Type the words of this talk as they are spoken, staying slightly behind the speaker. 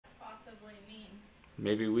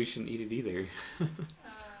maybe we shouldn't eat it either. Oh.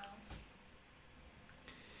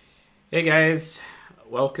 Hey guys,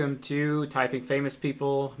 welcome to Typing Famous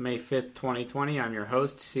People, May 5th, 2020. I'm your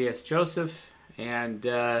host, C.S. Joseph, and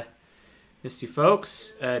missed you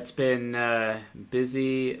folks. It's been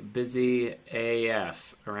busy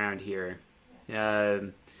AF around here.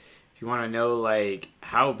 If you want to know, like,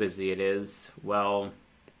 how busy it is, well,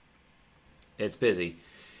 it's busy.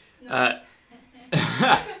 Nice.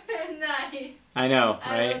 Nice. I know,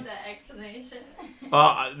 I right? love that explanation.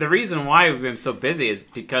 Well, the reason why we've been so busy is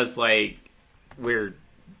because, like, we're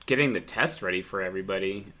getting the test ready for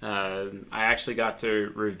everybody. I actually got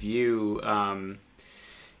to review.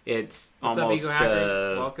 It's What's almost. up, Ego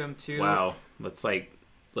Hackers? Welcome to. Wow, let's like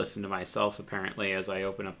listen to myself apparently as I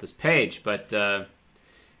open up this page. But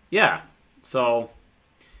yeah, so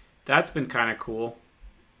that's been kind of cool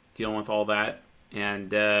dealing with all that and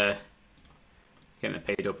getting a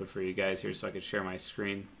page open for you guys here so I could share my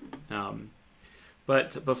screen.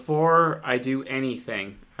 But before I do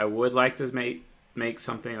anything, I would like to make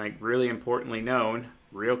something like really importantly known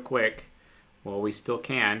real quick while we still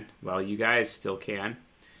can, while you guys still can.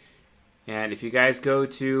 And if you guys go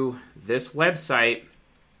to this website,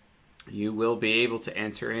 you will be able to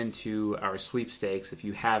enter into our sweepstakes if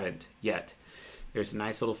you haven't yet. There's a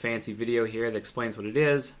nice little fancy video here that explains what it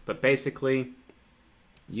is, but basically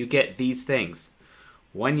you get these things.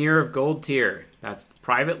 1 year of gold tier, that's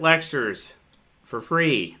private lectures for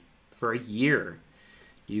free for a year.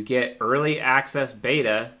 You get early access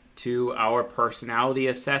beta to our personality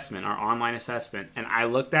assessment, our online assessment. And I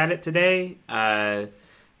looked at it today. One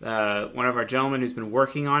of our gentlemen who's been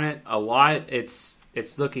working on it a lot, it's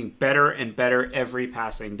looking better and better every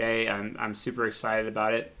passing day. I'm super excited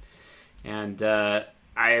about it. And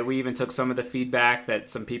we even took some of the feedback that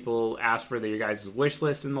some people asked for your guys' wish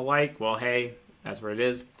list and the like. Well, hey, that's where it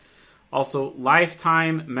is. Also,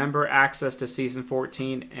 lifetime member access to Season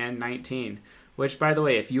 14 and 19. Which, by the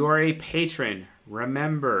way, if you are a patron,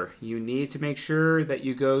 remember, you need to make sure that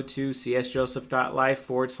you go to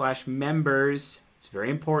csjoseph.life/members. It's very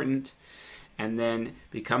important. And then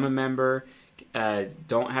become a member.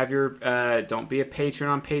 Don't be a patron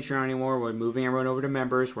on Patreon anymore. We're moving everyone over to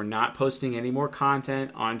members. We're not posting any more content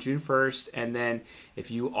on June 1st. And then if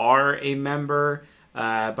you are a member,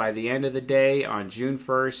 by the end of the day on June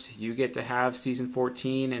 1st, you get to have Season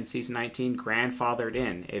 14 and Season 19 grandfathered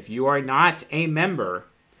in. If you are not a member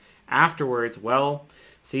afterwards, well,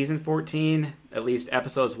 Season 14, at least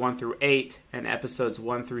episodes 1 through 8 and episodes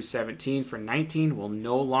 1 through 17 for 19 will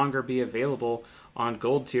no longer be available on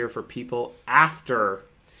Gold Tier for people after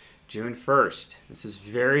June 1st. This is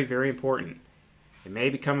very, very important. It may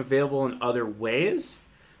become available in other ways,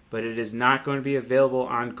 but it is not going to be available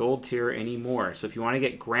on Gold Tier anymore. So if you want to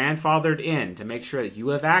get grandfathered in to make sure that you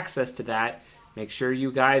have access to that, make sure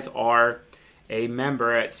you guys are a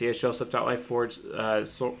member at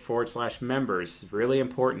csjoseph.life/members. It's really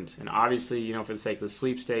important. And obviously, for the sake of the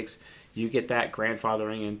sweepstakes, you get that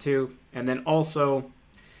grandfathering in too. And then also,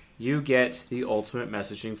 you get the Ultimate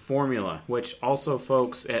Messaging Formula, which also,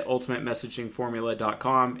 folks, at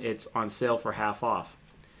ultimatemessagingformula.com, it's on sale for half off.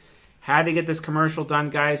 Had to get this commercial done,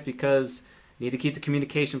 guys, because need to keep the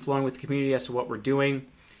communication flowing with the community as to what we're doing.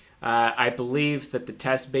 I believe that the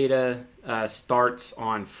test beta starts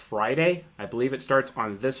on Friday. I believe it starts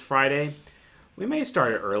on this Friday. We may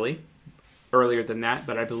start it earlier than that,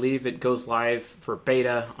 but I believe it goes live for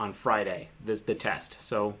beta on Friday, the test.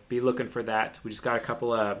 So be looking for that. We just got a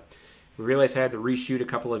couple of... We realized I had to reshoot a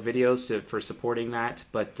couple of videos for supporting that,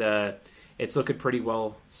 but it's looking pretty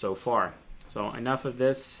well so far. So enough of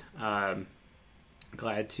this.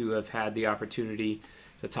 Glad to have had the opportunity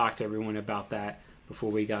to talk to everyone about that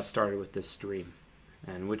before we got started with this stream.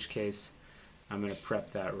 In which case, I'm going to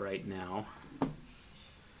prep that right now.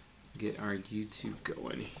 Get our YouTube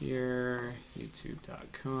going here,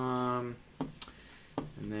 youtube.com.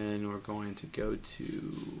 And then we're going to go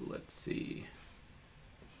to, let's see,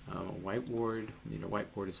 whiteboard. We need a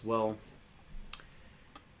whiteboard as well.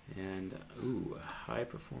 And, high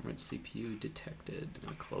performance CPU detected. I'm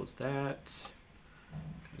going to close that. I'm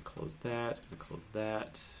going to close that. I'm going to close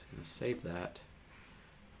that. I'm going to save that.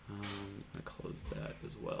 I'm going to close that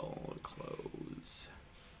as well. Close.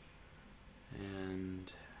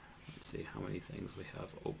 And let's see how many things we have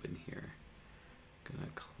open here. I'm going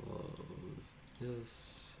to close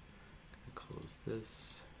this. I'm going to close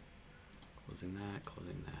this. Closing that.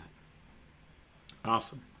 Closing that.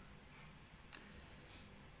 Awesome.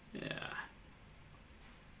 Yeah.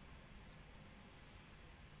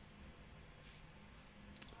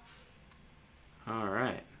 All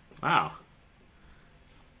right. Wow.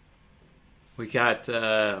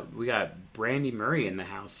 we got Brandy Murray in the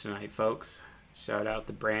house tonight, folks. Shout out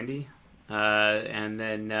to Brandy. And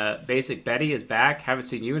then Basic Betty is back. Haven't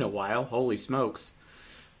seen you in a while. Holy smokes.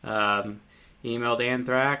 Emailed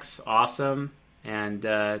Anthrax. Awesome. And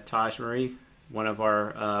Taj Marie, one of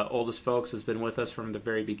our oldest folks, has been with us from the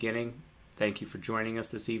very beginning. Thank you for joining us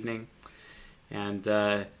this evening. And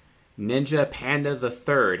Ninja Panda the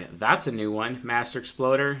Third. That's a new one. Master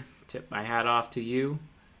Exploder. Tip my hat off to you.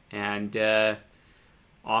 And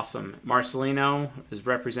awesome. Marcelino is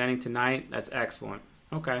representing tonight. That's excellent.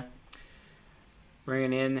 Okay.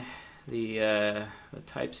 Bringing in the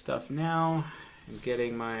type stuff now and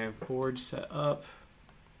getting my board set up.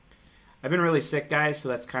 I've been really sick, guys, so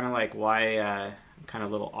that's kind of like why I'm kind of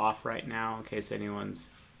a little off right now, in case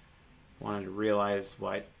anyone's wanted to realize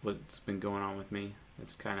what's been going on with me.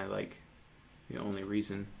 That's kind of like the only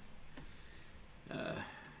reason.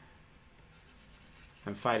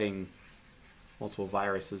 I'm fighting multiple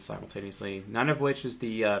viruses simultaneously, none of which is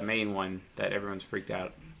the main one that everyone's freaked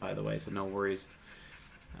out, by the way, so no worries.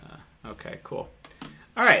 Okay, cool.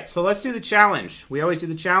 All right, so let's do the challenge. We always do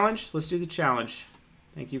the challenge. Let's do the challenge.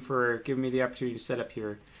 Thank you for giving me the opportunity to set up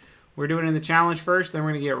here. We're doing in the challenge first, then we're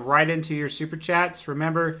going to get right into your Super Chats.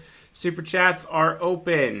 Remember, Super Chats are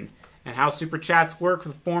open. And how Super Chats work, the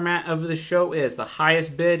format of the show is the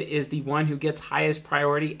highest bid is the one who gets highest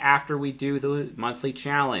priority after we do the monthly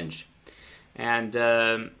challenge. And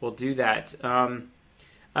we'll do that.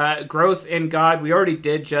 Growth in God, we already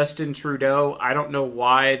did Justin Trudeau. I don't know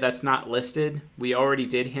why that's not listed. We already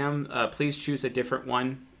did him. Please choose a different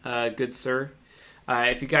one, good sir.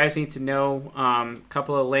 If you guys need to know a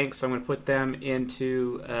couple of links, I'm going to put them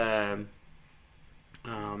into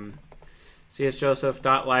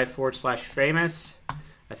csjoseph.live/famous.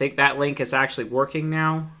 I think that link is actually working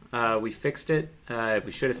now. We fixed it.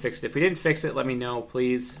 We should have fixed it. If we didn't fix it, let me know,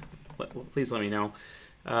 please. Please let me know.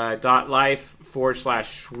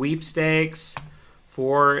 .life/sweepstakes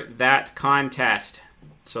for that contest.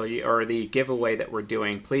 So or the giveaway that we're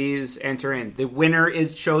doing. Please enter in. The winner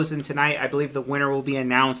is chosen tonight. I believe the winner will be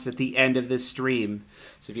announced at the end of this stream.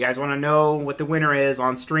 So if you guys want to know what the winner is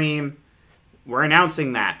on stream, we're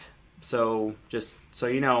announcing that. So just so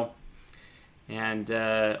you know. And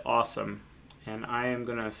awesome. And I am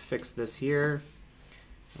going to fix this here.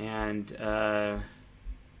 And I'm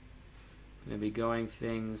going to be going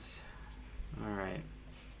things. All right.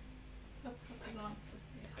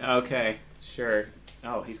 Okay, sure.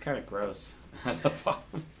 Oh, he's kind of gross. At the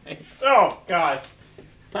bottom. Oh, gosh.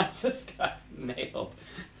 I just got nailed.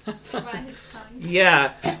 By his tongue.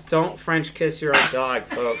 Yeah, don't French kiss your own dog,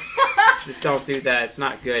 folks. Just don't do that. It's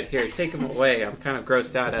not good. Here, take him away. I'm kind of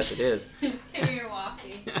grossed out as it is. Come here,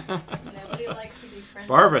 Waffy. Nobody likes to be French.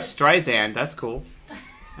 Barbara Streisand. That's cool.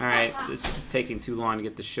 All right, this is taking too long to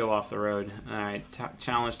get the show off the road. All right,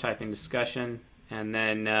 challenge typing discussion. And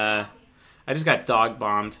then I just got dog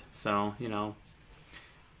bombed, so, you know.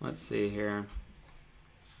 Let's see here.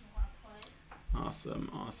 Awesome.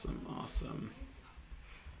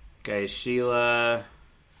 Okay, Sheila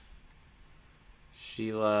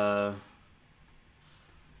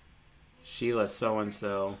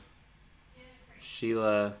so-and-so.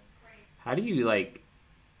 Sheila, how do you, like,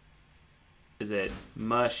 is it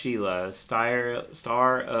Sheila,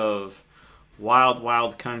 star of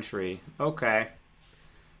Wild Country. Okay.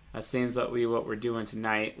 That seems like what we're doing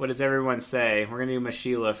tonight. What does everyone say? We're going to do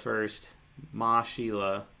Sheila first.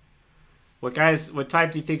 Sheila. What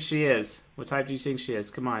type do you think she is? What type do you think she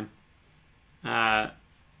is? Come on. Wow.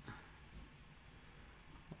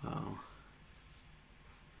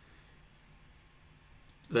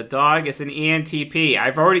 The dog is an ENTP.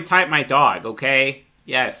 I've already typed my dog, okay?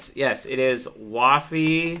 Yes, it is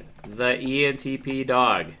Waffy the ENTP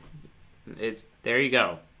dog. There you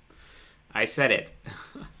go. I said it.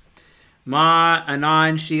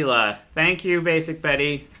 Anon Sheila. Thank you, Basic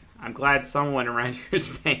Betty. I'm glad someone around here is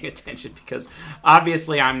paying attention because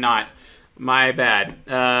obviously I'm not. My bad.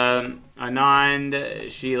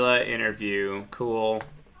 Anand Sheila interview. Cool.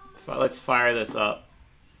 Let's fire this up.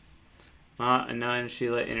 Anand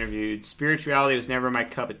Sheila interviewed. Spirituality was never my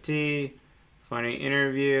cup of tea. Funny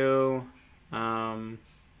interview.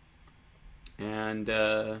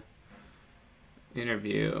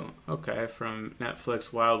 Interview. Okay, from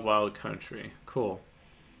Netflix, Wild Country. Cool.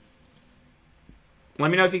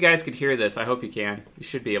 Let me know if you guys could hear this. I hope you can. You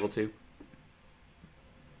should be able to.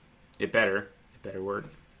 It better work.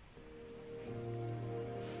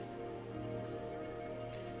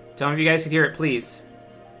 Tell me if you guys could hear it, please.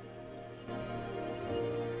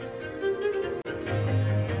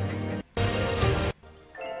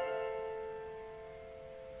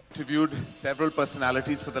 Interviewed several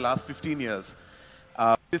personalities for the last 15 years.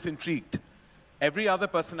 This intrigued. Every other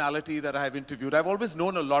personality that I have interviewed, I've always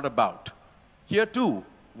known a lot about. Here too,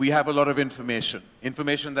 we have a lot of information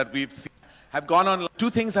that we've seen, have gone on. Two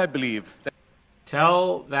things I believe.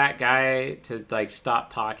 Tell that guy to like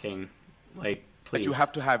stop talking, like please. That you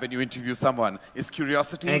have to have when you interview someone is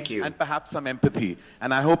curiosity Thank you. and perhaps some empathy.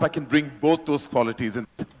 And I hope I can bring both those qualities in.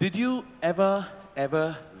 Did you ever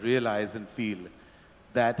realize and feel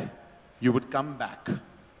that you would come back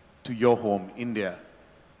to your home, India,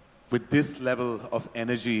 with this level of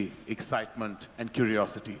energy, excitement, and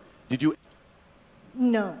curiosity? Did you?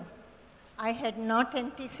 No, I had not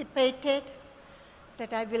anticipated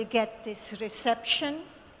that I will get this reception,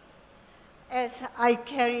 as I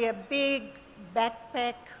carry a big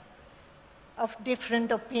backpack of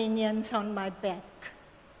different opinions on my back.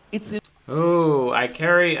 Oh, I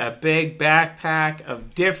carry a big backpack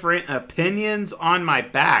of different opinions on my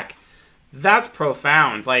back. That's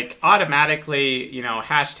profound. Like, automatically,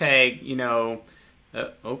 hashtag,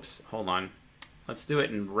 oops, hold on. Let's do it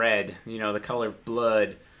in red, the color of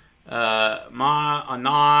blood. Ma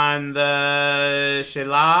Anand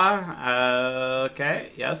Shila.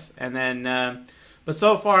 Okay, yes. And then, but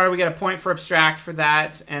so far we got a point for abstract for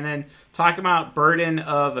that. And then talking about burden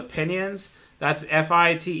of opinions, that's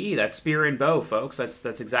FITE. That's spear and bow, folks.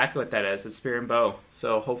 That's exactly what that is. It's spear and bow.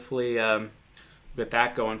 So hopefully we'll get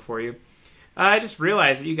that going for you. I just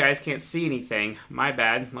realized that you guys can't see anything. My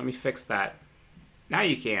bad. Let me fix that. Now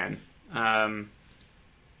you can.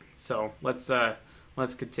 So let's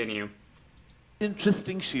continue.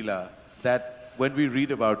 Interesting, Sheila, that when we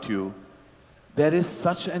read about you, there is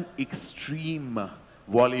such an extreme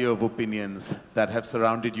volley of opinions that have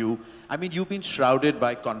surrounded you. I mean, you've been shrouded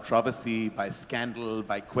by controversy, by scandal,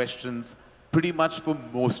 by questions, pretty much for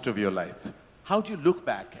most of your life. How do you look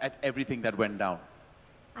back at everything that went down?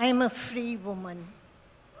 I'm a free woman.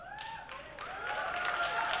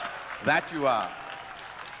 That you are.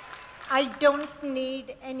 I don't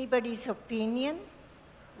need anybody's opinion,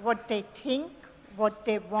 what they think, what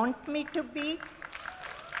they want me to be,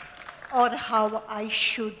 or how I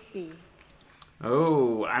should be.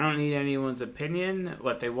 Oh, I don't need anyone's opinion,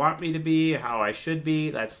 what they want me to be, how I should be.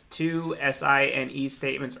 That's two SINE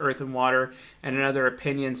statements, earth and water, and another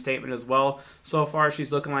opinion statement as well. So far,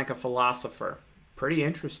 she's looking like a philosopher. Pretty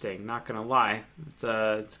interesting, not going to lie.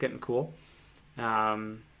 It's getting cool.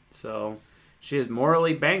 So she is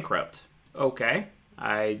morally bankrupt. Okay,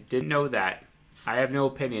 I didn't know that. I have no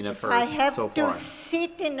opinion of her so far. I have to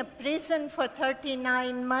sit in a prison for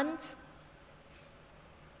 39 months.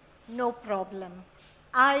 No problem.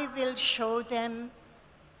 I will show them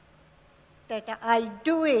that I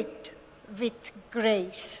do it with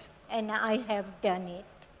grace, and I have done it.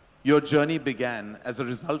 Your journey began as a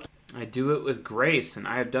result. I do it with grace, and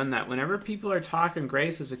I have done that. Whenever people are talking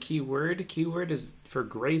grace as a keyword is for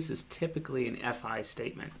grace is typically an FI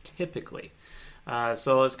statement, typically.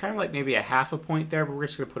 So it's kind of like maybe a half a point there, but we're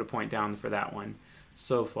just going to put a point down for that one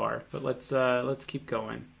so far. But let's keep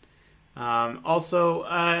going. Also,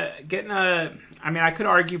 I could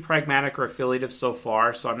argue pragmatic or affiliative so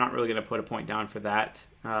far, so I'm not really going to put a point down for that.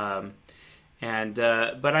 But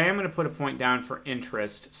I am going to put a point down for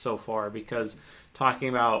interest so far, because talking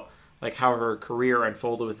about like how her career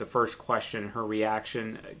unfolded with the first question, her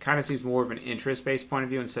reaction kind of seems more of an interest-based point of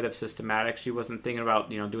view instead of systematic. She wasn't thinking about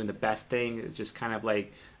doing the best thing. It's just kind of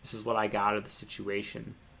like, this is what I got out of the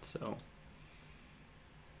situation. So,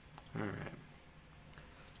 all right.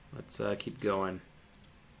 Let's keep going.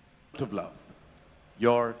 Of love.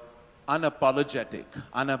 Your unapologetic,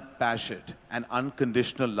 unabashed, and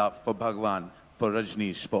unconditional love for Bhagwan, for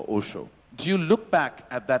Rajneesh, for Osho. Do you look back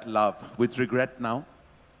at that love with regret now?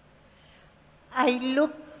 I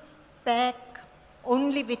look back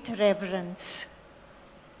only with reverence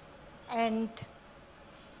and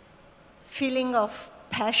feeling of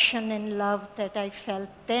passion and love that I felt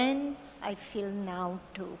then, I feel now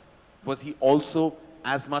too. Was he also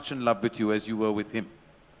as much in love with you as you were with him?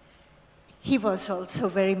 He was also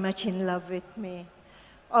very much in love with me.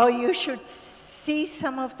 Oh, you should see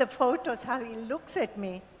some of the photos, how he looks at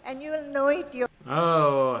me, and you will know it.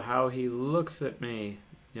 Oh, how he looks at me.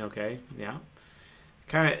 Okay, yeah.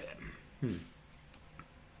 Kind of,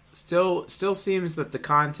 Still seems that the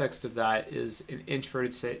context of that is an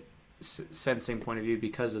introverted sensing point of view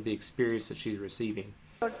because of the experience that she's receiving.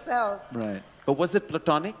 Right. But was it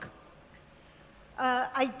platonic?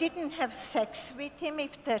 I didn't have sex with him,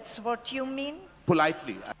 if that's what you mean.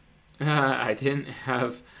 Politely. I didn't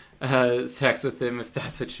have sex with him, if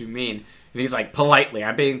that's what you mean. And he's like, politely.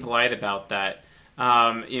 I'm being polite about that.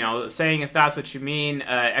 saying if that's what you mean,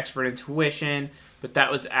 expert intuition, but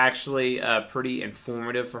that was actually pretty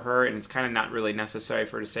informative for her, and it's kind of not really necessary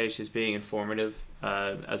for her to say she's being informative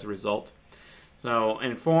as a result. So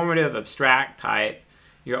informative, abstract type,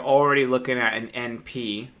 you're already looking at an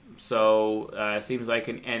NP, so it seems like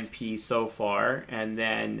an NP so far, and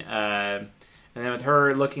then with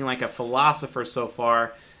her looking like a philosopher so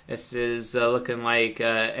far, this is looking like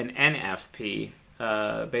an NFP.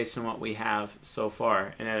 Based on what we have so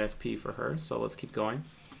far, an NFP for her. So let's keep going.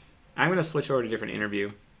 I'm going to switch over to a different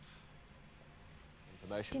interview.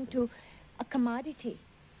 Into a commodity.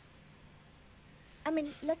 I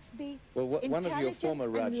mean, let's be one of your former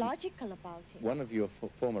and logical about it. One of your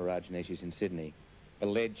former Rajneeshis in Sydney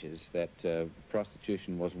alleges that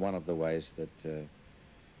prostitution was one of the ways that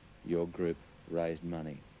your group raised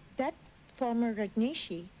money. That former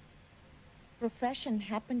Rajneesh's profession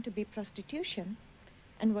happened to be prostitution,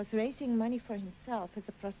 and was raising money for himself as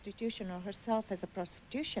a prostitution or herself as a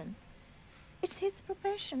prostitution. It's his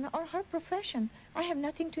profession or her profession. I have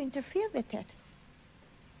nothing to interfere with it.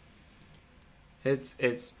 It's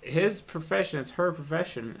his profession. It's her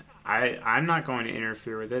profession. I'm not going to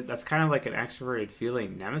interfere with it. That's kind of like an extroverted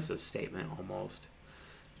feeling nemesis statement almost.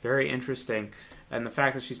 Very interesting. And the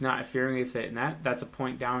fact that she's not interfering with it, and that's a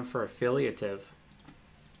point down for affiliative.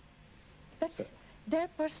 That's their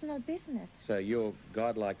personal business. So your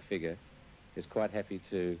godlike figure is quite happy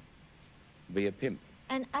to be a pimp.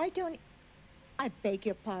 And I beg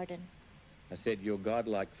your pardon. I said your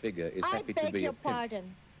godlike figure is happy to be a pimp. I beg your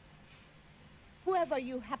pardon. Whoever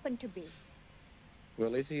you happen to be.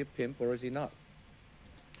 Well, is he a pimp or is he not?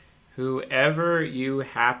 Whoever you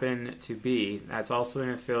happen to be, that's also an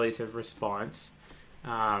affiliative response.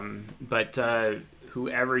 But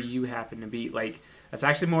whoever you happen to be, like, that's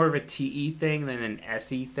actually more of a TE thing than an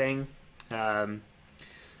SE thing.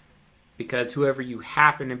 Because whoever you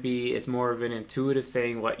happen to be is more of an intuitive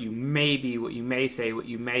thing, what you may be, what you may say, what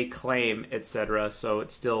you may claim, etc. So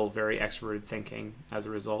it's still very extroverted thinking as a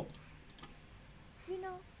result. You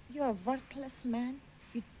know, you're a worthless man.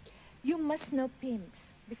 You must know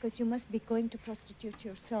pimps, because you must be going to prostitute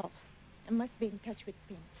yourself and must be in touch with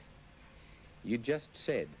pimps. You just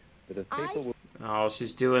said that if people were... Oh,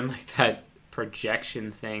 she's doing like that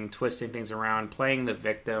projection thing, twisting things around, playing the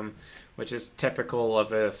victim, which is typical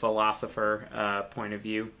of a philosopher point of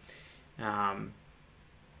view. And,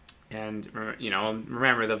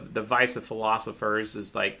 remember, the vice of philosophers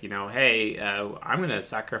is like, hey, I'm going to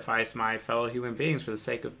sacrifice my fellow human beings for the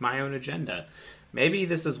sake of my own agenda. Maybe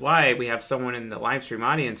this is why we have someone in the live stream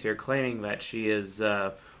audience here claiming that she is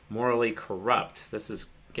morally corrupt. This is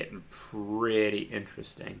getting pretty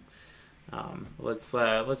interesting.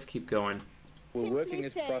 Let's keep going. We're working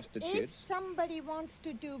as prostitutes. If somebody wants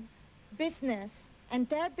to do business and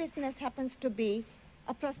their business happens to be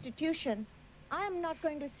a prostitution, I am not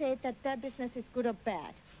going to say that their business is good or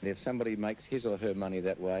bad. And if somebody makes his or her money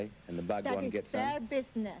that way and the Bhagwan gets some... That is their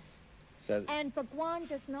business. So and Bhagwan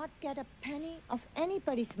does not get a penny of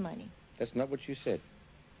anybody's money. That's not what you said.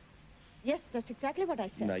 Yes, that's exactly what I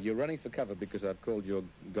said. No, you're running for cover because I've called your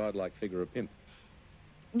godlike figure a pimp.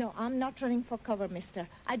 No, I'm not running for cover, mister.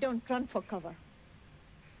 I don't run for cover.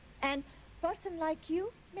 And person like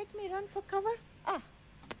you make me run for cover? Ah,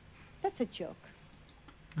 that's a joke.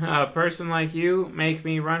 A person like you make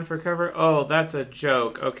me run for cover? Oh, that's a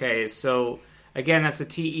joke. Okay, so again, that's a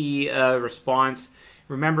TE response.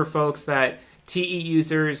 Remember, folks, that TE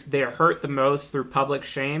users, they're hurt the most through public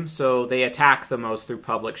shame, so they attack the most through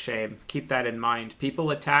public shame. Keep that in mind. People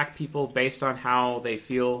attack people based on how they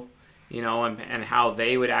feel, and how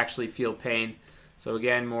they would actually feel pain. So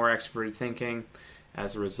again, more extroverted thinking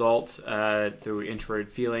as a result through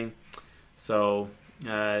introverted feeling. So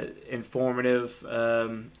informative,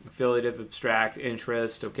 affiliative, abstract,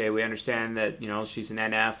 interest. Okay, we understand that, she's an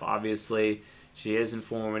NF, obviously. She is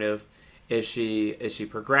informative. Is she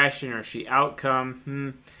progression or is she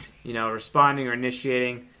outcome? Responding or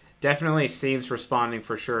initiating. Definitely seems responding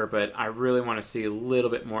for sure, but I really want to see a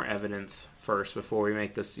little bit more evidence first before we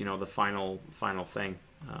make this, the final thing.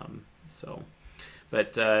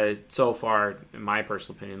 But so far, in my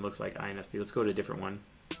personal opinion, looks like INFP. Let's go to a different one.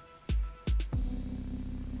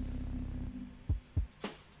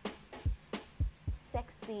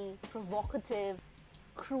 Sexy, provocative,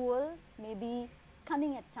 cruel, maybe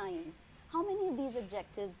cunning at times. How many of these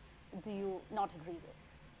adjectives do you not agree with?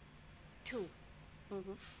 2.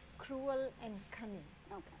 Cruel and cunning.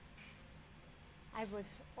 Okay. I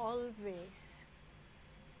was always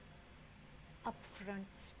upfront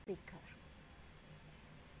speaker.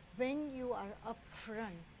 When you are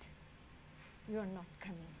upfront, you are not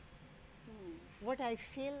cunning. What I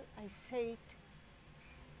feel, I say it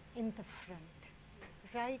in the front,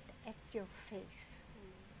 right at your face.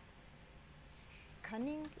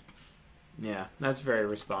 Cunning. Yeah, that's very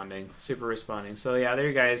responding. Super responding. So yeah, there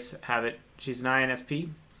you guys have it. She's an INFP.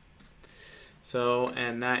 So,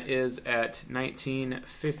 and that is at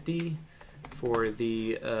 1950 for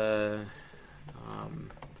the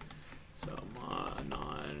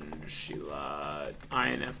Sheila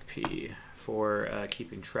INFP for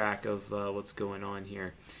keeping track of what's going on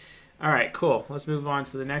here. All right, cool. Let's move on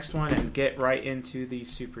to the next one and get right into the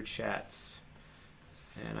super chats.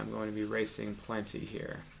 And I'm going to be racing plenty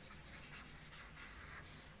here.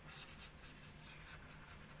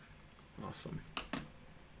 Awesome.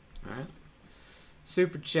 All right.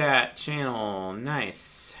 Super chat channel.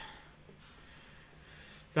 Nice.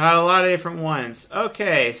 Got a lot of different ones.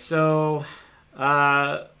 Okay, so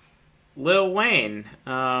Lil Wayne.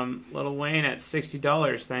 Lil Wayne at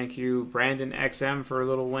 $60. Thank you, Brandon XM, for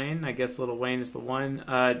Lil Wayne. I guess Lil Wayne is the one.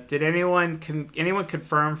 Did anyone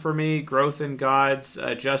confirm for me Growth in Gods,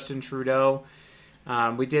 Justin Trudeau?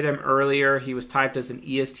 We did him earlier. He was typed as an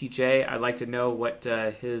ESTJ. I'd like to know what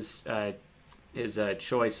his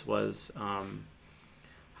choice was.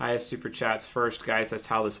 Highest super chats first, guys. That's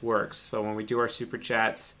how this works. So when we do our super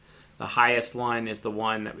chats, the highest one is the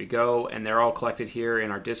one that we go, and they're all collected here in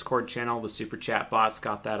our Discord channel. The super chat bots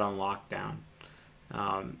got that on lockdown.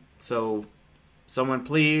 So someone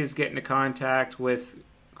please get into contact with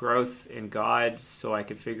Growth in Gods so I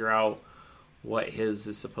can figure out what his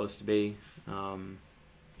is supposed to be.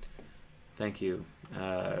 Thank you.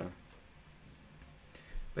 But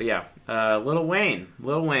yeah, Lil Wayne.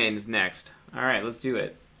 Lil Wayne is next. All right, let's do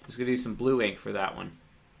it. Just gonna do some blue ink for that one.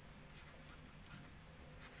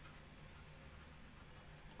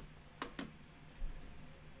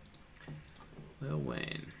 Lil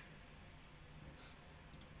Wayne.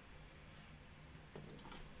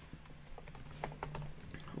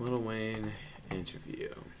 Lil Wayne interview.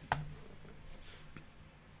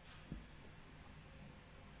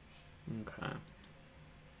 Okay.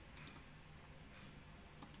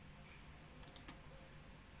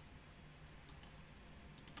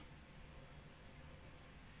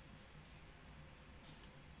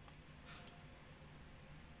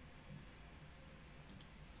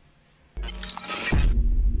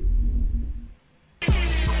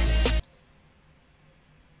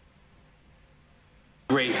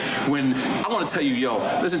 Great. When I want to tell you, yo,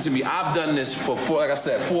 listen to me. I've done this for like I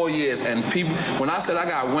said, 4 years, and people. When I said I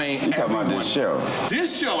got Wayne, you talking about this show?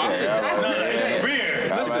 This show. I said that's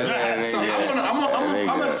weird. Listen, so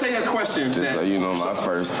I'm gonna say a question. Just so you know, my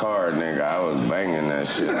first car, nigga, I was banging that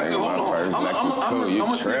shit. Nigga, my first Lexus cool. You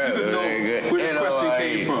trapped, nigga. Where this question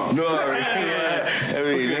came from? No, I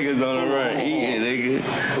mean, niggas on the run eating,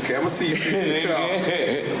 nigga. Okay, I'm gonna see if you can tell.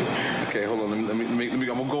 Okay, hold on. Let me. I'm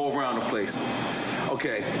gonna go around the place.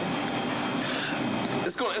 Okay.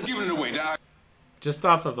 Let's give it away, dog. Just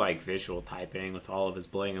off of like visual typing with all of his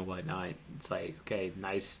bling and whatnot, it's like, okay,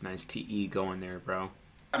 nice TE going there, bro.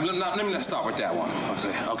 Let me not start with that one.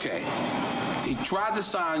 Okay. He tried to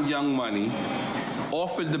sign Young Money,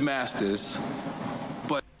 offered the Masters,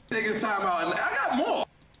 but take his time out, and I got more.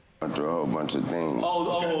 Went through a whole bunch of things.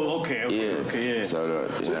 Okay, yeah. So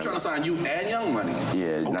they're trying to sign you and Young Money.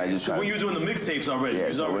 Yeah, okay. not just so when you were doing the mixtapes already,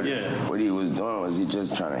 what he was doing was he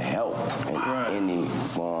just trying to help in any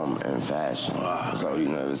form and fashion. So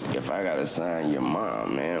if I gotta sign your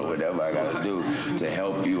mom, man, whatever I gotta do to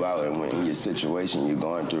help you out in your situation you're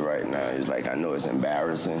going through right now, it's like I know it's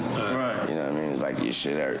embarrassing. Right. You know what I mean? It's like your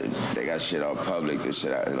shit. They got shit all public. This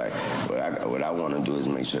shit. Like what I want to do is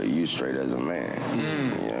make sure you straight as a man. You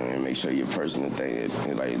know what I mean? Make sure your personal thing,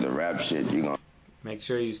 like the rap shit, you gonna make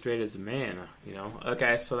sure you straight as a man.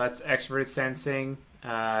 Okay, so that's extroverted sensing,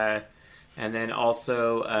 and then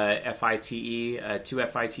also FITE, 2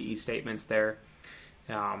 FITE statements there,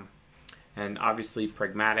 and obviously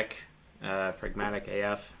pragmatic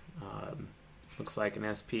AF. Looks like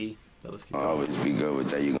an SP. But let's keep going. Always be good with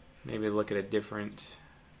that. Maybe look at a different.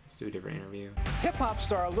 Let's do a different interview. Hip-hop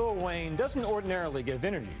star Lil Wayne doesn't ordinarily give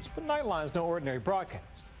interviews, but Nightline's no ordinary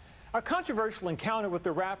broadcast. A controversial encounter with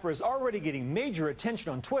the rapper is already getting major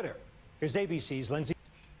attention on Twitter. Here's ABC's Lindsay.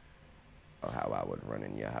 How I would run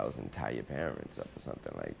in your house and tie your parents up or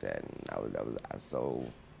something like that. And I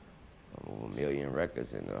sold over 1 million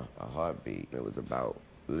records in a heartbeat. It was about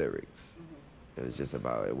lyrics. It was just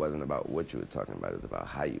about, it wasn't about what you were talking about, it was about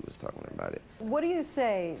how you was talking about it. What do you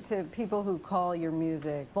say to people who call your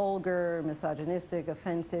music vulgar, misogynistic,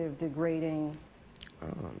 offensive, degrading?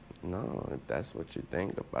 No, if that's what you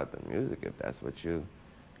think about the music, if that's what you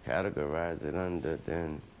categorize it under,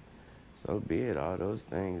 then so be it. All those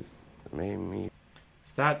things made me.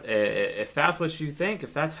 If that's what you think,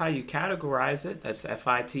 if that's how you categorize it, that's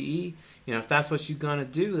FITE. If that's what you're gonna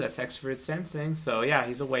do, that's extrovert sensing. So yeah,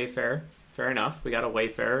 he's a wayfarer. Fair enough. We got a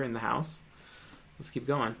wayfarer in the house. Let's keep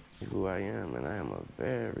going. Who I am, and I am a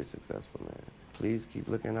very successful man. Please keep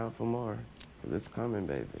looking out for more, 'cause it's coming,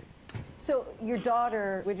 baby. So your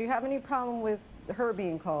daughter, would you have any problem with her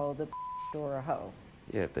being called a or a hoe?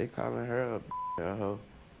 Yeah, if they calling her a hoe,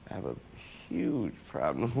 I have a huge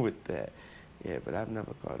problem with that. Yeah, but I've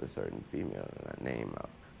never called a certain female a name out,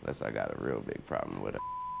 unless I got a real big problem with her.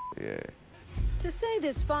 Yeah. To say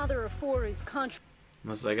this father of four is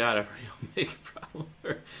Unless I got a real big problem.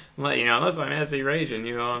 Unless I'm SE raging,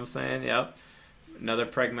 you know what I'm saying? Yep. Another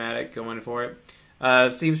pragmatic going for it.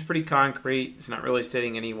 Seems pretty concrete. It's not really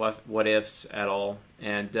stating any what ifs at all.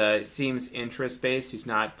 And it seems interest-based. He's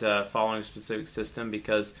not following a specific system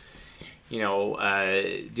because, do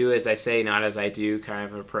as I say, not as I do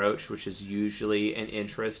kind of approach, which is usually an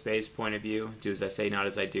interest-based point of view. Do as I say, not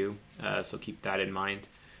as I do. So keep that in mind.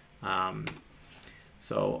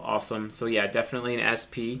 So awesome. So yeah, definitely an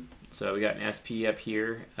SP. So we got an SP up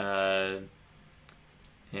here.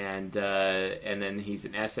 And then he's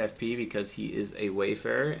an SFP because he is a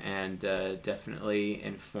wayfarer and definitely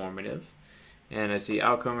informative. And as the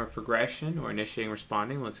outcome of progression or initiating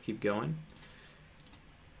responding, let's keep going.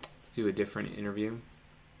 Let's do a different interview.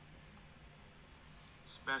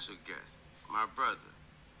 Special guest, my brother,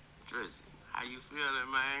 Drizzy. How you feeling,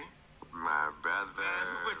 man? My brother.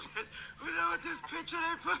 With this picture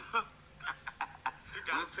they put up.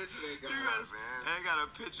 What picture they got, man? They got a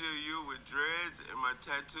picture of you with dreads and my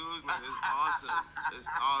tattoos, man. It's awesome. It's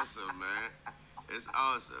awesome, man. It's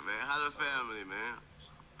awesome, man. How the family, man?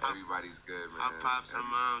 Everybody's good, man. How pops, how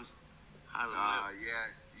moms? How the yeah,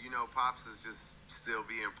 Pops is just still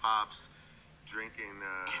being Pops, drinking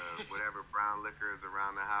whatever brown liquor is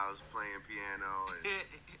around the house, playing piano, and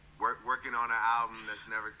working on an album that's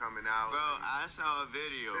never coming out. Bro, I saw a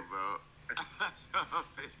video, bro. I saw a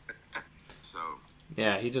video. So.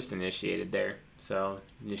 Yeah, he just initiated there. So,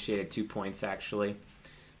 initiated 2 points, actually.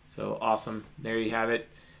 So, awesome. There you have it.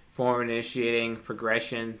 Form initiating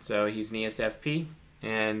progression. So, he's an ESFP.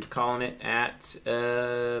 And calling it at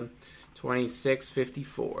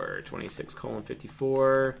 2654.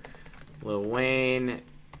 26:54. Lil Wayne.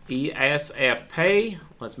 ESFP.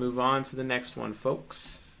 Let's move on to the next one,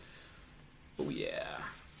 folks. Oh, yeah.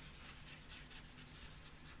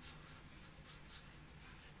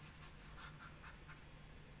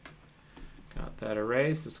 Got that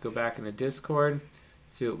erased. Let's go back into Discord.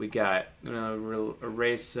 See what we got. I'm going to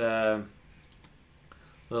erase Lil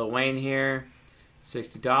Wayne here.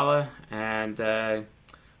 $60. And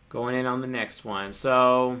going in on the next one.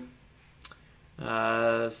 So,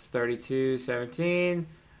 it's 32-17.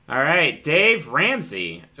 All right, Dave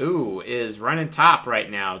Ramsey. Ooh, is running top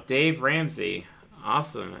right now. Dave Ramsey.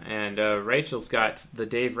 Awesome. And Rachel's got the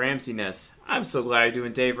Dave Ramsey-ness. I'm so glad you're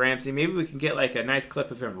doing Dave Ramsey. Maybe we can get like a nice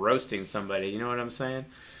clip of him roasting somebody. You know what I'm saying?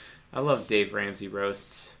 I love Dave Ramsey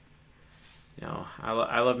roasts.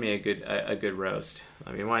 I love me a good roast.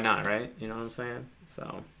 I mean, why not, right? You know what I'm saying?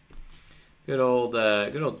 So, good old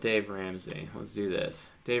Dave Ramsey. Let's do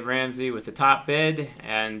this. Dave Ramsey with the top bid,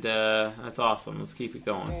 and that's awesome. Let's keep it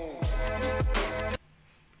going.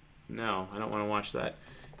 No, I don't want to watch that.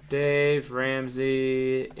 Dave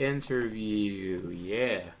Ramsey interview.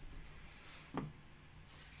 Yeah.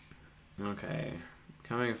 Okay.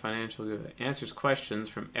 Becoming a financial good. Answers questions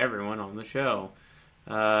from everyone on the show.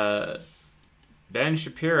 Ben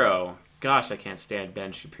Shapiro. Gosh, I can't stand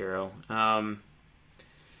Ben Shapiro. And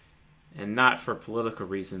not for political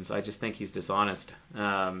reasons. I just think he's dishonest.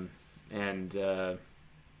 I don't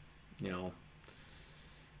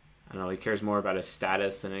know, he cares more about his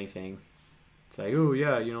status than anything. It's like, oh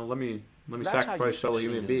yeah, let me sacrifice fellow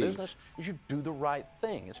human beings. You do the right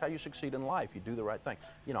thing. It's how you succeed in life. You do the right thing.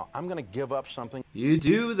 I'm going to give up something. You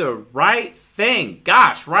do the right thing.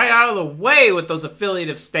 Gosh, right out of the way with those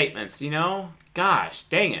affiliative statements, Gosh,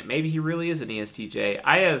 dang it. Maybe he really is an ESTJ.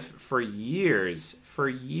 I have for years,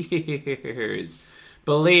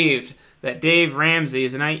 believed that Dave Ramsey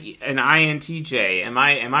is an INTJ. Am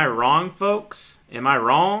I wrong, folks? Am I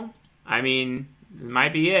wrong? I mean, it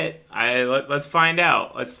might be it. Let's find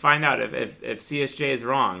out. Let's find out if CSJ is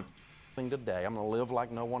wrong. Today, I'm going to live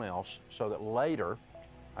like no one else so that later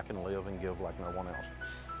I can live and give like no one else.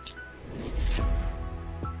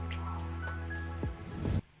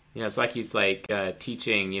 It's like he's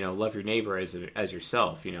teaching, love your neighbor as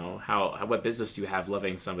yourself. What business do you have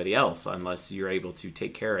loving somebody else unless you're able to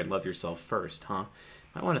take care and love yourself first, huh?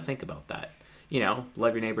 Might want to think about that.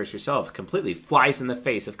 Love your neighbor as yourself completely flies in the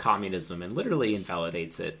face of communism and literally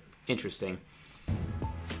invalidates it. Interesting.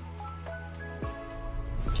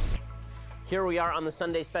 Here we are on the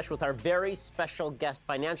Sunday Special with our very special guest,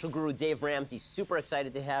 financial guru Dave Ramsey. Super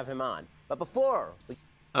excited to have him on. But before we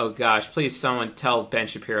Oh gosh, please someone tell Ben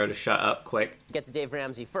Shapiro to shut up quick. get to Dave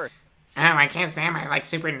Ramsey first, Oh, I can't stand my like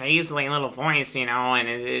super nasally little voice, you know, and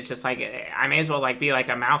it's just like I may as well like be like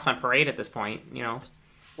a mouse on parade at this point, you know.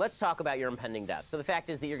 let's talk about your impending death. So the fact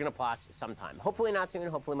is that you're going to plot sometime. Hopefully not soon,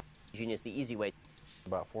 hopefully genius, the easy way.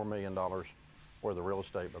 About $4 million worth of real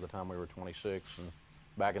estate by the time we were 26, and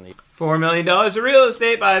back in the $4 million of real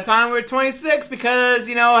estate by the time we're 26 because,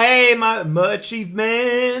 you know, hey, my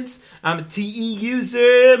achievements. I'm a TE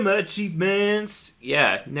user, my achievements.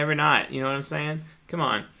 Yeah, never not. You know what I'm saying? Come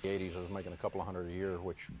on. the 80s, I was making a couple of hundred a year,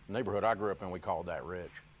 which the neighborhood I grew up in, we called that rich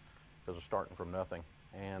because of starting from nothing.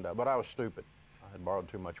 And but I was stupid. I had borrowed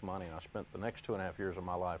too much money, and I spent the next 2.5 years of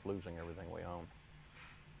my life losing everything we owned.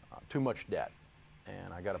 Too much debt.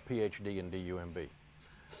 And I got a PhD in DUMB.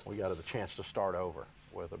 We got the chance to start over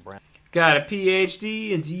with a brand. Got a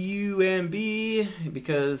PhD in DUMB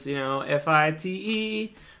because, you know,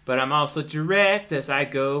 FITE, but I'm also direct as I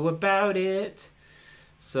go about it.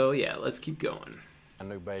 So, yeah, let's keep going. A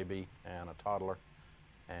new baby and a toddler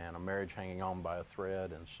and a marriage hanging on by a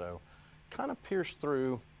thread. And so kind of pierced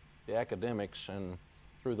through the academics and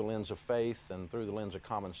through the lens of faith and through the lens of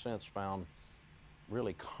common sense, found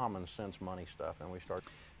really common sense money stuff. And we start...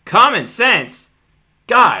 Common sense?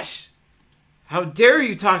 Gosh. How dare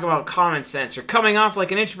you talk about common sense? You're coming off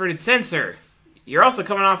like an introverted censor. You're also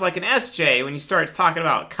coming off like an SJ when you start talking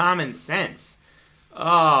about common sense.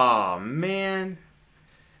 Oh, man.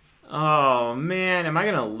 Oh, man. Am I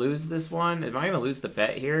going to lose this one? Am I going to lose the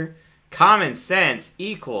bet here? Common sense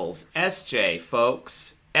equals SJ,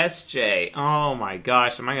 folks. SJ. Oh, my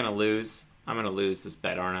gosh. Am I going to lose? I'm going to lose this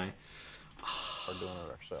bet, aren't I? Are doing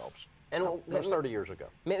it ourselves. And that was 30 years ago.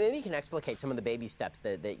 Maybe you can explicate some of the baby steps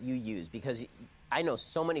that you use, because I know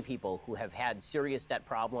so many people who have had serious debt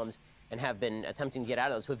problems and have been attempting to get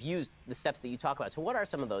out of those, who have used the steps that you talk about. So what are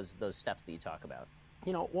some of those steps that you talk about?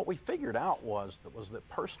 You know, what we figured out was that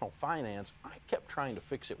personal finance, I kept trying to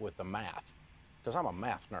fix it with the math, because I'm a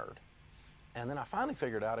math nerd. And then I finally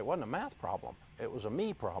figured out it wasn't a math problem. It was a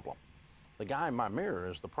me problem. The guy in my mirror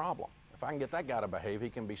is the problem. If I can get that guy to behave, he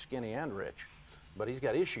can be skinny and rich. But he's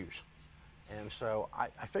got issues. And so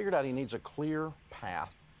I figured out he needs a clear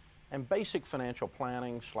path and basic financial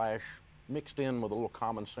planning / mixed in with a little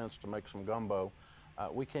common sense to make some gumbo.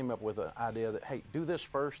 We came up with an idea that, hey, do this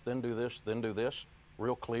first, then do this,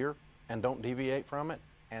 real clear, and don't deviate from it.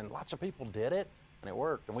 And lots of people did it, and it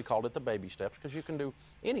worked. And we called it the baby steps, because you can do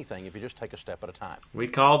anything if you just take a step at a time. We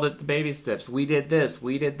called it the baby steps. We did this.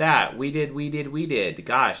 We did that. We did.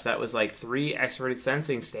 Gosh, that was like 3 extroverted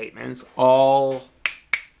sensing statements all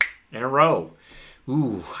in a row.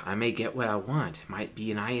 Ooh, I may get what I want. Might be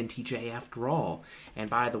an INTJ after all. And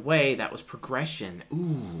by the way, that was progression.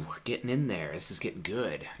 Ooh, getting in there. This is getting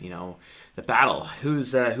good. You know, the battle.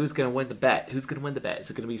 Who's going to win the bet? Who's going to win the bet?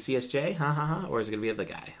 Is it going to be CSJ? Or is it going to be the other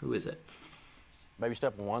guy? Who is it? Baby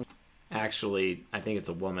step 1. Actually, I think it's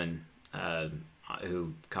a woman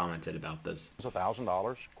who commented about this. It's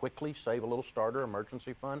 $1,000. Quickly save a little starter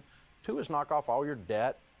emergency fund. 2 is knock off all your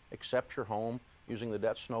debt, except your home, using the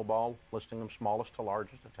debt snowball, listing them smallest to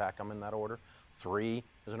largest, attack them in that order. 3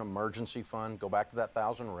 is an emergency fund. Go back to that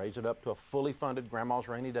 1,000, raise it up to a fully funded grandma's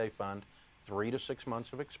rainy day fund. 3 to 6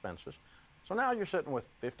 months of expenses. So now you're sitting with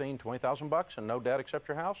 $15,000, $20,000 and no debt except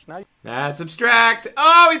your house. Now that's abstract.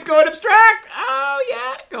 Oh, he's going abstract. Oh,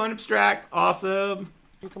 yeah, going abstract. Awesome.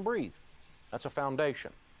 You can breathe. That's a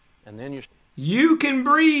foundation. And then you can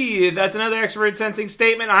breathe. That's another extroverted sensing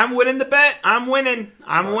statement. I'm winning the bet. I'm winning.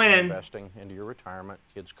 Investing into your retirement,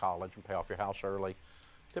 kids' college, and pay off your house early.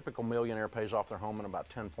 Typical millionaire pays off their home in about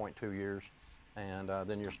 10.2 years. And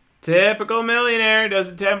then you're... Typical millionaire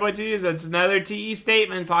does it 10.2 years. That's another TE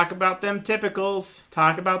statement. Talk about them typicals.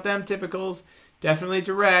 Definitely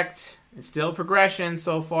direct. It's still progression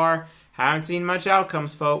so far. Haven't seen much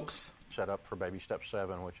outcomes, folks. Set up for baby step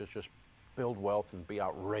 7, which is just build wealth and be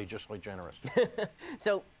outrageously generous.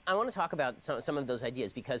 So I want to talk about some of those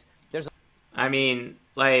ideas, because there's... I mean,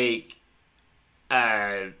 like,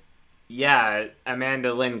 yeah,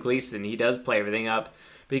 Amanda Lynn Gleason, he does play everything up.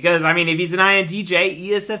 Because, I mean, if he's an INTJ,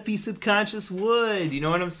 ESFP subconscious would. You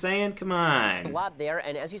know what I'm saying? Come on. A lot there,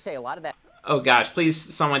 and as you say, a lot of that... Oh, gosh, please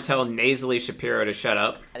someone tell nasally Shapiro to shut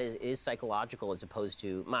up. That is psychological as opposed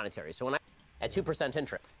to monetary. So when at 2%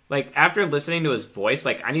 interest... Like, after listening to his voice,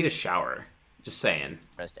 like, I need a shower. Just saying.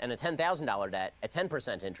 And a $10,000 debt at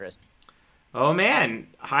 10% interest. Oh, man.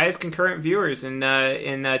 Highest concurrent viewers in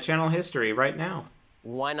channel history right now.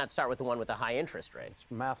 why not start with the one with the high interest rate? It's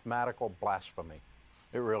mathematical blasphemy.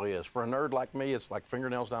 It really is. For a nerd like me, it's like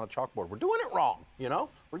fingernails down a chalkboard. We're doing it wrong, you know?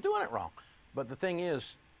 We're doing it wrong. But the thing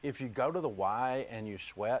is, if you go to the Y and you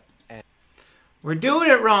sweat and... We're doing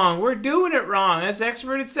it wrong. We're doing it wrong. That's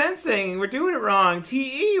extroverted sensing. We're doing it wrong.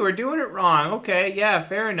 TE, we're doing it wrong. Okay, yeah,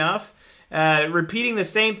 fair enough. Repeating the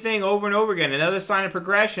same thing over and over again. Another sign of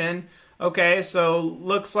progression. Okay, so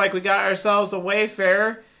looks like we got ourselves a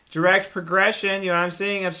Wayfair. Direct progression, you know what I'm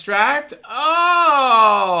saying? Abstract?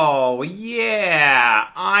 Oh, yeah.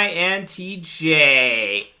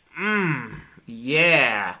 INTJ.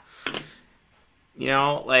 Yeah. You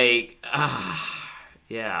know, like,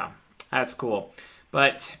 yeah. That's cool.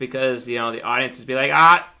 But because, you know, the audience would be like,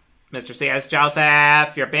 Mr. C.S.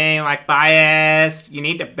 Joseph, you're being, like, biased. You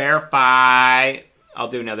need to verify. I'll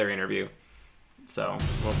do another interview. So,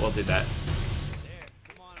 we'll do that.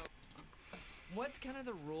 What's kind of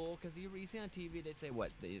the rule? Because you see on TV, they say,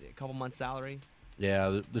 what, a couple months' salary?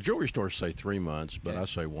 Yeah, the jewelry stores say 3 months, but I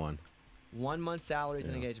say 1. 1 month salary is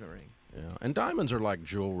an engagement ring. Yeah, and diamonds are like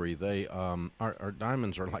jewelry. They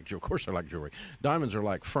diamonds are like, of course they're like jewelry. Diamonds are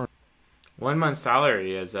like furniture. 1 month's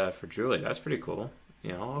salary is for Julie. That's pretty cool.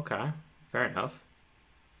 You know, okay, fair enough.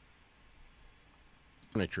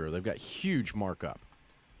 Furniture. They've got huge markup,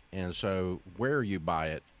 and so where you buy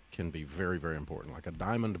it can be very, very important. Like a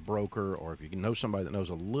diamond broker, or if you know somebody that knows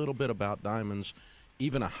a little bit about diamonds,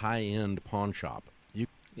 even a high-end pawn shop.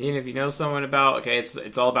 Even if you know someone about, okay,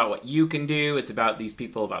 it's all about what you can do. It's about these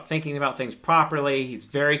people, about thinking about things properly. He's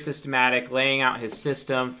very systematic, laying out his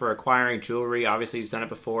system for acquiring jewelry. Obviously, he's done it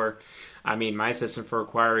before. I mean, my system for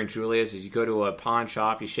acquiring jewelry is you go to a pawn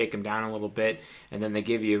shop, you shake them down a little bit, and then they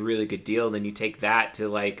give you a really good deal. Then you take that to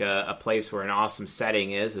like a place where an awesome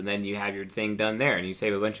setting is, and then you have your thing done there, and you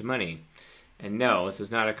save a bunch of money. And no, this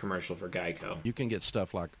is not a commercial for Geico. You can get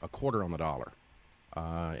stuff like a quarter on the dollar,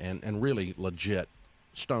 and really legit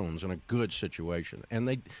stones in a good situation. And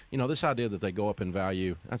they, you know, this idea that they go up in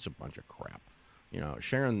value, that's a bunch of crap. You know,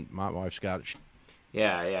 Sharon, my wife's got it.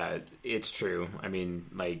 Yeah, it's true. I mean,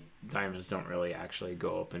 like, diamonds don't really actually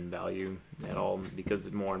go up in value at all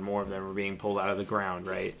because more and more of them are being pulled out of the ground,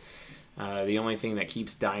 right? The only thing that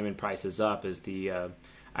keeps diamond prices up is people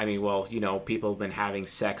have been having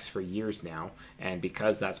sex for years now, and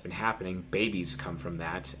because that's been happening, babies come from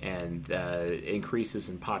that, and increases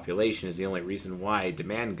in population is the only reason why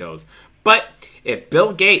demand goes. But if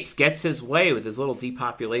Bill Gates gets his way with his little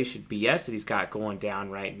depopulation BS that he's got going down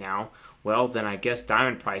right now, well, then I guess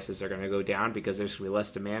diamond prices are going to go down because there's going to be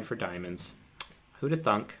less demand for diamonds. Who'da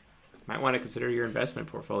thunk? Might want to consider your investment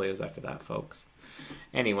portfolios after that, folks.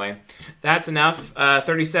 Anyway, that's enough.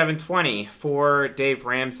 3720 for Dave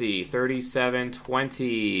Ramsey.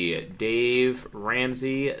 3720. Dave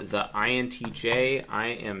Ramsey, the INTJ. I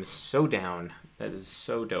am so down. That is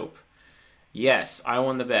so dope. Yes, I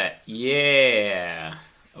won the bet. Yeah.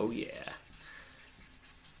 Oh, yeah.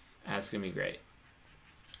 That's going to be great.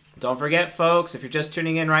 Don't forget, folks, if you're just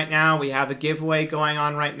tuning in right now, we have a giveaway going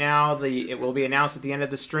on right now. It will be announced at the end of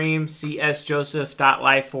the stream.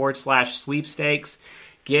 csjoseph.life/sweepstakes.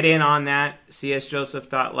 Get in on that.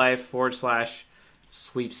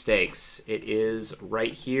 csjoseph.life/sweepstakes. It is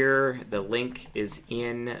right here. The link is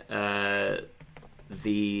in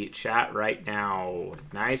the chat right now.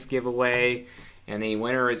 Nice giveaway. And the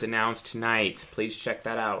winner is announced tonight. Please check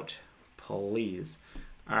that out. Please.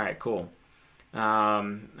 All right, cool. All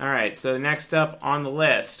right, so next up on the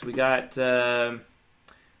list, we got some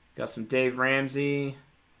Dave Ramsey.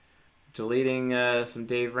 Deleting some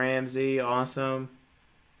Dave Ramsey. Awesome.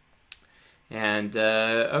 And,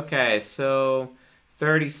 okay, so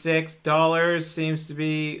 $36 seems to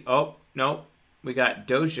be... Oh, nope. We got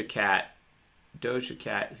Doja Cat. Doja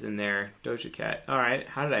Cat is in there. Doja Cat. All right,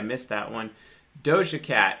 how did I miss that one? Doja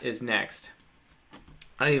Cat is next.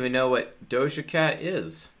 I don't even know what Doja Cat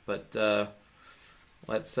is, but...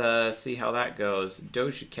 let's see how that goes.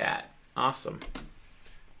 Doja Cat. Awesome.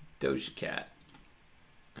 Doja Cat.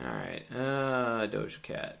 Alright. Doja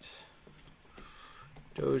Cat.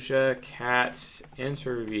 Doja Cat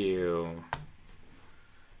interview.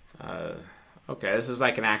 Okay, this is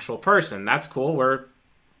like an actual person. That's cool. We're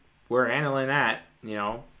handling that, you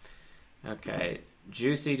know. Okay.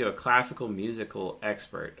 Juicy to a classical musical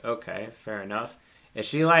expert. Okay, fair enough. Is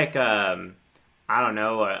she like I don't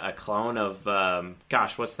know, a clone of,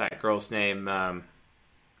 gosh, what's that girl's name? Wow,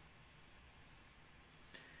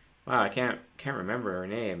 I can't remember her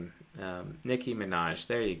name. Nicki Minaj.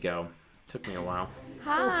 There you go. Took me a while.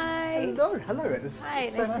 Hi. Hello. It's Hi,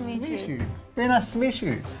 so nice to meet you. Very nice to meet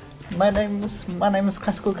you. My name is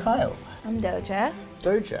Classical Kyle. I'm Doja.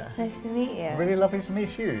 Doja. Nice to meet you. Really lovely to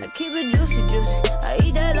meet you. Keep it juicy, juicy. I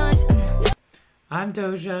eat that lunch. I'm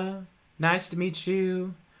Doja. Nice to meet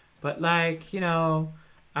you. But like, you know,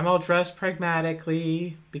 I'm all dressed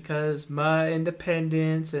pragmatically because my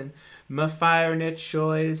independence and my fire net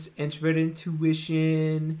choice, introvert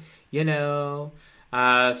intuition, you know.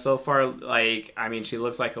 So far, like, I mean, she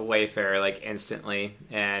looks like a wayfarer, like, instantly.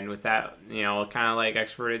 And with that, you know, kind of like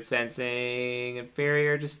extroverted sensing,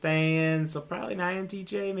 inferior to staying. So probably an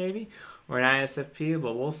INTJ, maybe. Or an ISFP,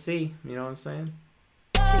 but we'll see. You know what I'm saying?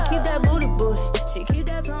 She keep that booty booty. She keep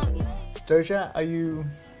that pump. Doja, are you...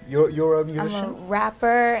 You're a musician? I'm a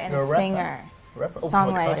rapper and You're a a rapper? singer. Rapper? Oh, how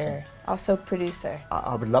exciting. Songwriter. Also producer.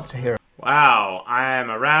 I would love to hear it. Wow, I'm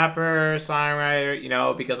a rapper, songwriter, you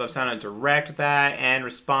know, because I'm sounding direct with that and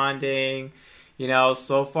responding. You know,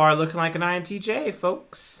 so far looking like an INTJ,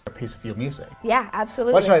 folks. A piece of your music. Yeah,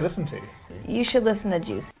 absolutely. What should I listen to? You should listen to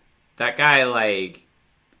Juicy. That guy, like,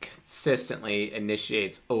 consistently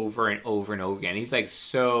initiates over and over and over again. He's, like,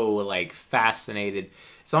 so, like, fascinated.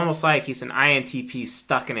 It's almost like he's an INTP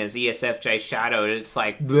stuck in his ESFJ shadow. It's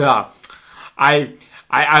like, bleh.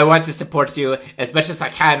 I want to support you as much as I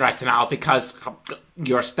can right now because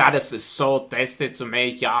your status is so tasty to me.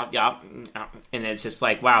 Yeah. And it's just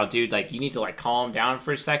like, wow, dude, like, you need to, like, calm down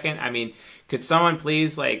for a second. I mean, could someone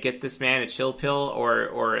please, like, get this man a chill pill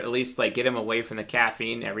or at least, like, get him away from the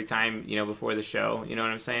caffeine every time, you know, before the show? You know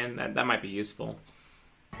what I'm saying? That might be useful.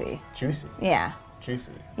 Juicy? Yeah.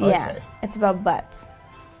 Juicy. Yeah. Okay. It's about butts.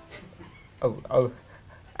 Oh.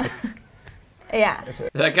 Yeah.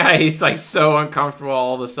 That guy, he's like so uncomfortable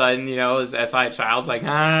all of a sudden, you know, his SI child's like,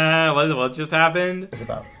 what just happened? It's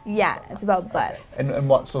about. Yeah, it's about butts. And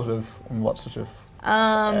what sort of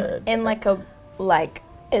in like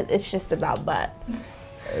it's just about butts.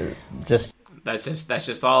 That's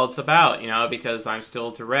just all it's about, you know, because I'm still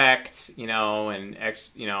direct, you know, and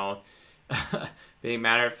being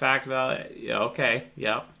matter of fact about it. Yeah, okay,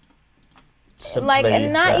 yep. Like,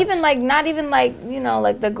 and not even like, you know,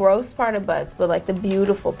 like the gross part of butts, but like the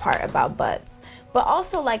beautiful part about butts. But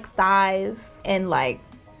also like thighs and like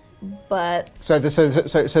butts. So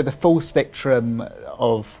the full spectrum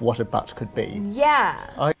of what a butt could be.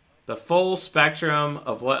 Yeah. The full spectrum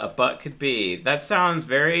of what a butt could be. That sounds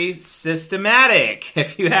very systematic,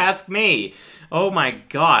 if you ask me. Oh my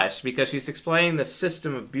gosh, because she's explaining the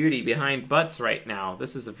system of beauty behind butts right now.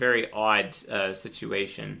 This is a very odd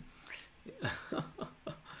situation.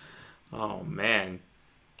 Oh man,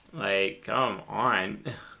 like, come on.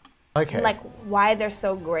 Okay. Like, why they're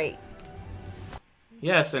so great.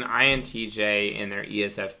 Yes, an INTJ in their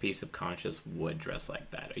ESFP subconscious would dress like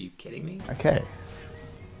that. Are you kidding me? Okay.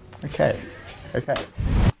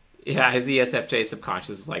 Yeah, his ESFJ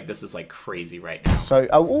subconscious is like, this is like crazy right now.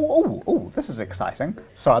 So, this is exciting.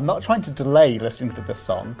 So I'm not trying to delay listening to this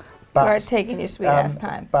song, but You're taking your sweet ass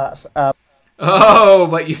time. But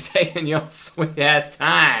but you're taking your sweet ass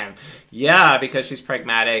time. Yeah, because she's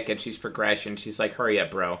pragmatic and she's progression. She's like, hurry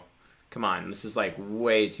up, bro. Come on, this is like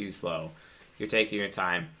way too slow. You're taking your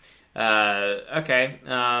time. Okay.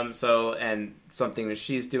 So, and something that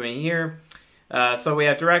she's doing here. So we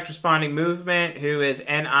have direct responding movement, who is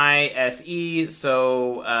NISE.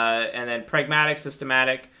 So, and then pragmatic,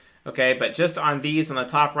 systematic. Okay, but just on these on the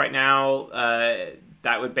top right now,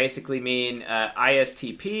 that would basically mean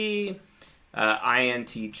ISTP,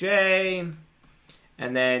 INTJ,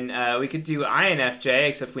 and then we could do INFJ,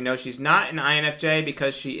 except we know she's not an INFJ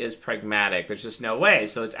because she is pragmatic. There's just no way.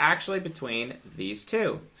 So it's actually between these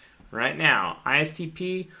two right now,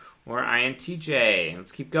 ISTP or INTJ.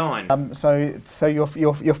 Let's keep going. So your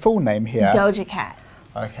full name here? Doja Cat.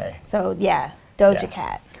 Okay. So yeah, Doja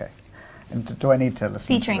Cat. Okay. And do I need to listen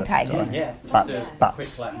Featuring to this? Tiger. Yeah.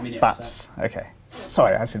 Butts. Okay.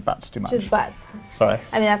 Sorry, I said butts too much. Just butts. Sorry.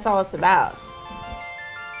 I mean, that's all it's about.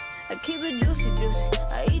 I keep it juicy, juicy.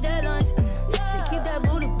 I eat that lunch. She keep that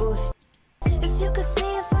booty booty. If you could see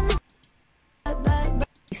it from the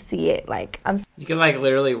see it like You can like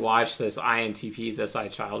literally watch this INTP's SI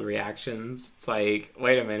child reactions. It's like,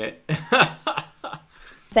 wait a minute.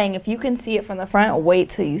 saying if you can see it from the front, wait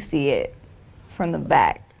till you see it from the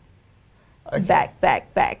back. Okay. Back.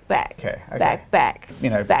 Okay. Back. You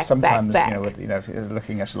know, back, sometimes back. if you're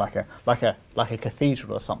looking at like a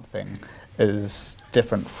cathedral or something is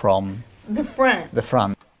different from the front. The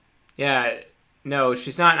front. Yeah, no,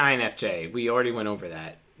 she's not an INFJ. We already went over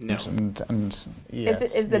that. No. And yes,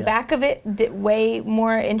 is the back of it way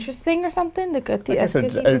more interesting or something? I guess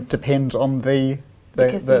it depends on the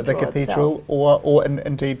cathedral itself. or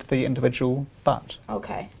indeed the individual butt.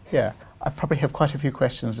 Okay. Yeah. I probably have quite a few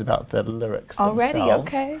questions about the lyrics Already, themselves.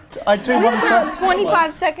 okay. I do We're want about to...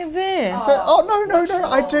 25 seconds in. No,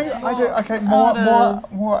 I do. Okay,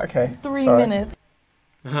 more, okay. 3 sorry. minutes.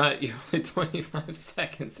 You're only 25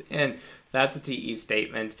 seconds in. That's a TE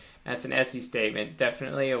statement. That's an SE statement.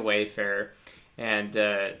 Definitely a Wayfarer. And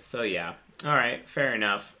so, yeah. All right, fair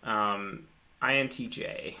enough.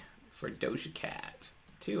 INTJ for Doja Cat.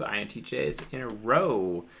 2 INTJs in a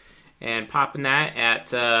row. And popping that at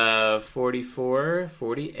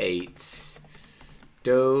 44-48.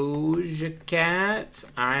 Doja Cat,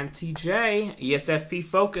 INTJ, ESFP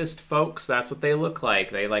focused, folks. That's what they look like.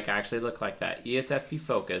 They actually look like that. ESFP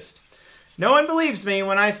focused. No one believes me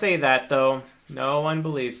when I say that, though. No one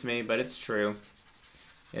believes me, but it's true.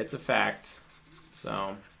 It's a fact.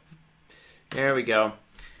 So, there we go.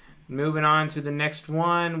 Moving on to the next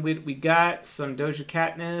one. We got some Doja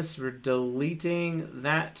Catness. We're deleting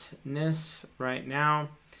thatness right now.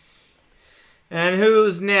 And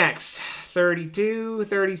who's next? 32,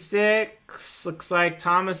 36. Looks like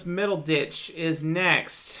Thomas Middleditch is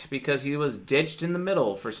next because he was ditched in the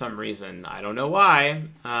middle for some reason. I don't know why.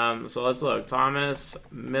 So let's look. Thomas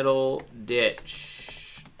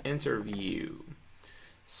Middleditch. Interview.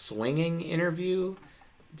 Swinging interview?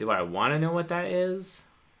 Do I want to know what that is?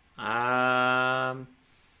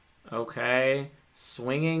 Okay.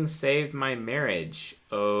 Swinging saved my marriage.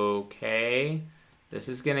 Okay. This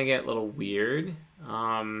is going to get a little weird.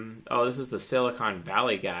 Oh, this is the Silicon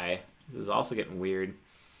Valley guy. This is also getting weird.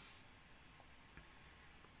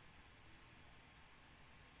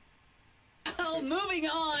 Well, moving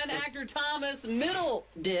on, actor Thomas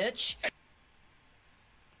Middleditch.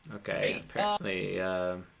 Okay, apparently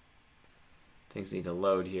things need to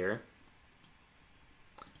load here.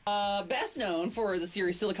 Best known for the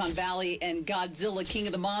series Silicon Valley and Godzilla King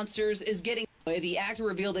of the Monsters, is getting... The actor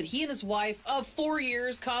revealed that he and his wife of 4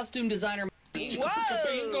 years, costume designer...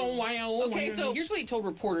 Whoa! Okay, so here's what he told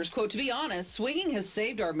reporters, quote, "To be honest, swinging has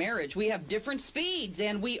saved our marriage. We have different speeds,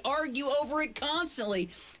 and we argue over it constantly.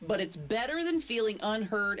 But it's better than feeling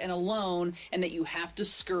unheard and alone, and that you have to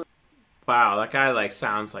skirt." Wow, that guy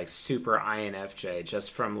sounds like super INFJ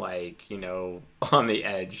just from on the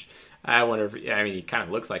edge. I wonder if he kind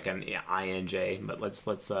of looks like an INJ, but let's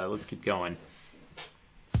keep going.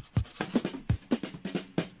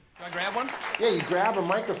 Can I grab one? Yeah, you grab a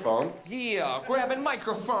microphone. Yeah, grabbing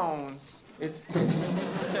microphones. It's.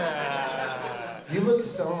 You look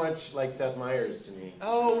so much like Seth Meyers to me.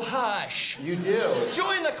 Oh, hush. You do.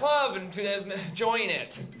 Join the club and join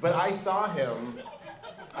it. But I saw him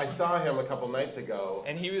a couple nights ago.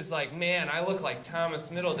 And he was like, "Man, I look like Thomas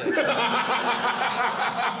Middleditch."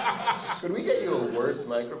 Could we get you a worse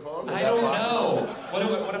microphone? I don't know. What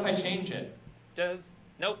if I change it?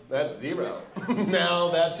 Nope. That's 0. Now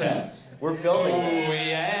that test. We're filming this. Oh,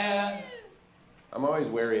 yeah. I'm always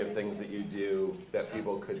wary of things that you do that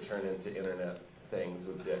people could turn into internet things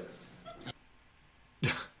with dicks.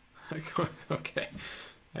 Okay.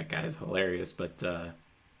 That guy's hilarious, but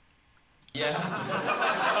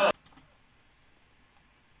yeah.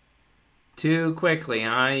 Too quickly,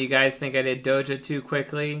 huh? You guys think I did Doja too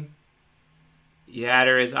quickly? You had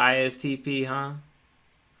her as ISTP, huh?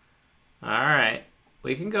 Alright.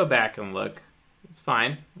 We can go back and look. It's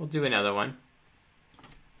fine. We'll do another one.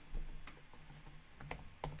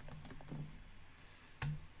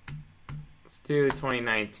 Let's do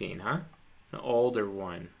 2019, huh? An older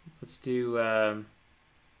one. Let's do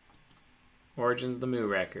Origins of the Moo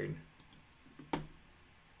record.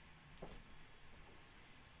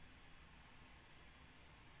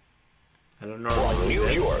 I don't know. From New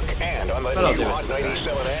York and on the new Hot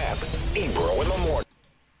 97 app, Ebro in the morning.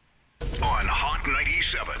 On Hot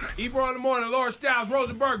 97. Ebro in the morning, Laura Styles,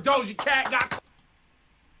 Rosenberg, Doja Cat got...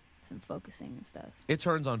 And focusing and stuff. It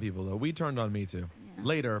turns on people, though. We turned on me, too. Yeah.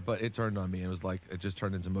 Later, but it turned on me. It was like, it just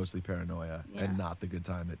turned into mostly paranoia and not the good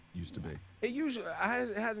time it used to be.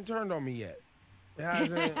 It hasn't turned on me yet. It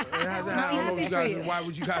hasn't. I don't know if you guys, why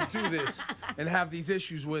would you guys do this and have these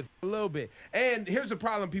issues with a little bit? And here's the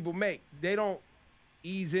problem people make. They don't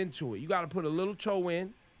ease into it. You got to put a little toe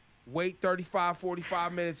in, wait 35,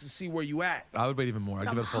 45 minutes to see where you at. I would wait even more. I'd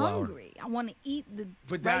give it a full hour. I'm hungry. I want to eat the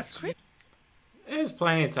but Rice Krispies. There's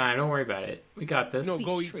plenty of time. Don't worry about it. We got this. No,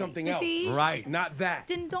 go eat something else. See? Right. Not that.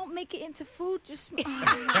 Then don't make it into food. Just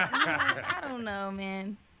I don't know,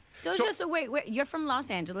 man. Doja, so wait, you're from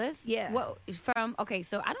Los Angeles? Yeah. Okay,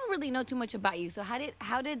 so I don't really know too much about you. So how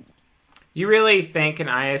did You really think an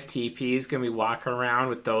ISTP is going to be walking around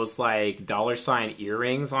with those, like, $sign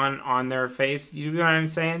earrings on their face? You know what I'm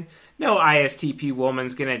saying? No ISTP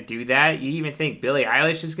woman's going to do that. You even think Billie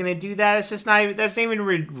Eilish is going to do that? It's just not even, that's not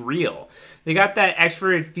even real. They got that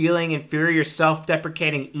extroverted feeling, inferior,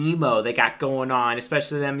 self-deprecating emo they got going on,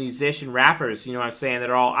 especially them musician rappers, you know what I'm saying, that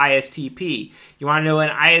are all ISTP. You want to know an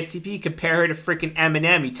ISTP? Compare her to freaking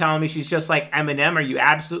Eminem. You telling me she's just like Eminem? Are you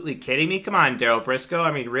absolutely kidding me? Come on, Daryl Briscoe. I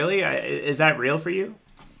mean, really? Is that real for you?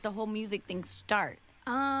 The whole music thing start.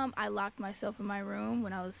 I locked myself in my room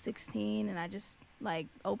when I was 16, and I just like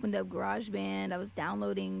opened up GarageBand. I was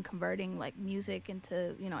downloading, converting like music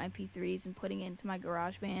into, you know, MP3s and putting it into my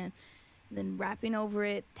GarageBand, then rapping over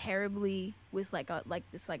it terribly with like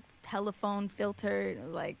this telephone filter.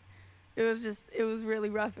 Like it was really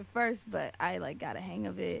rough at first, but I like got a hang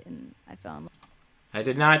of it and I fell in love. I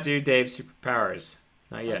did not do Dave's superpowers.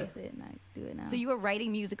 Not yet. And I do it now. So you were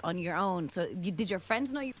writing music on your own. So did your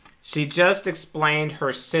friends know you? She just explained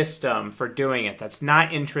her system for doing it. That's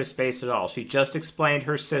not interest-based at all. She just explained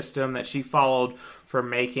her system that she followed for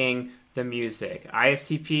making the music.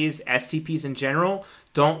 ISTPs, STPs in general,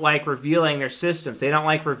 don't like revealing their systems. They don't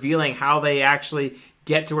like revealing how they actually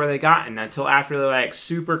get to where they gotten until after they're like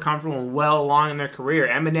super comfortable and well along in their career.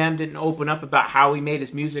 Eminem didn't open up about how he made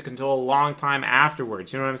his music until a long time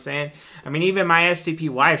afterwards. You know what I'm saying? I mean, even my STP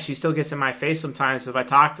wife, she still gets in my face sometimes if I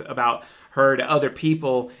talked about her to other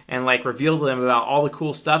people and like reveal to them about all the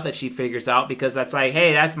cool stuff that she figures out, because that's like,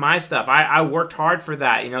 hey, that's my stuff. I worked hard for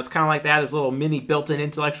that. You know, it's kind of like that, this little mini built-in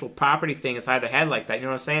intellectual property thing inside the head like that. You know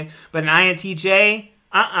what I'm saying? But an INTJ,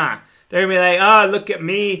 they're going to be like, oh, look at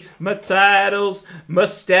me, my titles, my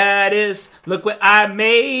status, look what I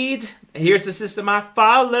made. Here's the system I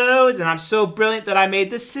followed, and I'm so brilliant that I made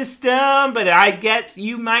the system, but I get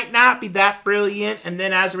you might not be that brilliant, and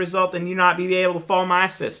then as a result, then you not be able to follow my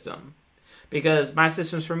system. Because my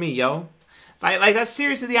system's for me, yo. Like that's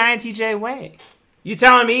seriously the INTJ way. You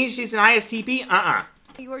telling me she's an ISTP?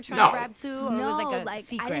 You were trying to rap too, or no, it was like a like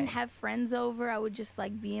secret? I didn't have friends over. I would just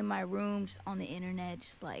like be in my room, just on the internet,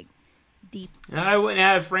 just like deep. I wouldn't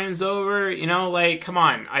have friends over, you know, like, come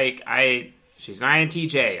on. She's an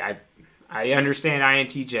INTJ. I understand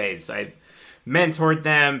INTJs. I've mentored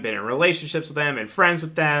them, been in relationships with them, and friends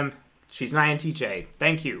with them. She's an INTJ.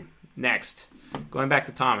 Thank you. Next. Going back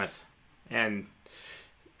to Thomas and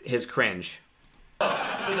his cringe.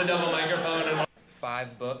 So the double microphone and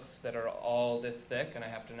 5 books that are all this thick, and I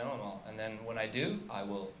have to know them all. And then when I do, I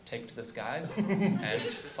will take to the skies and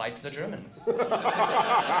fight the Germans.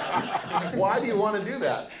 Why do you want to do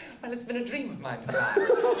that? Well, it's been a dream of mine to fly.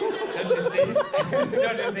 Don't you see?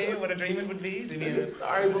 Don't you see what a dream it would be to be in this?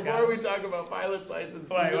 Sorry, before we talk about pilot's license.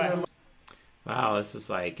 Wow, this is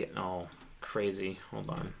like getting all crazy. Hold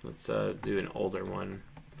on. Let's do an older one.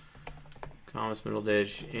 Thomas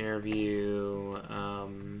Middleditch interview.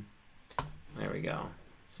 There we go.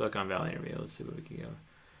 Silicon Valley interview. Let's see what we can go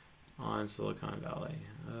on Silicon Valley.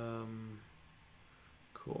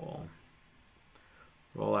 Cool.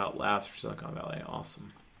 Rollout laughs for Silicon Valley. Awesome.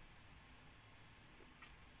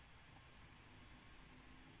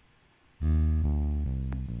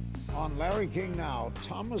 On Larry King Now,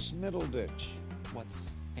 Thomas Middleditch.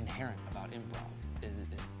 What's inherent about improv is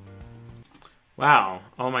Wow.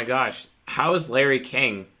 Oh my gosh. How is Larry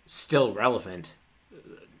King still relevant?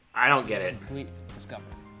 I don't get it. Complete discovery.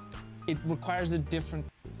 It requires a different...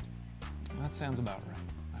 That sounds about right.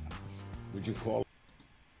 I don't know. Would you call...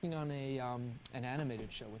 On an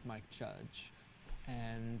animated show with Mike Judge,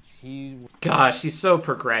 and he... Gosh, he's so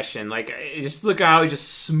progression. Like, just look how he just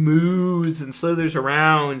smooths and slithers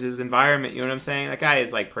around his environment. You know what I'm saying? That guy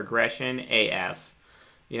is like progression AF.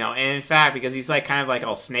 You know, and in fact, because he's like kind of like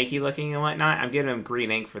all snaky looking and whatnot, I'm giving him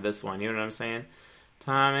green ink for this one. You know what I'm saying?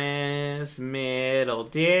 Thomas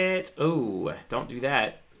Middleditch. Oh, don't do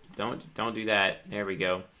that. Don't do that. There we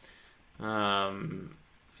go.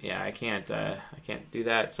 Yeah, I can't do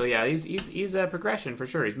that. So yeah, he's a progression for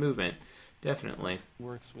sure. He's movement, definitely.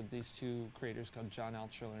 Works with these 2 creators called John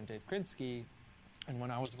Altschuler and Dave Krinsky, and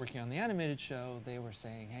when I was working on the animated show, they were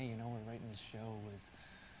saying, "Hey, you know, we're writing this show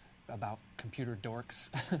about computer dorks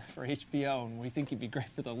for HBO, and we think you'd be great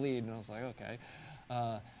for the lead." And I was like, okay.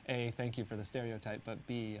 A, thank you for the stereotype, but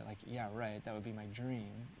B, like, yeah, right, that would be my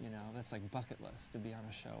dream. You know, that's like bucket list to be on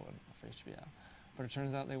a show for HBO. But it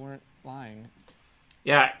turns out they weren't lying.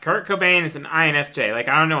 Yeah, Kurt Cobain is an INFJ. Like,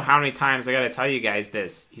 I don't know how many times I gotta tell you guys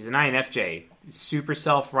this. He's an INFJ. super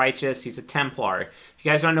self-righteous. He's a Templar. If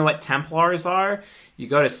you guys don't know what Templars are, you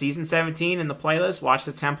go to season 17 in the playlist, watch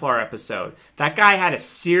the Templar episode. That guy had a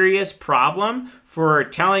serious problem for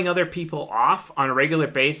telling other people off on a regular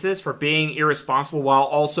basis for being irresponsible while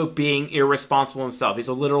also being irresponsible himself. He's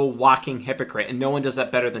a literal walking hypocrite, and no one does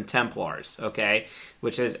that better than Templars, okay?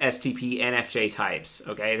 Which is STP NFJ types,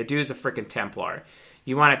 okay? The dude's a freaking Templar.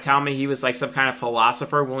 You want to tell me he was like some kind of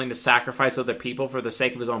philosopher willing to sacrifice other people for the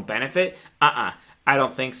sake of his own benefit? I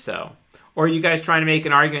don't think so. Or are you guys trying to make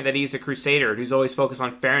an argument that he's a crusader who's always focused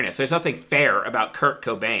on fairness? There's nothing fair about Kurt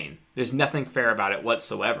Cobain. There's nothing fair about it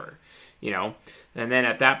whatsoever, you know? And then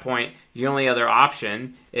at that point, the only other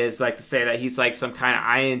option is like to say that he's like some kind of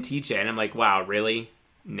INTJ. And I'm like, wow, really?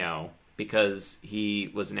 No. Because he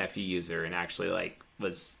was an FE user and actually like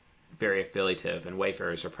was very affiliative, and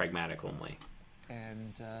Wayfarers are pragmatic only.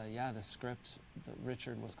 And yeah, the script,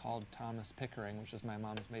 Richard was called Thomas Pickering, which is my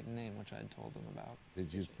mom's maiden name, which I had told them about.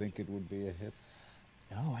 Did you think it would be a hit?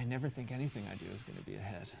 No, I never think anything I do is going to be a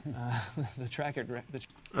hit.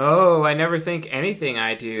 I never think anything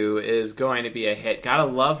I do is going to be a hit. Gotta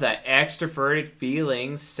love that extroverted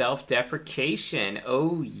feeling, self-deprecation.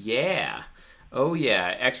 Oh yeah.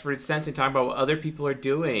 Extroverted sensing, talking about what other people are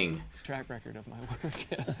doing. Track record of my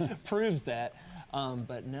work proves that.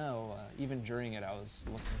 But no, even during it, I was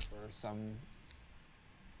looking for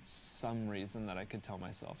some reason that I could tell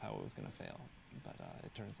myself how it was going to fail. But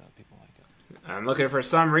it turns out people like it. I'm looking for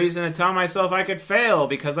some reason to tell myself I could fail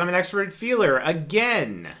because I'm an extroverted feeler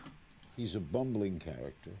again. He's a bumbling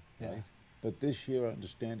character, right? But this year, I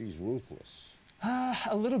understand he's ruthless.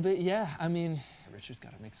 A little bit, yeah. I mean, Richard's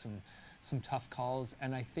got to make some tough calls,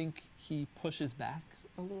 and I think he pushes back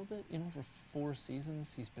a little bit. You know, for 4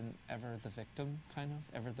 seasons, he's been ever the victim, kind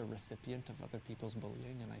of, ever the recipient of other people's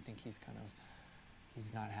bullying, and I think he's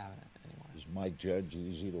not having it anymore. Is Mike Judge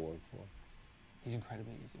easy to work for? He's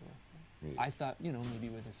incredibly easy to work for. Really? I thought, you know, maybe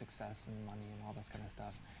with his success and money and all this kind of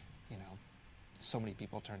stuff, you know, so many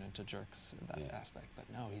people turn into jerks in that aspect. But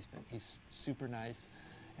no, he's super nice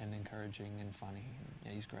and encouraging and funny. And,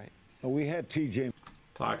 yeah, he's great. Well, we had TJ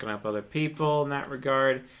talking up other people in that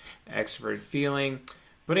regard, extroverted feeling,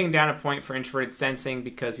 putting down a point for introverted sensing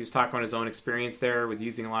because he was talking about his own experience there with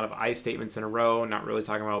using a lot of I statements in a row, not really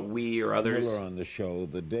talking about we or others. Miller on the show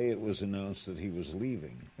the day it was announced that he was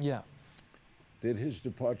leaving. Yeah. Did his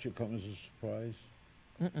departure come as a surprise?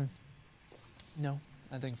 No,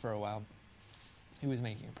 I think for a while he was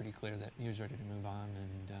making it pretty clear that he was ready to move on.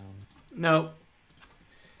 And no,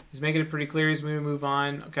 he's making it pretty clear he's going to move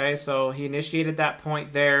on. Okay, so he initiated that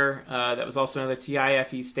point there. That was also another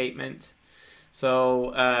TIFE statement.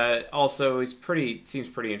 So also he's seems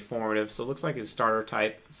pretty informative. So it looks like his starter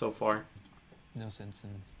type so far. No sense in.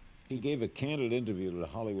 He gave a candid interview to the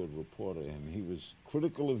Hollywood Reporter, and he was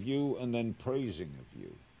critical of you and then praising of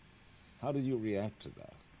you. How did you react to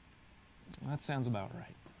that? That sounds about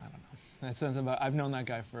right. I don't know. That sounds about. I've known that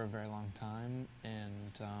guy for a very long time,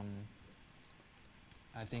 and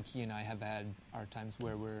I think he and I have had our times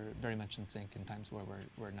where we're very much in sync and times where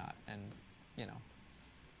we're not, and you know.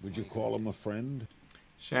 Would you call him a friend?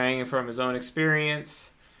 Sharing from his own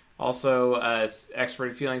experience, also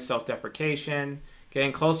extroverted feeling, self-deprecation.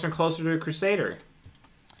 Getting closer and closer to a crusader.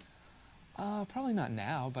 Probably not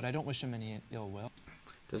now, but I don't wish him any ill will.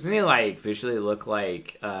 Doesn't he like visually look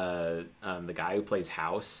like the guy who plays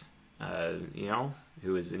House? You know,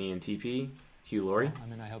 who is an ENTP, Hugh Laurie. I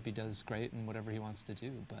mean, I hope he does great in whatever he wants to do.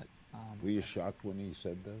 But were you shocked when he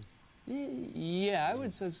said that? Yeah, I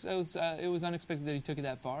would say it was unexpected that he took it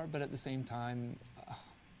that far. But at the same time,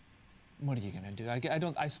 what are you going to do?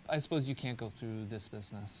 I suppose you can't go through this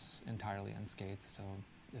business entirely unscathed. So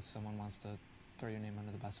if someone wants to throw your name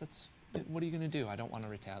under the bus, what are you going to do? I don't want to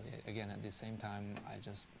retaliate. Again, at the same time,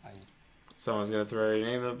 someone's going to throw your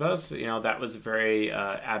name under the bus. You know, that was a very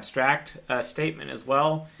abstract statement as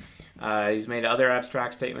well. He's made other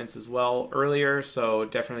abstract statements as well earlier, so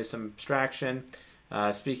definitely some abstraction.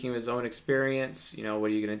 Speaking of his own experience, you know,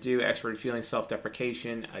 what are you going to do? Extroverted feeling,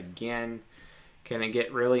 self-deprecation, again. Can it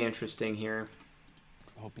get really interesting here?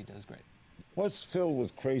 I hope he does great. What's filled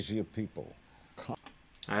with crazier people?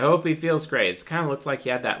 I hope he feels great. It's kind of looked like he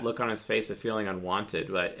had that look on his face of feeling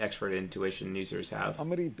unwanted, what expert intuition users have.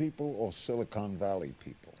 Comedy people or Silicon Valley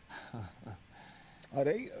people? Are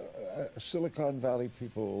they Silicon Valley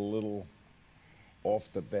people a little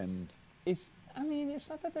off the bend? It's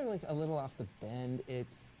not that they're like a little off the bend.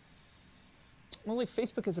 It's well, like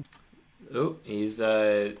Facebook is a. Oh,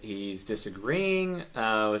 he's disagreeing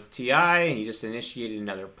with TI, and he just initiated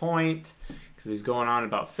another point. because he's going on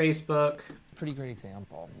about Facebook. Pretty great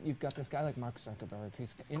example. You've got this guy like Mark Zuckerberg,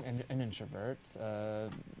 who's an introvert,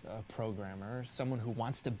 a programmer, someone who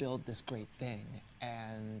wants to build this great thing,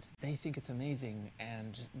 and they think it's amazing,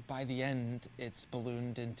 and by the end, it's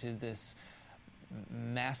ballooned into this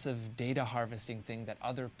massive data harvesting thing that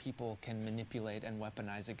other people can manipulate and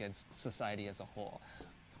weaponize against society as a whole.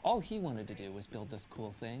 All he wanted to do was build this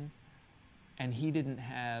cool thing, and he didn't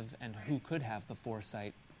have, and who could have, the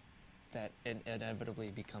foresight that it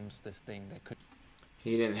inevitably becomes this thing that could...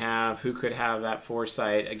 He didn't have, who could have that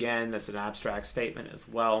foresight? Again, that's an abstract statement as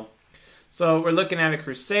well. So we're looking at a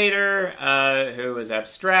crusader who is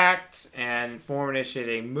abstract and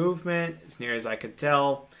form-initiating movement, as near as I could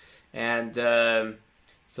tell. And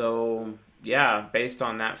so, yeah, based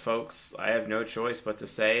on that, folks, I have no choice but to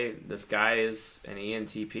say this guy is an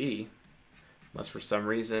ENTP. Unless for some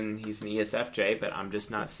reason he's an ESFJ, but I'm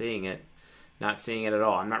just not seeing it. Not seeing it at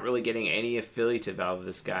all. I'm not really getting any affiliative out of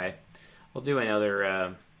this guy. I'll do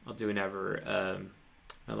another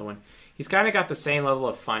one. He's kind of got the same level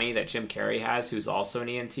of funny that Jim Carrey has, who's also an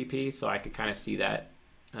ENTP, so I could kind of see that.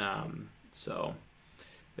 But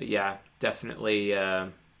yeah, definitely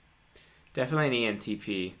an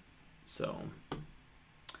ENTP. So,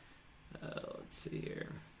 let's see here.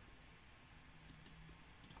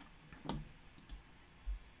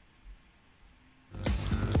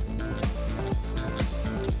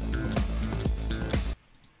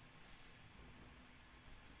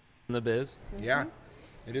 The biz. Yeah,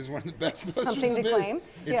 it is one of the best posters Something in the to biz. claim.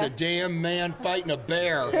 It's Yeah. a damn man fighting a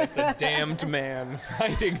bear. It's a damned man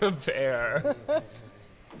fighting a bear.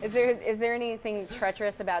 Is there anything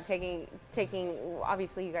treacherous about taking?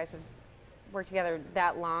 Obviously, you guys have worked together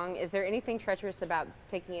that long. Is there anything treacherous about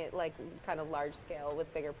taking it like kind of large scale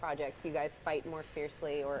with bigger projects? You guys fight more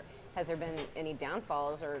fiercely, or has there been any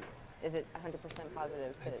downfalls, or is it 100%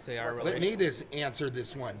 positive? I'd say our Let relationship. me just answer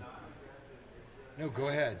this one. No, go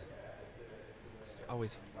ahead.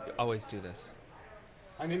 Always do this.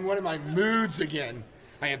 I'm in one of my moods again.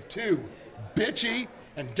 I have two: bitchy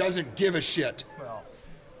and doesn't give a shit. Well,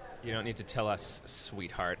 you don't need to tell us,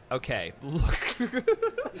 sweetheart. Okay, look.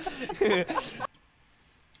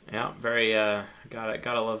 Yeah, very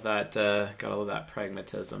gotta love that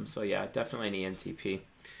pragmatism. So yeah, definitely an ENTP.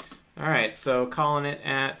 All right, so calling it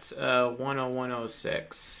at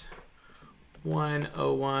 10106.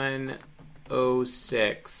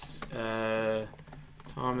 10106.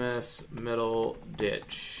 Thomas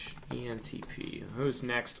Middleditch, ENTP. Who's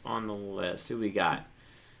next on the list? Who we got?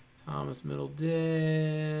 Thomas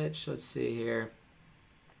Middleditch. Let's see here.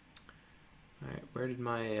 All right, where did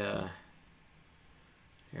my here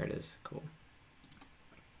it is. Cool.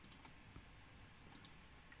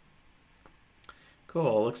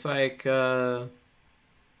 Cool. Looks like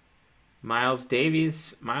Miles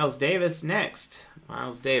Davis next.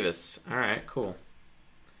 Miles Davis. All right, cool.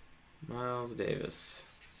 Miles Davis.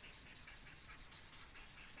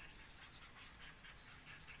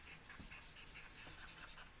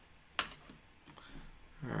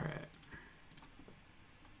 All right.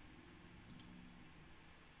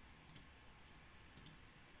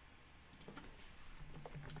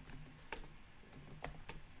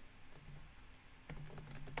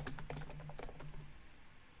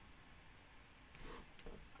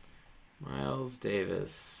 Miles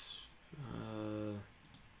Davis.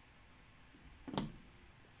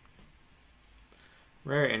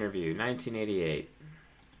 Rare interview, 1988.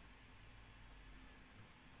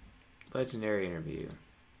 Legendary interview.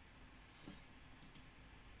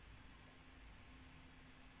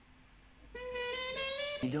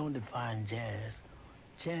 You don't define jazz.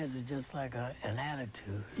 Jazz is just like an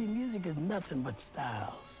attitude. See, music is nothing but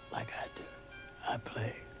styles, like I do. I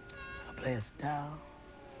play a style.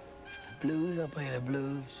 If it's blues, I play the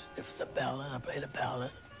blues. If it's a ballad, I play the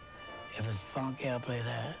ballad. If it's funky, I play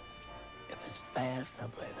that. If it's fast, I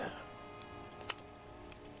play that.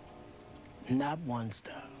 Not one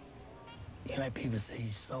style. You know, like people say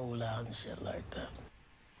he's so loud and shit like that.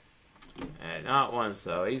 Not once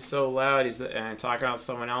though. He's so loud. He's talking about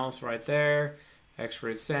someone else right there.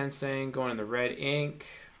 Expert sensing, going in the red ink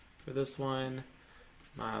for this one.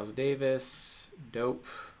 Miles Davis, dope.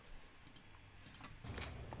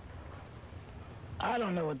 I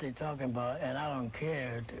don't know what they're talking about, and I don't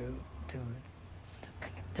care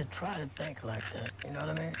to try to think like that. You know what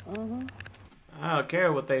I mean? Mm-hmm. I don't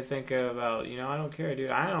care what they think about, I don't care, dude.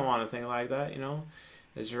 I don't want to think like that,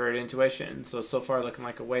 It's your intuition. So far looking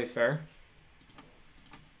like a Wayfair.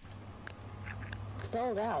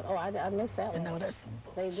 Sold out. Oh, I missed that one. No, that's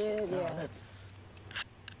they did, yeah.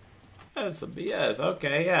 That's a BS.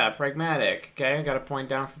 Okay, yeah, pragmatic. Okay, I got a point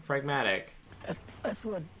down for pragmatic. That's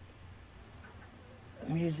what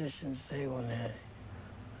musicians say when they're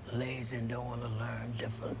lazy and don't want to learn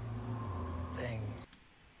different things.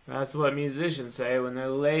 That's what musicians say when they're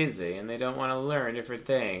lazy and they don't want to learn different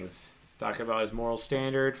things. It's talking about his moral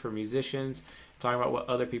standard for musicians, talking about what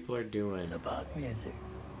other people are doing. It's about music.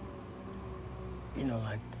 You know,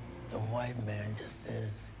 like the white man just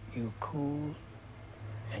says, you cool,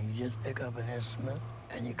 and you just pick up an instrument,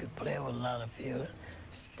 and you could play with a lot of feeling,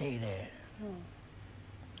 stay there.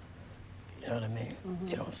 You know what I mean?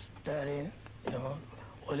 You don't study, you know,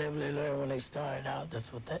 whatever they learn when they started out,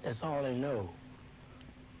 that's all they know.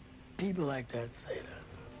 People like that say that.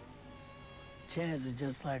 Jazz is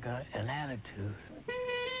just like an attitude.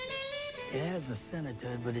 It has a center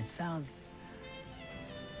to it, but it sounds,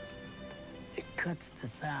 it cuts the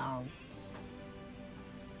sound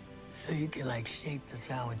so you can like shape the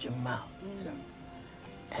sound with your mouth. You know?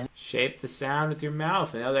 And shape the sound with your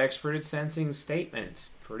mouth. Another extroverted sensing statement.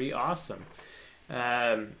 Pretty awesome.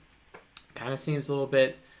 Kind of seems a little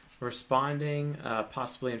bit responding,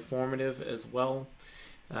 possibly informative as well.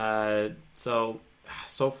 So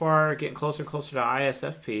far, getting closer and closer to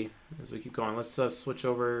ISFP as we keep going. Let's switch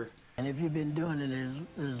over. And if you've been doing it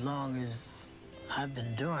as long as I've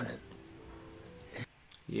been doing it.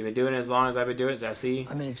 You've been doing it as long as I've been doing it, SE?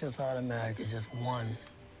 I mean, it's just automatic. It's just one.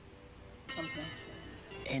 Okay.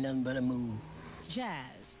 Ain't nothing but a move.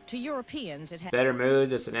 Jazz. To Europeans, it has better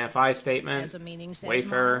mood. That's an FI statement. Has a meaning.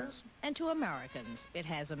 Wafer. And to Americans, it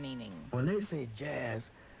has a meaning. When they say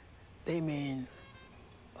jazz, they mean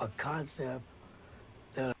a concept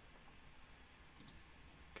that.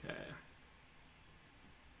 Okay.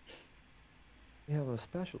 We have a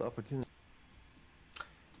special opportunity.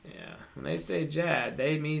 Yeah, when they say jazz,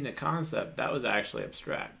 they mean a concept that was actually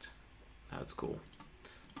abstract. That's cool.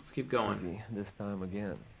 Let's keep going. This time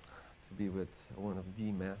again, to be with one of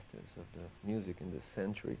the masters of the music in this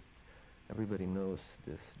century. Everybody knows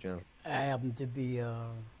this gentleman. I happen to be,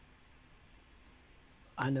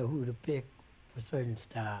 I know who to pick for certain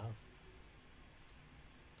styles.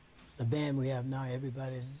 The band we have now,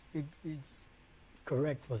 everybody's it's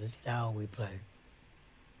correct for the style we play.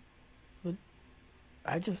 But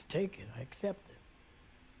I just take it, I accept it.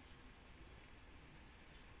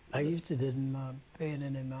 I used to didn't pay it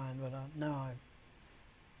any mind, but now,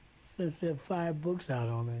 since there are 5 books out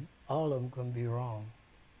on it, all of them can be wrong.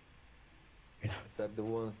 You know? Except the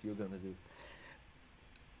ones you're gonna do.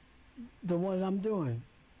 The one I'm doing.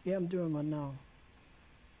 Yeah, I'm doing one now.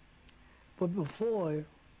 But before...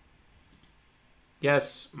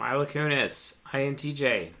 Yes, Mila Kunis,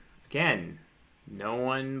 INTJ. Again, no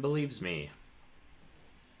one believes me.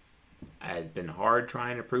 I've been hard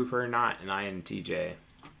trying to prove her not an INTJ.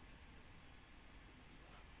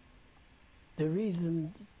 The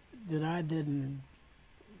reason that I didn't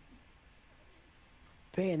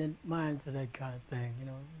pay any mind to that kind of thing, you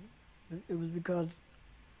know, it was because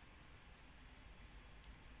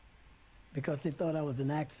they thought I was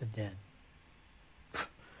an accident.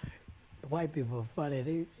 The white people are funny.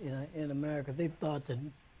 They, you know, in America, they thought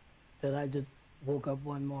that I just woke up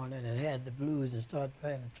one morning and had the blues and started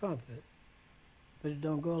playing the trumpet. But it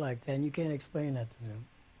don't go like that, and you can't explain that to them.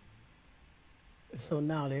 So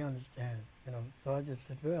now they understand, you know. So I just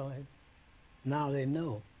said, well, now they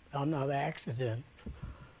know. I'm not an accident.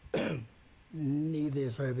 Neither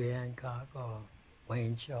is Herbie Hancock or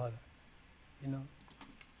Wayne Shorter, you know.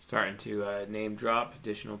 Starting to name drop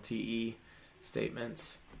additional TE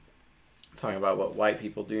statements. Talking about what white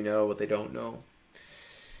people do know, what they don't know.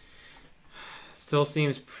 Still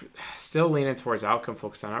still leaning towards outcome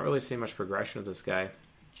focused. I'm not really seeing much progression with this guy.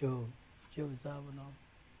 Joe Zawinul,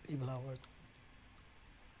 people I work with.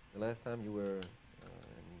 The last time you were in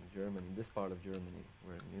Germany, this part of Germany,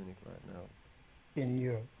 we're in Munich right now. In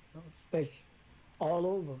Europe, you know, especially all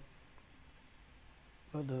over.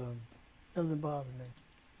 But doesn't bother me.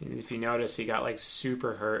 If you notice, he got like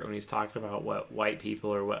super hurt when he's talking about what white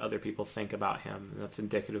people or what other people think about him. That's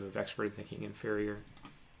indicative of extroverted thinking inferior.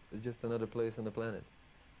 It's just another place on the planet.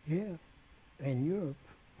 Yeah, in Europe.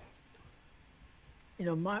 You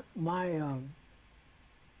know, my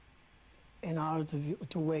in order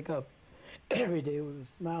to wake up every day with a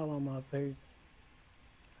smile on my face,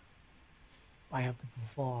 I have to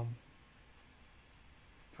perform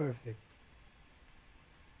perfect.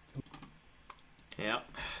 Yep,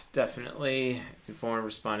 definitely informed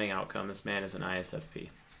responding outcome. This man is an ISFP.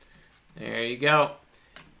 There you go.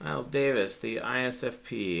 Miles Davis, the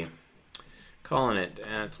ISFP. Calling it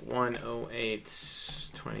at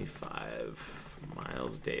 1:08:25.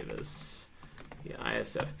 Miles Davis, the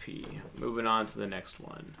ISFP. Moving on to the next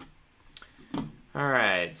one. All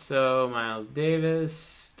right, so Miles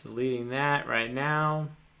Davis, deleting that right now.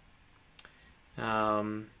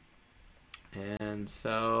 And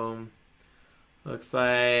so, looks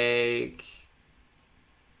like,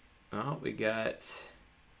 oh, we got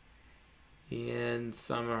Ian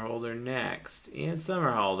Somerhalder next. Ian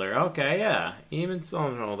Somerhalder. Okay, yeah. Ian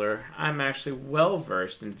Somerhalder. I'm actually well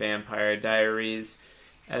versed in Vampire Diaries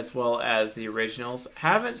as well as the originals.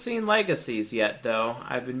 Haven't seen Legacies yet, though.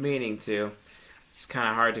 I've been meaning to. It's kind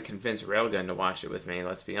of hard to convince Railgun to watch it with me,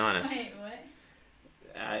 let's be honest. Wait,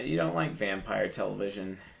 what? You don't like vampire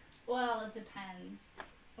television. Well, it depends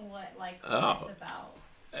what it's about.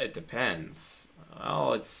 It depends.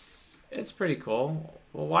 Well, it's pretty cool.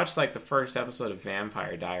 We'll watch like the first episode of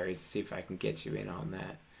Vampire Diaries to see if I can get you in on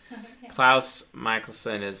that. Okay. Klaus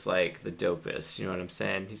Michelson is like the dopest, you know what I'm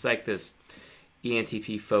saying? He's like this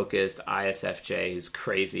ENTP focused ISFJ who's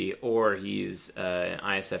crazy, or he's an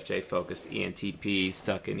ISFJ focused ENTP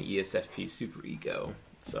stuck in ESFP superego.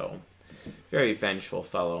 So, very vengeful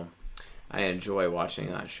fellow. I enjoy watching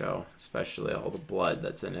that show, especially all the blood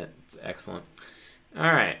that's in it. It's excellent. All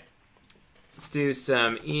right. Let's do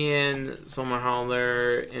some Ian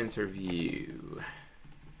Somerhalder interview.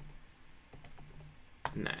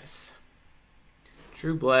 Nice.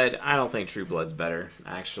 True Blood. I don't think True Blood's better,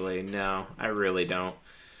 actually. No, I really don't.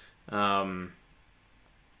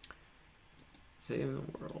 Save the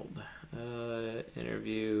World.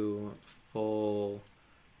 Interview. Full.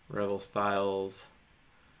 Rebel Styles.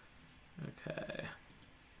 Okay.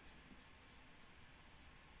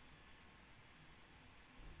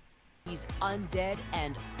 He's undead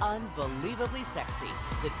and unbelievably sexy.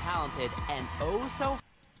 The talented and oh so...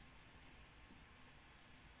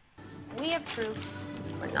 We have proof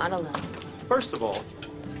we're not alone. First of all,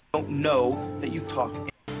 I don't know that you talk.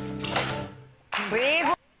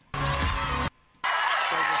 We've...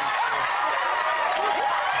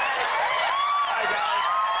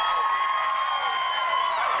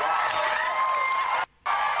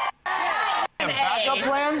 Backup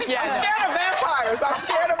plan? Yeah. I'm scared of vampires. I'm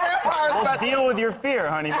scared of vampires. Well, deal with your fear,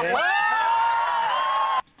 honey.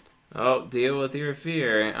 Oh, deal with your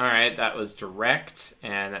fear. All right, that was direct,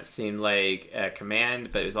 and that seemed like a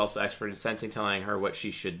command, but it was also expert in sensing, telling her what she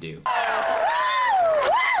should do. I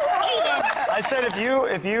said if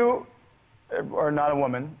you are not a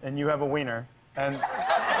woman and you have a wiener, and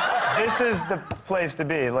this is the place to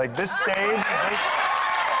be. Like this stage.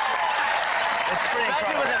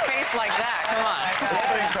 Especially with a face like that. Come on. It's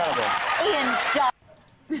pretty incredible. Ian,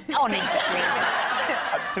 honestly.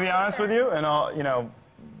 To be honest with you, and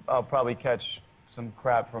I'll probably catch some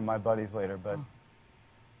crap from my buddies later, but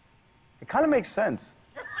it kind of makes sense.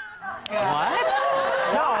 What?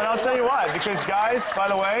 No, and I'll tell you why. Because guys, by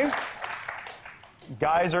the way,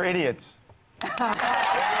 guys are idiots.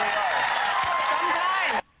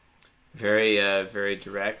 Very, very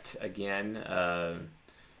direct again.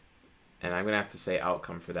 And I'm going to have to say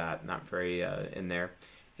outcome for that. Not very in there.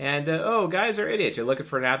 And, guys are idiots. You're looking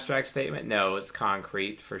for an abstract statement? No, it's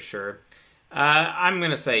concrete for sure. I'm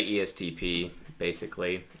going to say ESTP,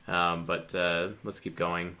 basically. But let's keep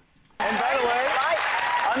going. And by the way,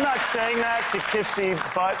 I'm not saying that to kiss the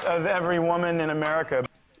butt of every woman in America.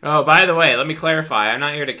 Oh, by the way, let me clarify. I'm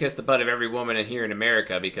not here to kiss the butt of every woman in here in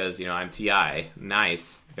America because, I'm T.I.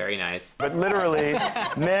 Nice. Very nice. But literally,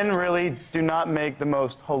 men really do not make the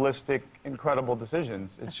most holistic, incredible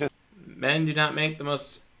decisions. It's just... Men do not make the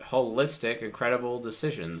most holistic, incredible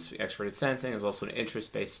decisions. Expert in sensing is also an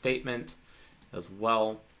interest-based statement as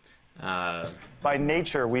well. By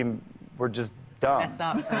nature, we're just dumb. That's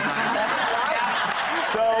not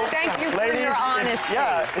So, thank you ladies, for your honesty.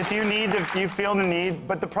 If you feel the need,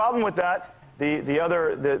 but the problem with that,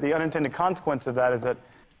 the unintended consequence of that is that.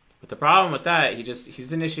 But the problem with that,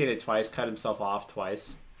 he's initiated twice, cut himself off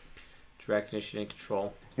twice. Direct initiating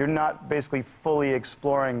control. You're not basically fully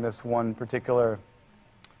exploring this one particular,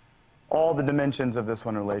 all the dimensions of this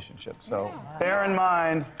one relationship. So bear in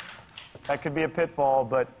mind, that could be a pitfall,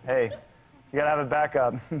 but hey, you gotta have a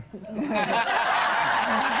backup.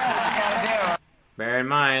 Bear in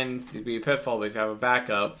mind, to be a pitfall, but if you have a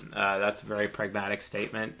backup, that's a very pragmatic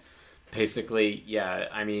statement. Basically, yeah,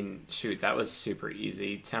 shoot, that was super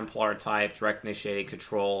easy. Templar type, direct initiating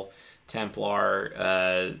control, Templar,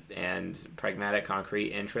 and pragmatic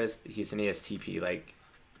concrete interest. He's an ESTP. Like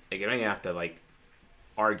you don't even have to,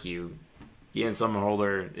 argue. Ian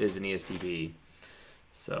Somerhalder is an ESTP.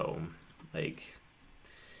 So,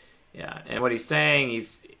 yeah. And what he's saying,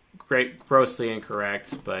 he's grossly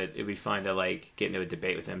incorrect, but it'd be fun to, get into a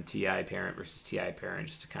debate with him, TI parent versus TI parent,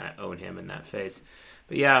 just to kind of own him in that face.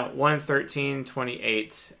 But yeah,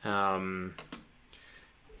 113.28.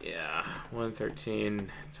 Yeah,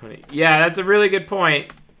 113.20. Yeah, that's a really good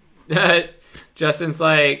point. Justin's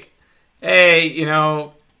like, hey, you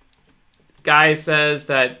know, guy says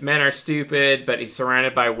that men are stupid, but he's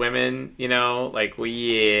surrounded by women, you know, like, well,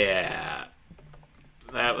 yeah.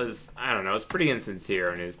 That was, I don't know, it's pretty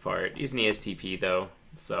insincere on his part. He's an ESTP, though.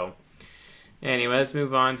 So, anyway, let's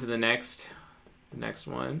move on to the next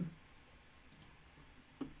one.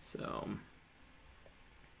 So,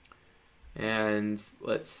 and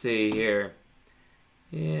let's see here.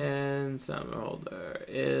 And summer holder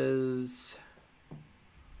is,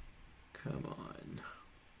 come on.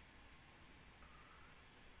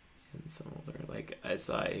 And summer holder, like I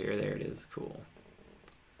saw it here, there it is, cool.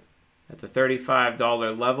 At the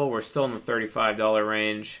 $35 level, we're still in the $35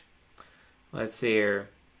 range. Let's see here.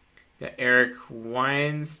 Got Eric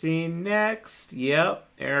Weinstein next. Yep,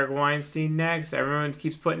 Eric Weinstein next. Everyone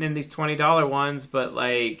keeps putting in these $20 ones, but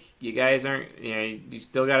like you guys aren't, you know, you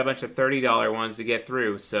still got a bunch of $30 ones to get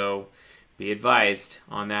through. So be advised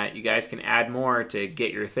on that. You guys can add more to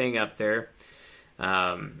get your thing up there.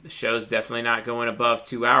 The show's definitely not going above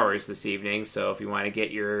 2 hours this evening, so if you want to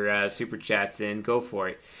get your super chats in, go for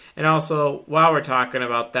it. And also, while we're talking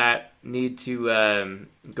about that, need to go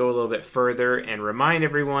a little bit further and remind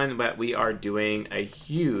everyone that we are doing a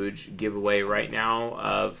huge giveaway right now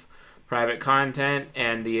of private content,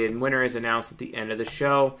 and the winner is announced at the end of the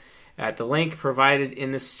show at the link provided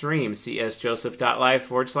in the stream,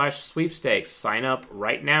 csjoseph.live/sweepstakes. Sign up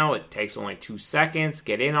right now. It takes only 2 seconds.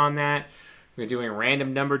 Get in on that. We're doing a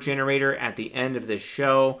random number generator at the end of this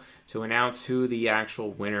show to announce who the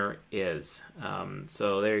actual winner is.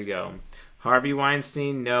 So there you go. Harvey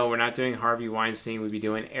Weinstein? No, we're not doing Harvey Weinstein. We'd be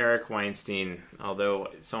doing Eric Weinstein. Although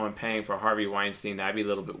someone paying for Harvey Weinstein, that'd be a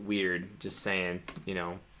little bit weird. Just saying, you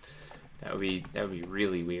know, that would be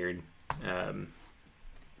really weird.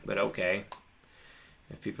 But okay,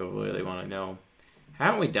 if people really want to know,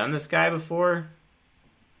 haven't we done this guy before?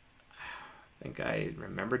 I think I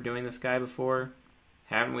remember doing this guy before.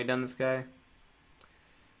 Haven't we done this guy? I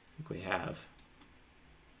think we have.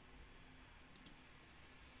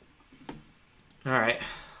 All right.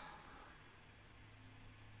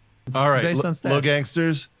 All right, based on stats. Low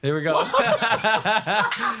Gangsters. Here we go. You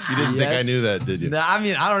didn't think I knew that, did you? Nah, I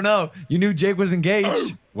mean, I don't know. You knew Jake was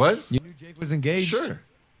engaged. What? You knew Jake was engaged? Sure.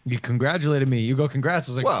 You congratulated me. You go, congrats.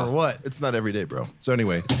 I was like, Well, for what? It's not every day, bro. So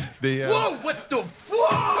anyway, the Whoa, what the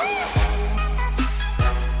fuck?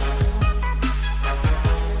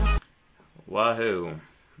 Wahoo.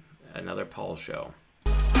 Another Paul show.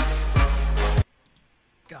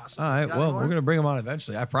 All right, well, we're going to bring him on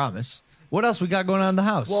eventually, I promise. What else we got going on in the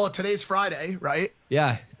house? Well, today's Friday, right?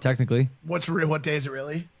 Yeah, technically. What day is it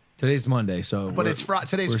really? Today's Monday, so. But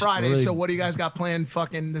today's Friday, really- so what do you guys got planned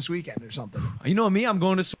fucking this weekend or something? You know me, I'm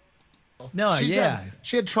going to. No, She yeah. said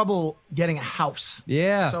she had trouble getting a house.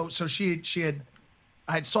 Yeah. So she had,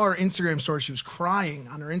 I saw her Instagram story. She was crying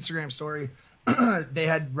on her Instagram story. They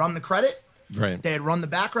had run the credit. Right. They had run the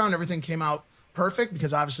background. Everything came out perfect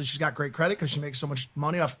because obviously she's got great credit because she makes so much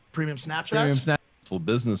money off premium Snapchats. Full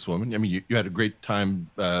businesswoman. I mean, you had a great time,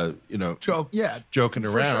 you know, joking for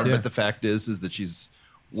around. sure. But the fact is that she's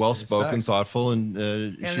well spoken, facts. thoughtful,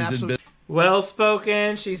 and she's in business. Well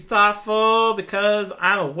spoken, she's thoughtful because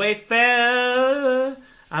I'm a wayfarer.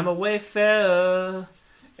 I'm a wayfarer.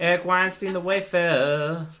 Eric Weinstein, the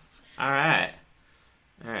wayfarer. All right,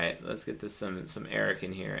 let's get this some Eric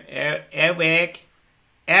in here. Eric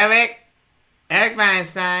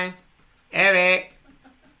Weinstein. Eric.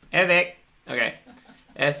 Okay.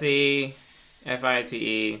 SEFITE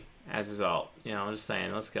as a result. You know, I'm just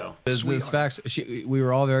saying, let's go. Business facts. We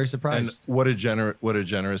were all very surprised. And what a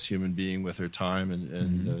generous human being with her time,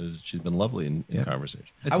 and she's been lovely in conversation.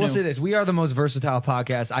 I will say this: we are the most versatile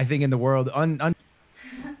podcast I think in the world.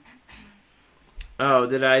 Oh,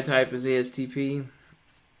 did I type as ESTP?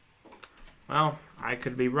 Well, I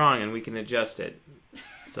could be wrong, and we can adjust it.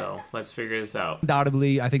 So let's figure this out.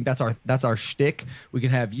 Undoubtedly, I think that's our shtick. We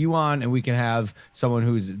can have you on, and we can have someone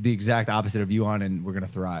who's the exact opposite of you on, and we're gonna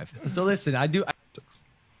thrive. So listen,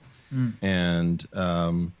 And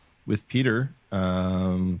with Peter,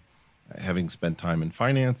 having spent time in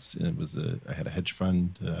finance, I had a hedge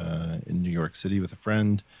fund in New York City with a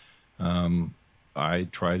friend. I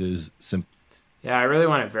try to Yeah, I really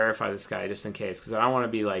want to verify this guy just in case, because I don't want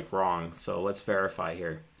to be like wrong. So let's verify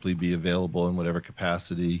here. be available in whatever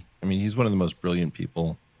capacity. I mean, he's one of the most brilliant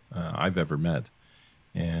people I've ever met.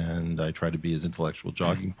 And I try to be his intellectual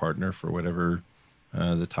jogging partner for whatever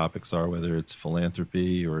the topics are, whether it's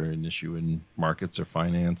philanthropy or an issue in markets or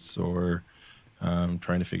finance or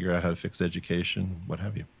trying to figure out how to fix education, what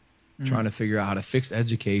have you. Trying to figure out how to fix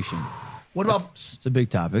education. What about it's a big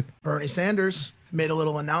topic. Bernie Sanders made a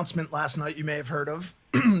little announcement last night you may have heard of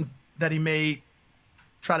that he may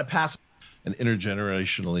try to pass an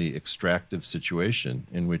intergenerationally extractive situation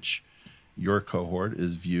in which your cohort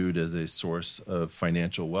is viewed as a source of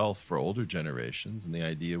financial wealth for older generations. And the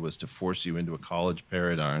idea was to force you into a college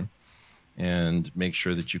paradigm and make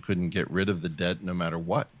sure that you couldn't get rid of the debt no matter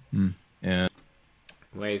what. And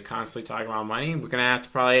way he's constantly talking about money, we're gonna have to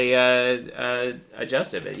probably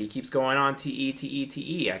adjust it. But he keeps going on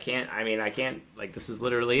TE. I can't. Like, this is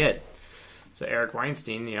literally it. So Eric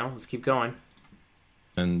Weinstein, let's keep going.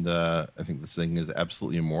 And I think this thing is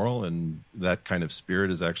absolutely immoral, and that kind of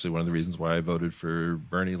spirit is actually one of the reasons why I voted for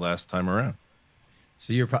Bernie last time around.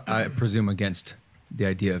 So you're, I presume, against the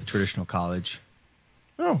idea of traditional college?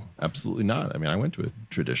 No, absolutely not. I mean, I went to a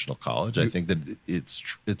traditional college. I think that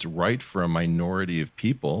it's right for a minority of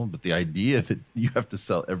people, but the idea that you have to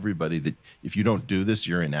sell everybody that if you don't do this,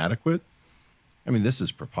 you're inadequate. I mean, this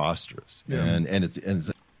is preposterous. Yeah. And it's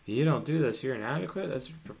You don't do this, you're inadequate? That's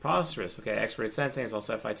preposterous. Okay, expert sensing is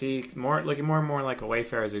also FIT. Looking more and more like a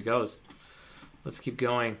Wayfair as it goes. Let's keep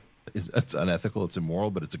going. It's unethical, it's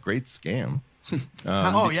immoral, but it's a great scam.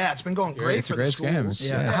 It's been going great for the schools.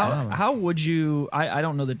 How would you, I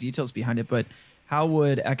don't know the details behind it, but how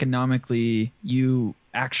would economically you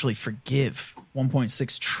actually forgive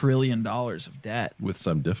 $1.6 trillion of debt? With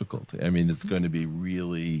some difficulty. I mean, it's going to be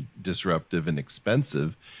really disruptive and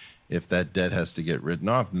expensive. If that debt has to get written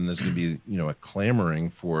off, then there's going to be, a clamoring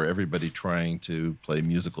for everybody trying to play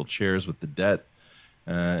musical chairs with the debt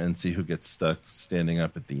and see who gets stuck standing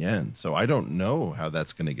up at the end. So I don't know how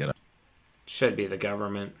that's going to get up. Should be the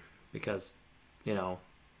government, because, the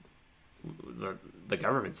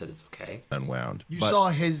government said it's okay. Unwound.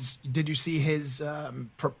 Did you see his,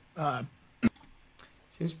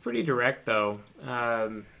 Seems pretty direct, though,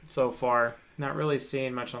 so far. Not really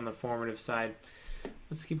seeing much on the formative side.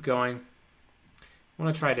 Let's keep going. I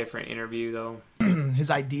want to try a different interview, though.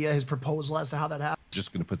 his proposal as to how that happened.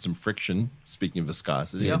 Just going to put some friction, speaking of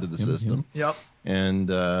viscosity, Yep. into the system. Yep.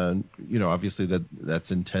 And, obviously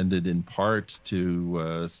that's intended in part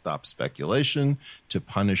to stop speculation, to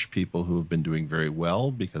punish people who have been doing very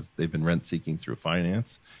well because they've been rent-seeking through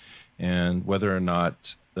finance. And whether or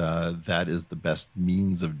not that is the best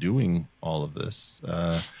means of doing all of this,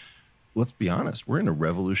 let's be honest, we're in a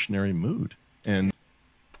revolutionary mood. And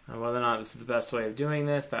whether or not this is the best way of doing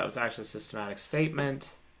this, that was actually a systematic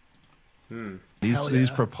statement. These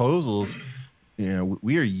proposals,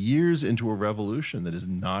 we are years into a revolution that is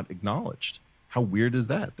not acknowledged. How weird is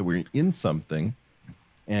that? That we're in something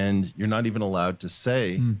and you're not even allowed to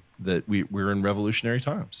say that we're in revolutionary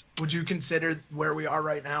times. Would you consider where we are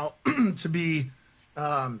right now to be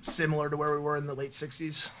similar to where we were in the late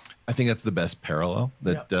 60s? I think that's the best parallel.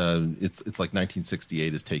 That it's like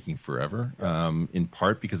 1968 is taking forever, in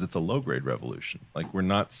part because it's a low-grade revolution. Like, we're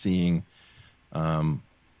not seeing,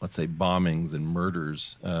 let's say, bombings and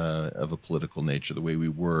murders of a political nature the way we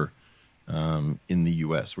were in the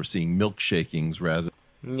U.S. We're seeing milkshakings rather.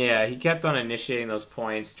 Yeah, he kept on initiating those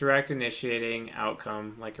points, direct initiating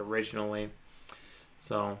outcome like originally.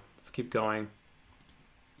 So let's keep going.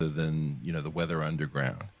 Than the Weather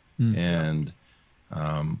Underground, and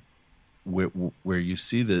where you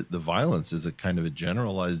see the violence is a kind of a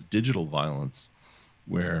generalized digital violence,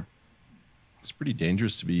 where it's pretty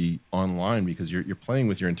dangerous to be online because you're playing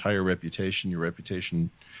with your entire reputation. Your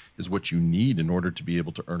reputation is what you need in order to be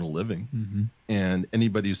able to earn a living. And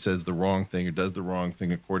anybody who says the wrong thing or does the wrong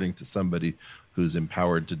thing according to somebody who's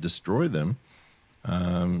empowered to destroy them,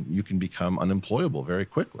 you can become unemployable very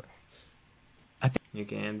quickly. You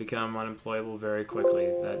can become unemployable very quickly.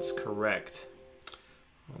 That's correct.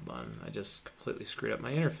 Hold on. I just completely screwed up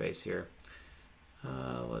my interface here.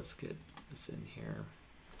 Let's get this in here.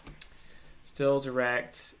 Still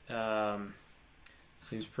direct.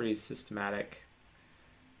 Seems pretty systematic.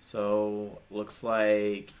 So looks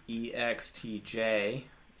like EXTJ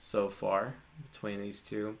so far between these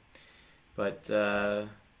two. But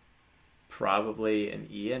probably an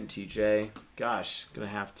ENTJ. Gosh, gonna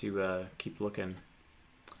have to keep looking.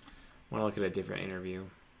 I want to look at a different interview.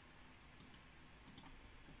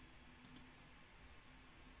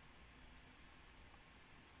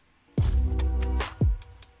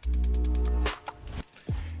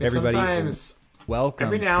 Everybody, sometimes, welcome.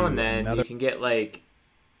 Every now to and then another... you can get like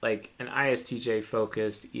an ISTJ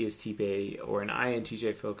focused ESTP or an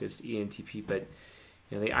INTJ focused ENTP, but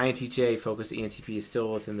the INTJ focused ENTP is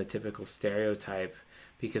still within the typical stereotype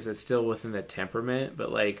because it's still within the temperament.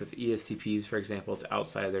 But like with ESTPs, for example, it's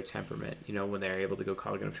outside of their temperament. When they're able to go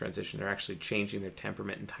cognitive transition, they're actually changing their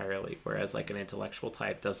temperament entirely. Whereas like an intellectual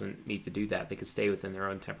type doesn't need to do that. They can stay within their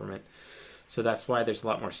own temperament. So that's why there's a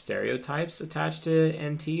lot more stereotypes attached to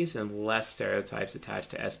NTs and less stereotypes attached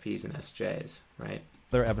to SPs and SJs, right?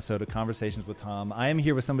 Another episode of Conversations with Tom. I am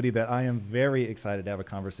here with somebody that I am very excited to have a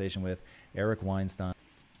conversation with, Eric Weinstein.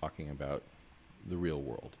 Talking about the real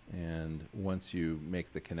world. And once you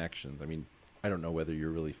make the connections, I mean, I don't know whether you're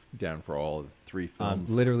really down for all 3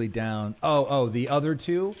 films. Literally down. Oh, the other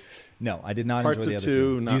 2? No, I did not Parts enjoy the of other 2.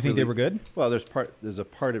 2. Do Not you think they really- were good? Well, there's a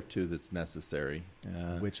part of 2 that's necessary.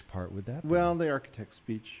 Which part would that be? Well, the architect's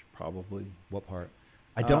speech, probably. What part?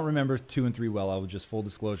 I don't remember 2 and 3 well. I will just full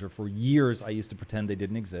disclosure. For years, I used to pretend they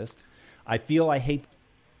didn't exist. I feel I hate.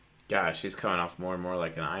 Gosh, she's coming off more and more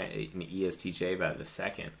like an ESTJ by the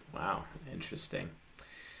second. Wow, interesting.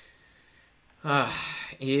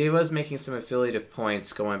 He was making some affiliative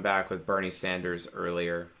points going back with Bernie Sanders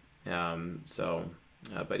earlier.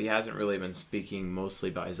 But he hasn't really been speaking mostly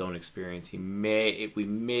by his own experience. We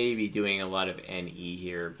may be doing a lot of NE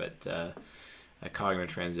here, but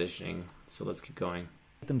cognitive transitioning. So let's keep going.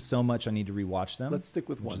 Them so much, I need to rewatch them. Let's stick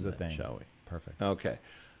with which one, is the then, thing. shall we? Perfect. Okay.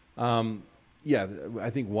 Yeah,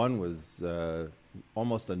 I think 1 was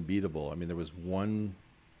almost unbeatable. I mean, there was one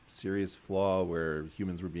serious flaw where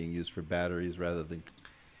humans were being used for batteries rather than...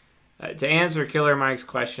 To answer Killer Mike's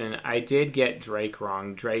question, I did get Drake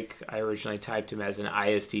wrong. Drake, I originally typed him as an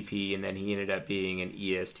ISTP, and then he ended up being an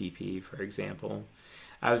ESTP, for example.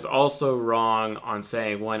 I was also wrong on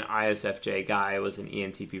saying one ISFJ guy was an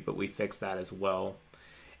ENTP, but we fixed that as well.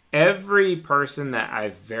 Every person that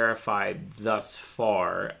I've verified thus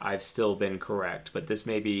far, I've still been correct, but this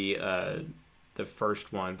may be the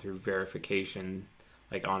first one through verification,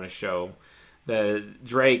 like on a show. The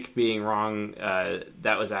Drake being wrong,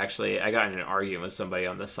 that was actually, I got in an argument with somebody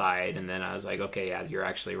on the side, and then I was like, okay, yeah, you're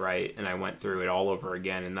actually right, and I went through it all over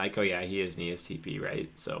again, and like, oh yeah, he is an ESTP, right?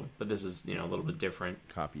 So, but this is, a little bit different.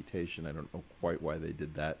 Computation, I don't know quite why they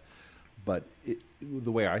did that, but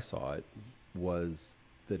the way I saw it was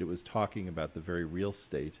that it was talking about the very real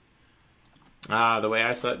state. The way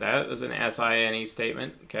I saw it, that was an SINE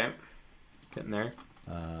statement, okay, getting there.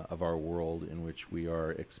 Of our world in which we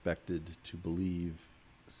are expected to believe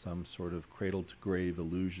some sort of cradle-to-grave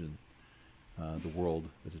illusion, the world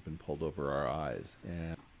that has been pulled over our eyes.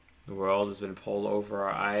 And the world has been pulled over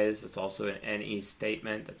our eyes. It's also an NE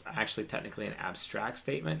statement. That's actually technically an abstract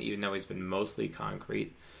statement, even though he's been mostly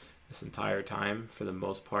concrete this entire time for the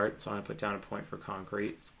most part. So I'm going to put down a point for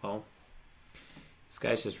concrete as well. This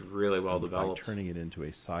guy's just really well developed. By turning it into a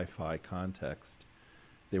sci-fi context,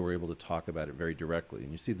 they were able to talk about it very directly.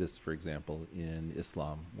 And you see this, for example, in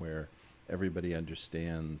Islam, where everybody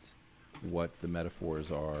understands what the metaphors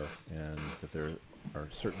are and that there are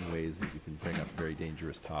certain ways that you can bring up very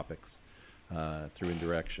dangerous topics through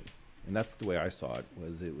indirection. And that's the way I saw it,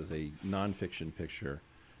 was it was a nonfiction picture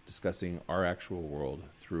discussing our actual world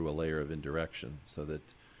through a layer of indirection so that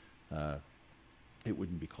it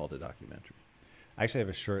wouldn't be called a documentary. I actually have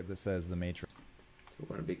a shirt that says The Matrix. It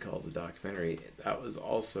wouldn't be called a documentary. That was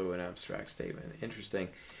also an abstract statement. Interesting.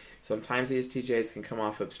 Sometimes these TJs can come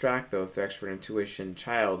off abstract, though, if their extrovert intuition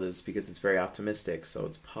child is because it's very optimistic, so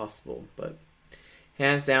it's possible. But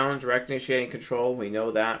hands down, direct initiating control, we know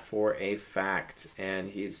that for a fact. And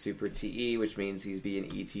he's super TE, which means he's being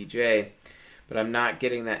ETJ. But I'm not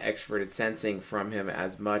getting that extroverted sensing from him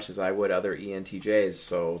as much as I would other ENTJs,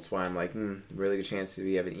 so that's why I'm like, really good chance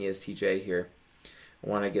to have an ESTJ here. I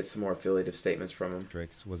want to get some more affiliative statements from him.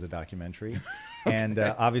 Matrix was a documentary, and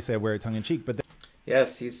obviously I wear it tongue in cheek. But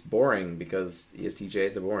yes, he's boring because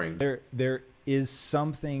ESTJs are boring. There is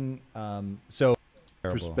something so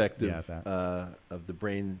perspective of the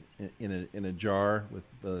brain in a jar with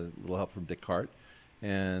a little help from Descartes,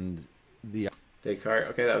 and the Descartes.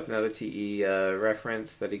 Okay, that was another TE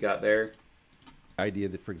reference that he got there. Idea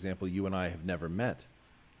that, for example, you and I have never met.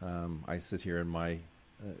 I sit here in my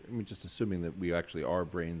just assuming that we actually are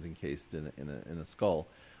brains encased in a skull.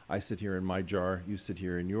 I sit here in my jar, you sit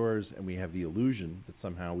here in yours, and we have the illusion that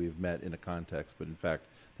somehow we have met in a context, but in fact,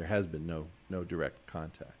 there has been no direct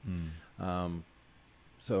contact.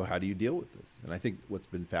 So how do you deal with this? And I think what's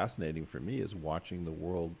been fascinating for me is watching the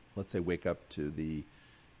world, let's say, wake up to the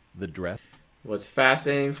dread. What's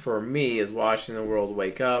fascinating for me is watching the world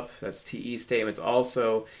wake up. That's TE statements.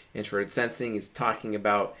 Also, introverted sensing is talking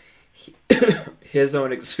about his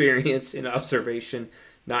own experience in observation,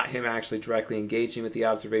 not him actually directly engaging with the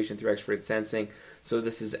observation through extroverted sensing. So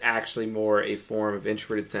this is actually more a form of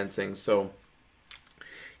introverted sensing. So,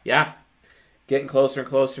 yeah, getting closer and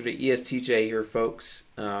closer to ESTJ here, folks.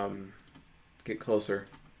 Get closer.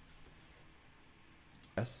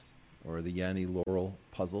 Yes, or the Yanni Laurel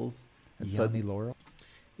puzzles. Yanni Laurel?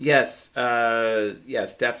 Yes,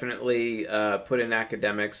 yes, definitely put in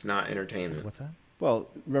academics, not entertainment. What's that? Well,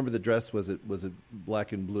 remember the dress, was it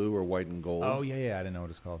black and blue or white and gold? Oh, yeah, I didn't know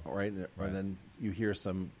what it's called. All right. And then you hear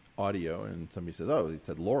some audio and somebody says, oh, he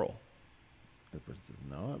said Laurel. The person says,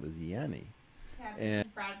 no, it was Yanni. Yeah,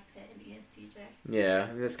 And Brad Pitt and ESTJ. Yeah,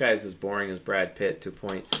 this guy's as boring as Brad Pitt to a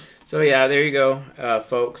point. So yeah, there you go,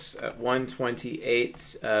 folks. At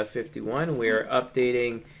 1:28:51, we are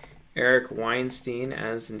updating Eric Weinstein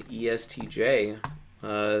as an ESTJ.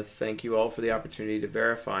 Thank you all for the opportunity to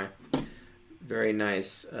verify. Very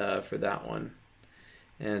nice for that one.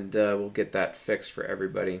 And we'll get that fixed for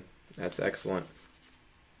everybody. That's excellent.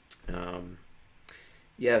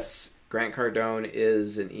 Yes, Grant Cardone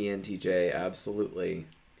is an ENTJ. Absolutely,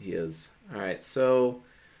 he is. All right, so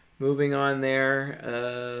moving on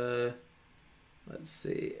there. Let's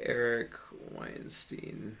see. Eric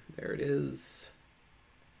Weinstein. There it is.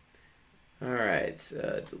 All right,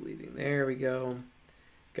 deleting. There we go.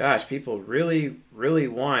 Gosh, people really, really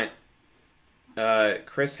want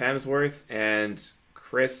Chris Hemsworth and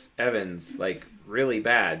Chris Evans, like, really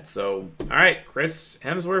bad. So, all right, Chris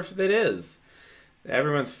Hemsworth it is.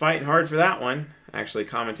 Everyone's fighting hard for that one. Actually,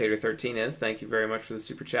 Commentator 13 is. Thank you very much for the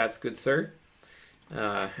super chats, good sir.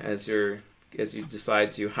 As you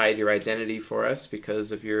decide to hide your identity for us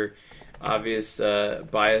because of your obvious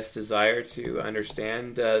biased desire to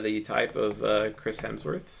understand the type of Chris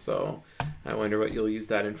Hemsworth. So I wonder what you'll use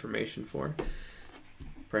that information for.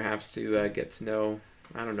 Perhaps to get to know,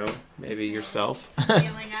 I don't know, maybe yourself.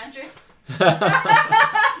 Mailing address.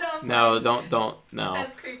 No, don't. No,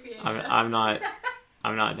 that's creepy.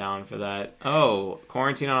 I'm not down for that. Oh,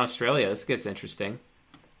 quarantine on Australia. This gets interesting.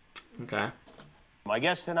 Okay. My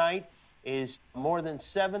guest tonight is more than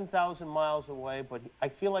 7,000 miles away, but I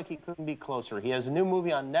feel like he couldn't be closer. He has a new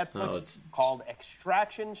movie on Netflix called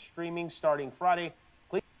Extraction, streaming starting Friday.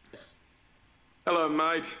 Please. Hello,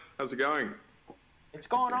 mate. How's it going? It's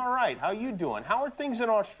going all right. How you doing? How are things in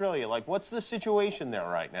Australia? Like, what's the situation there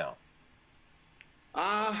right now?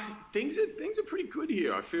 Things are pretty good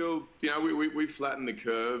here. I feel, we flattened the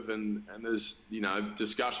curve, and there's,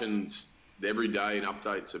 discussions every day and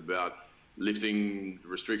updates about lifting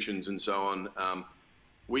restrictions and so on.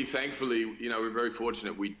 We thankfully, we're very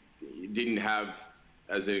fortunate. We didn't have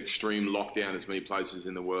as an extreme lockdown as many places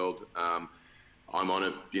in the world. I'm on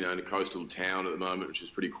a, in a coastal town at the moment, which is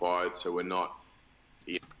pretty quiet, so we're not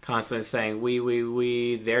constantly saying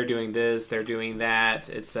we, they're doing this, they're doing that,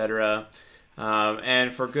 etc.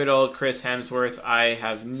 And for good old Chris Hemsworth, I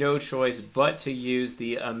have no choice but to use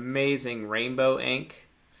the amazing rainbow ink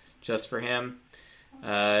just for him.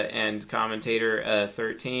 And Commentator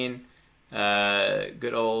 13,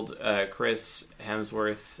 good old Chris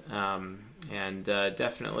Hemsworth, and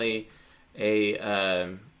definitely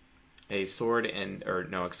a sword and,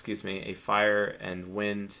 a fire and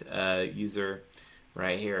wind user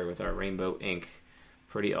right here with our rainbow ink.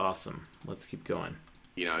 Pretty awesome. Let's keep going.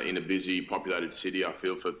 In a busy, populated city, I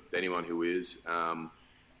feel for anyone who is.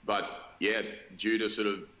 But yeah, due to sort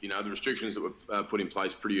of, the restrictions that were put in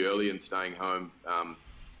place pretty early and staying home,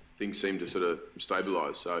 things seem to sort of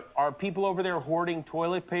stabilize. So, are people over there hoarding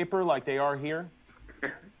toilet paper like they are here?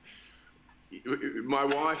 My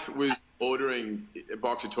wife was ordering a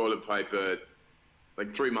box of toilet paper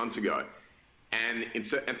like 3 months ago, and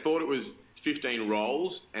thought it was 15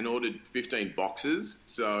 rolls and ordered 15 boxes.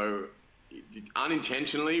 So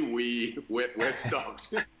unintentionally, we're stocked.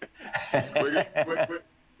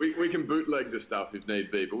 We can bootleg the stuff if need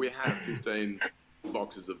be, but we have 15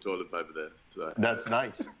 boxes of toilet paper there. So that's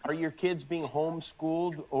nice. Are your kids being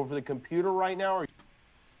homeschooled over the computer right now? Or?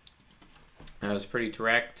 That was pretty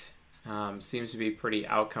direct. Seems to be pretty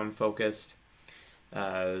outcome focused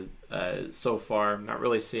so far. Not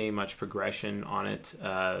really seeing much progression on it,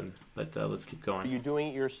 but let's keep going. Are you doing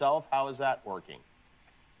it yourself? How is that working?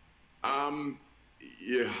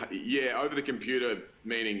 Yeah, over the computer,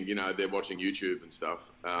 meaning, they're watching YouTube and stuff.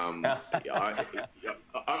 I'm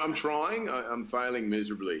trying. I'm failing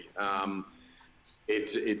miserably.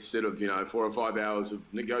 It's sort of, 4 or 5 hours of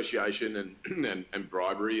negotiation and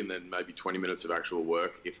bribery, and then maybe 20 minutes of actual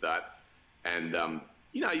work, if that. And,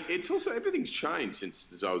 it's also, everything's changed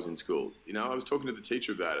since I was in school. I was talking to the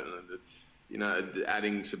teacher about it, and,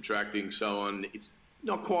 adding, subtracting, so on. It's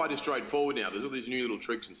not quite as straightforward now. There's all these new little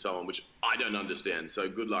tricks and so on, which I don't understand. So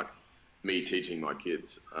good luck me teaching my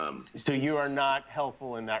kids. So you are not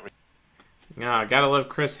helpful in that. Gotta love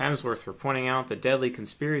Chris Hemsworth for pointing out the deadly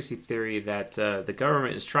conspiracy theory that the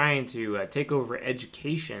government is trying to take over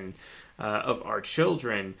education. of our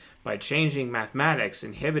children by changing mathematics,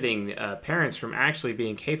 inhibiting parents from actually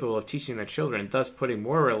being capable of teaching their children, thus putting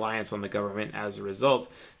more reliance on the government as a result.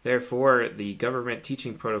 Therefore, the government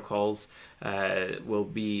teaching protocols will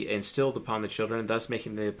be instilled upon the children, thus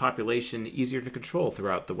making the population easier to control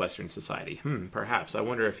throughout the Western society. Perhaps. I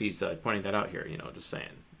wonder if he's pointing that out here. Just saying.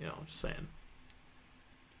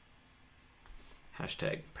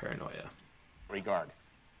 Hashtag paranoia. Regard.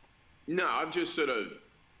 No, I've just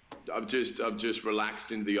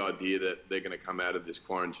relaxed into the idea that they're going to come out of this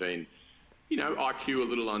quarantine, IQ a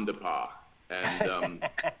little under par and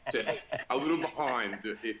a little behind.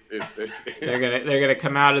 If they're gonna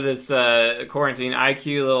come out of this quarantine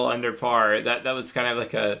IQ a little under par. That was kind of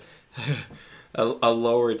like a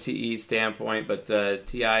lower TE standpoint, but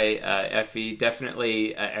TIFE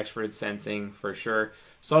definitely expert sensing for sure.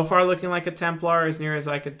 So far, looking like a Templar as near as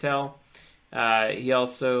I could tell. He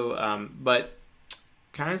also, but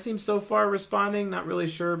kind of seems so far responding. Not really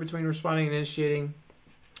sure between responding and initiating,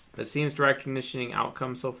 but seems direct initiating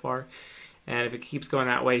outcome so far. And if it keeps going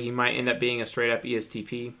that way, he might end up being a straight up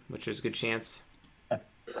ESTP, which is a good chance.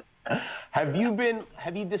 Have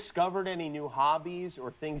you discovered any new hobbies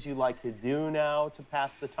or things you like to do now to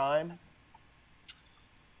pass the time?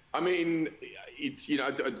 I mean,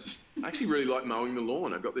 I actually really like mowing the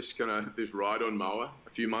lawn. I got this ride-on mower a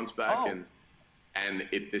few months back, and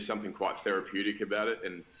there's something quite therapeutic about it,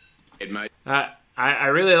 and it made. I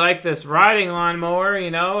really like this riding lawnmower,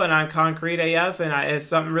 and on concrete AF, and it's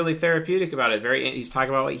something really therapeutic about it. He's talking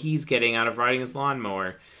about what he's getting out of riding his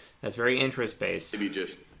lawnmower. That's very interest-based. Maybe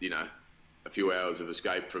just, a few hours of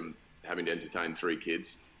escape from having to entertain 3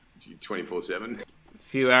 kids 24/7. A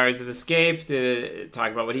few hours of escape to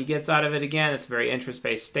talk about what he gets out of it again. It's a very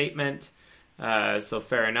interest-based statement, so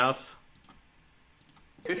fair enough.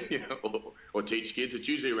 Or teach kids. It's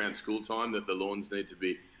usually around school time that the lawns need to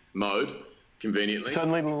be mowed conveniently.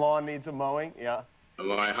 Suddenly the lawn needs a mowing, yeah. I'm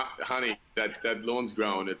like, honey, that lawn's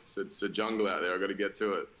growing. It's a jungle out there. I got to get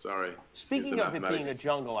to it. Sorry. Speaking of it being a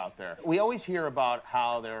jungle out there, we always hear about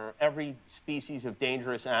how every species of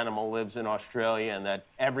dangerous animal lives in Australia and that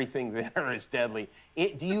everything there is deadly.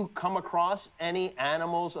 Do you come across any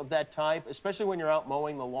animals of that type, especially when you're out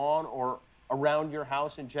mowing the lawn or around your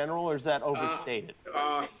house in general, or is that overstated?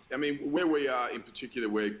 I mean, where we are in particular,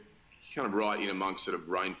 we're kind of right in amongst sort of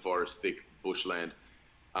rainforest, thick bushland.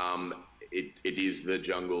 It is the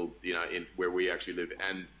jungle, in where we actually live,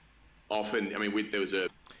 and often, I mean,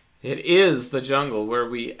 It is the jungle where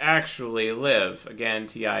we actually live. Again,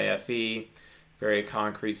 TIFE, very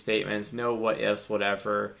concrete statements, no what ifs,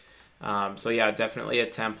 whatever. So yeah, definitely a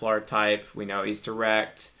Templar type. We know he's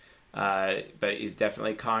direct, but he's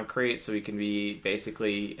definitely concrete, so he can be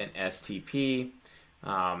basically an STP.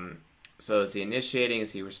 So is he initiating?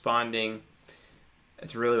 Is he responding?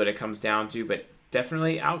 That's really what it comes down to, but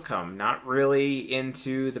definitely outcome, not really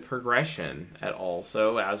into the progression at all.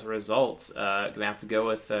 So as a result, gonna have to go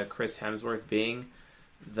with Chris Hemsworth being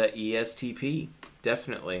the ESTP,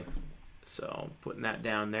 definitely. So putting that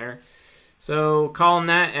down there. So calling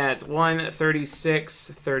that at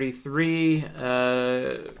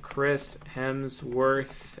 136.33. Chris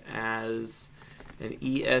Hemsworth as an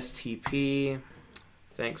ESTP.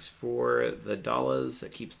 Thanks for the dollars.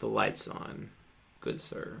 That keeps the lights on. Good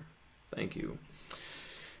sir. Thank you.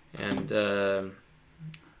 And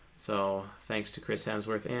so thanks to Chris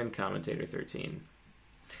Hemsworth and Commentator 13.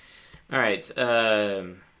 All right.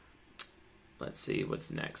 Let's see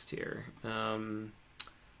what's next here. Gonna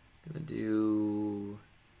do.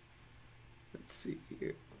 Let's see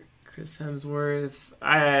here. Chris Hemsworth.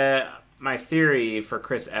 My theory for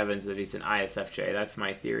Chris Evans is that he's an ISFJ. That's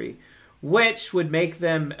my theory, which would make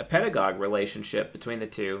them a pedagogue relationship between the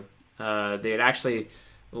two. They'd actually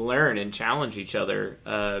learn and challenge each other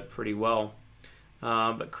pretty well.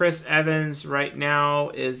 But Chris Evans right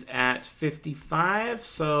now is at 55,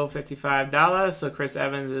 so $55. So Chris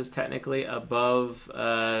Evans is technically above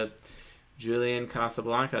Julian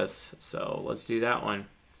Casablancas. So let's do that one.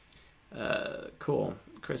 Cool.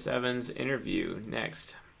 Chris Evans interview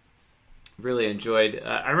next. Really enjoyed.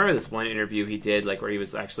 I remember this one interview he did, like where he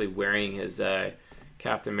was actually wearing his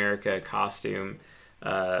Captain America costume.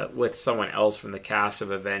 With someone else from the cast of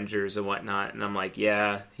Avengers and whatnot, and I'm like,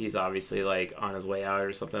 yeah, he's obviously like on his way out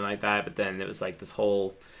or something like that. But then it was like this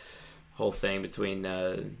whole thing between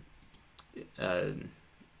the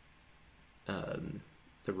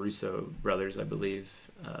Russo brothers, I believe.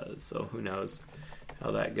 So who knows how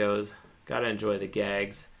that goes? Gotta enjoy the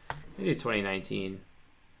gags. Maybe 2019.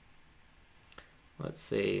 Let's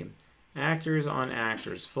see, actors on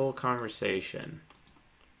actors, full conversation.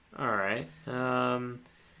 All right.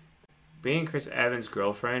 Being Chris Evans'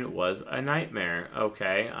 girlfriend was a nightmare.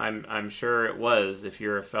 Okay, I'm sure it was if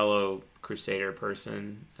you're a fellow Crusader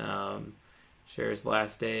person. Cher's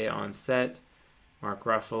last day on set. Mark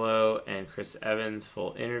Ruffalo and Chris Evans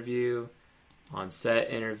full interview. On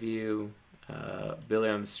set interview. Billy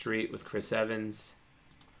on the Street with Chris Evans.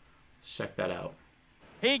 Let's check that out.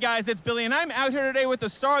 Hey guys, it's Billy, and I'm out here today with the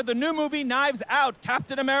star of the new movie Knives Out,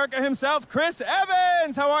 Captain America himself, Chris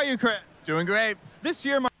Evans. How are you, Chris? Doing great. This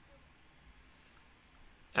year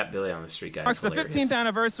At Billy on the Street, guys. marks the 15th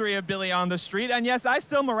anniversary of Billy on the Street, and yes, I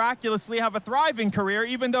still miraculously have a thriving career,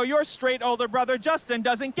 even though your straight older brother Justin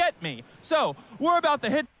doesn't get me. So, we're about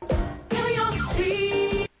to hit Billy on the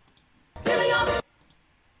Street. Billy on the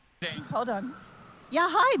Street. Hold on. Yeah,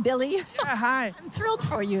 hi, Billy. Yeah, hi. I'm thrilled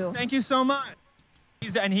for you. Thank you so much.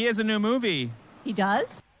 And he has a new movie. He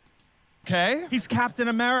does? Okay. He's Captain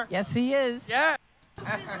America. Yes, he is. Yeah.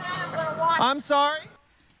 I'm sorry.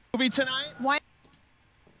 Movie tonight? Why?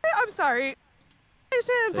 I'm sorry.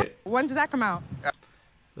 When does that come out?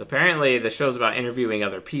 Apparently, the show's about interviewing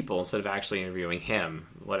other people instead of actually interviewing him.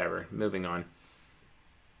 Whatever. Moving on.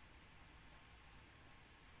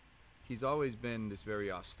 He's always been this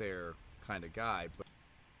very austere kind of guy, but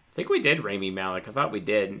I think we did Rami Malek. I thought we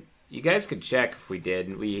did. You guys could check if we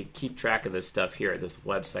did. We keep track of this stuff here at this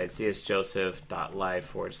website,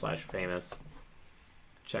 csjoseph.live/famous.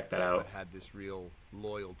 Check that out. But had this real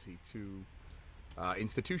loyalty to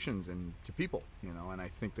institutions and to people, and I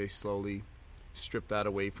think they slowly stripped that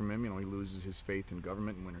away from him. He loses his faith in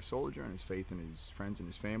government and Winter Soldier and his faith in his friends and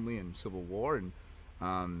his family and Civil War. And,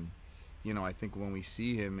 I think when we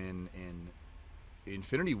see him in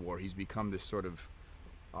Infinity War, he's become this sort of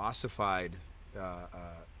ossified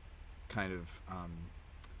kind of I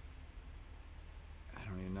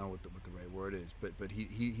don't even know what the right word is, but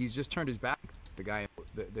he's just turned his back. The guy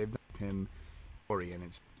they've done him, and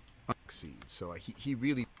it's succeed. So he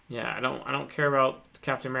really I don't care about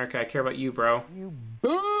Captain America. I care about you, bro. You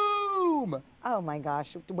boom! Oh my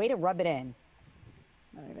gosh! Way to rub it in.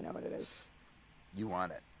 I don't even know what it is. You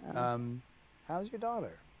want it. How's your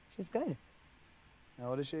daughter? She's good. How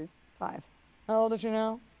old is she? 5. How old is she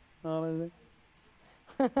now? How old is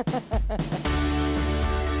she?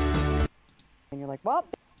 And you're like, well,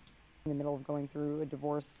 in the middle of going through a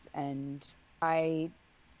divorce, and I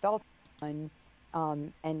felt and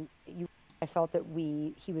I felt that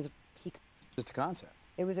he just a concept.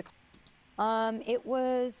 It was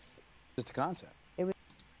Just a concept. It was.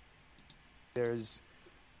 There's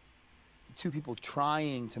two people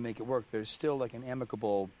trying to make it work. There's still like an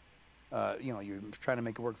amicable, you're trying to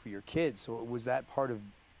make it work for your kids. So was that part of?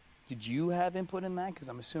 Did you have input in that? Because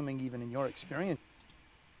I'm assuming even in your experience,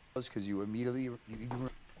 because you immediately you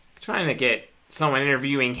trying to get someone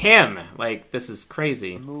interviewing him. Like, this is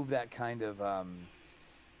crazy. Move that kind of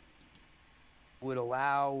would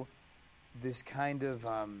allow this kind of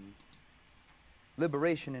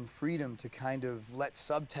liberation and freedom to kind of let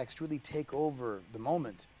subtext really take over the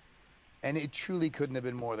moment. And it truly couldn't have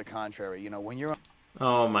been more the contrary. When you're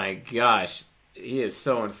Oh my gosh. He is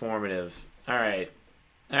so informative. All right.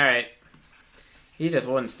 He just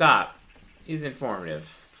wouldn't stop. He's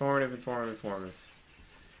informative. Informative.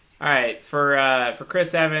 All right, for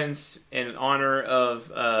Chris Evans, in honor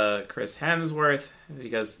of Chris Hemsworth,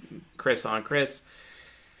 because Chris on Chris.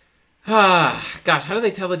 Gosh, how do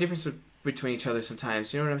they tell the difference between each other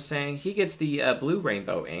sometimes? You know what I'm saying? He gets the blue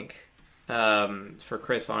rainbow ink for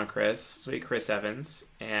Chris on Chris, sweet Chris Evans,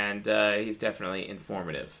 and he's definitely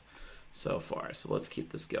informative so far. So let's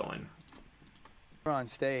keep this going. On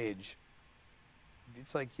stage,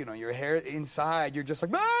 it's like your hair inside. You're just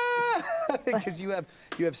like because you have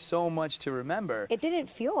so much to remember. It didn't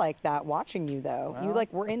feel like that watching you though. Well, you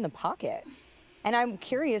were in the pocket, and I'm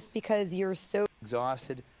curious because you're so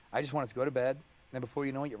exhausted. I just wanted to go to bed, and then before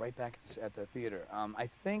you know it, you're right back at the theater. I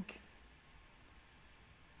think,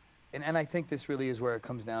 and I think this really is where it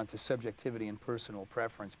comes down to subjectivity and personal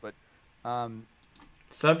preference, but.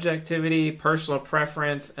 Subjectivity, personal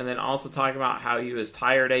preference, and then also talking about how he was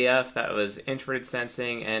tired AF. That was introverted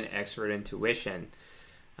sensing and extrovert intuition.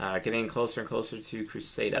 Getting closer and closer to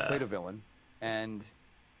Crusader. I played a villain, and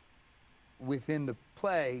within the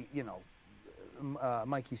play,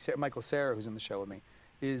 Michael Cera, who's in the show with me,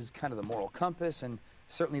 is kind of the moral compass, and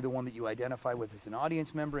certainly the one that you identify with as an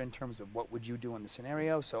audience member in terms of what would you do in the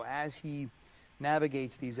scenario. So as he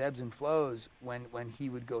navigates these ebbs and flows, when he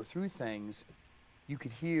would go through things, you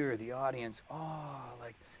could hear the audience,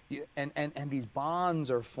 and these bonds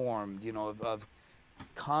are formed, of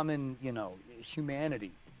common,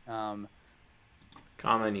 humanity. Common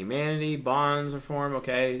humanity, bonds are formed,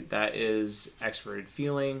 okay, that is extroverted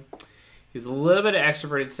feeling. He's a little bit of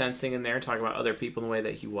extroverted sensing in there, talking about other people in the way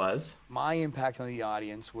that he was. My impact on the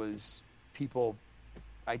audience was people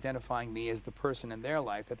identifying me as the person in their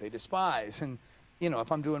life that they despise. And, you know,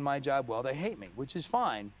 if I'm doing my job well, they hate me, which is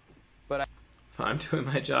fine. But if I'm doing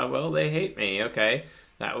my job well, they hate me. Okay.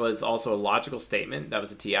 That was also a logical statement. That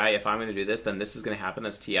was a TI. If I'm going to do this, then this is going to happen.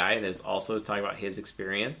 That's TI. And it's also talking about his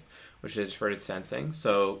experience, which is extroverted sensing.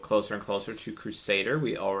 So closer and closer to Crusader.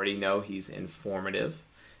 We already know he's informative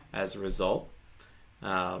as a result.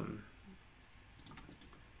 But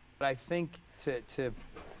I think to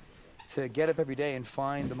get up every day and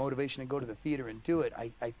find the motivation to go to the theater and do it, I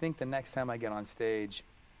think the next time I get on stage,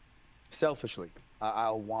 selfishly,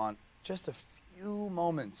 I'll want just a few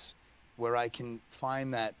moments where I can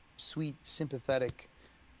find that sweet, sympathetic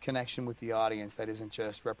connection with the audience that isn't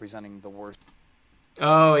just representing the worst.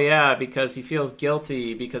 Oh yeah, because he feels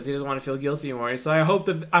guilty because he doesn't want to feel guilty anymore. He's like, I hope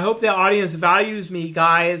the audience values me,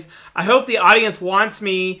 guys. I hope the audience wants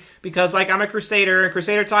me because like I'm a Crusader, and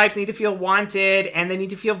Crusader types need to feel wanted and they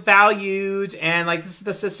need to feel valued, and like this is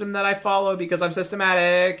the system that I follow because I'm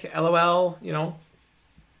systematic. LOL, you know,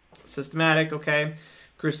 systematic. Okay,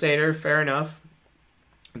 Crusader, fair enough.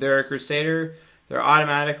 They're a Crusader. They're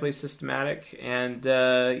automatically systematic, and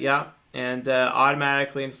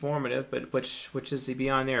automatically informative. But which is he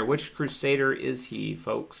beyond there? Which Crusader is he,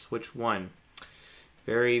 folks? Which one?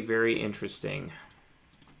 Very, very interesting.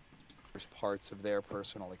 Parts of their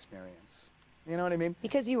personal experience. You know what I mean?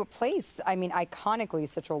 Because you place, I mean, iconically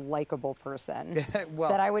such a likable person well,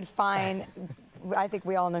 that I would find, I think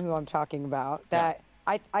we all know who I'm talking about, that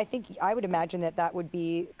I think I would imagine that would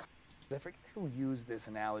be... I forget who used this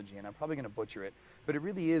analogy, and I'm probably going to butcher it, but it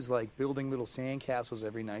really is like building little sandcastles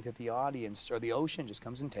every night that the audience or the ocean just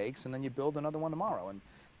comes and takes, and then you build another one tomorrow. And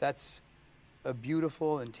that's a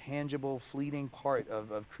beautiful and tangible, fleeting part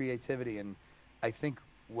of creativity. And I think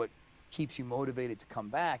what keeps you motivated to come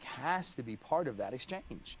back has to be part of that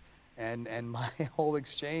exchange. And my whole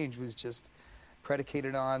exchange was just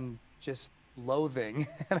predicated on just loathing.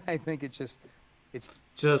 And I think it's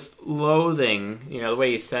just loathing. You know, the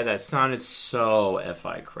way you said that sounded so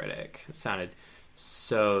FI critic. It sounded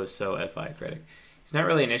so FI critic. He's not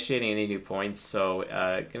really initiating any new points, so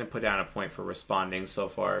going to put down a point for responding so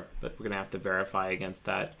far, but we're going to have to verify against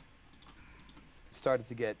that. It started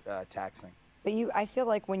to get taxing. But I feel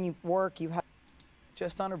like when you work, you have...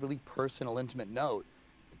 Just on a really personal, intimate note,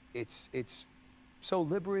 it's so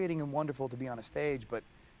liberating and wonderful to be on a stage, but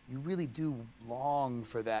you really do long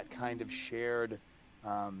for that kind of shared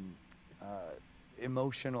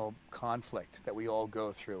emotional conflict that we all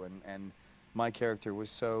go through. And my character was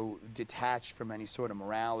so detached from any sort of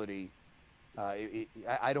morality.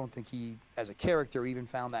 I don't think he, as a character, even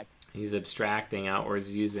found that. He's abstracting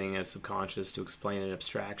outwards, using his subconscious to explain an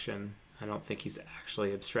abstraction. I don't think he's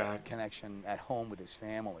actually abstract. Connection at home with his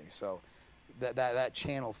family. So that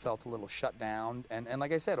channel felt a little shut down. And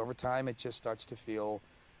like I said, over time, it just starts to feel,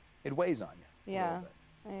 it weighs on you. Yeah,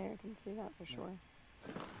 I can see that for sure.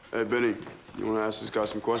 Hey, Benny, you want to ask this guy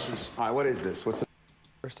some questions? All right, what is this? What's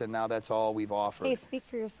first, and now that's all we've offered. Hey, speak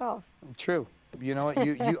for yourself. True. You know what?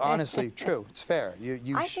 You honestly, true. It's fair.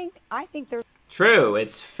 I think there's... True,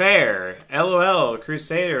 it's fair. LOL,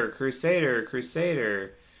 Crusader, Crusader,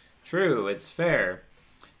 Crusader. True, it's fair.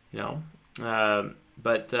 You know,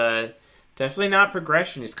 but definitely not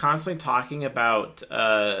progression. He's constantly talking about,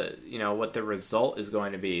 you know, what the result is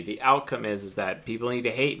going to be. The outcome is that people need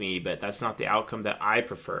to hate me, but that's not the outcome that I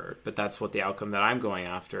prefer. But that's what the outcome that I'm going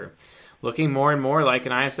after. Looking more and more like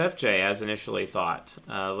an ISFJ as initially thought.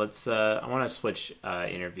 I want to switch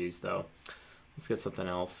interviews though. Let's get something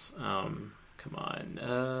else. Come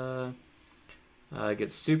on.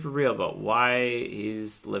 Get super real about why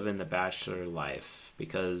he's living the bachelor life,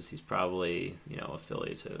 because he's probably, you know,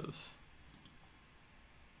 affiliative.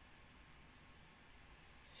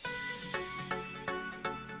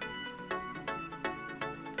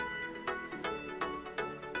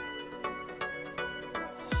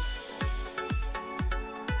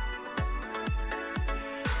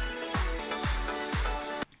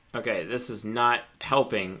 Okay, this is not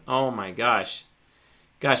helping. Oh my gosh.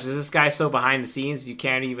 Gosh, is this guy so behind the scenes you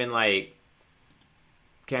can't even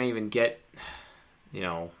get, you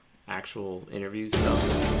know, actual interview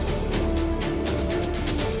stuff?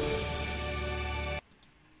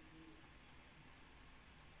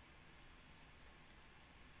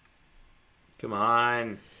 Come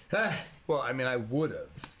on. Well, I mean, I would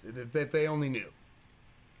have if they only knew.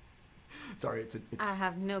 Sorry, it's a. I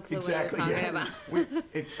have no clue Exactly. what you're Yeah. talking about.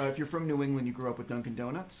 If you're from New England, you grew up with Dunkin'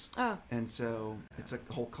 Donuts. Oh. And so it's a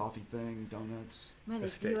whole coffee thing, donuts. Man,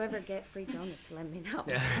 if you ever get free donuts, let me know.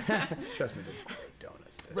 Trust me, they're great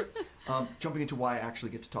donuts. Jumping into why I actually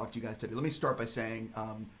get to talk to you guys today, let me start by saying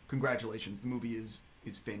congratulations. The movie is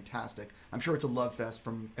fantastic. I'm sure it's a love fest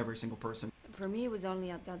from every single person. For me, it was only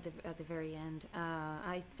at the very end.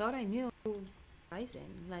 I thought I knew Rising.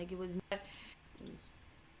 Like, it was...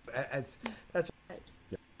 That's I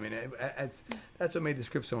mean, that's what made the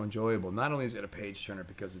script so enjoyable. Not only is it a page turner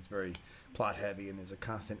because it's very plot heavy and there's a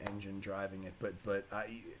constant engine driving it, but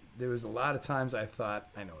there was a lot of times I thought,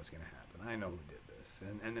 I know what's going to happen. I know who did this,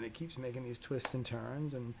 and then it keeps making these twists and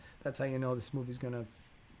turns, and that's how you know this movie's gonna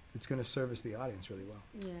service the audience really well.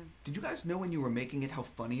 Yeah. Did you guys know when you were making it how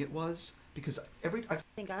funny it was? Because I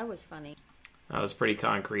think I was funny. That was pretty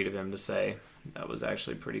concrete of him to say. That was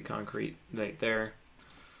actually pretty concrete right there.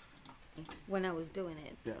 When I was doing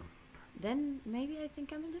it. Yeah. Then maybe I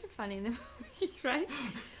think I'm a little funny in the movie, right?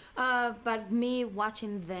 But me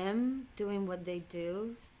watching them doing what they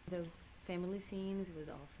do, those family scenes, it was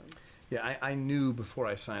awesome. Yeah, I knew before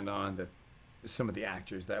I signed on that some of the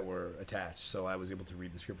actors that were attached, so I was able to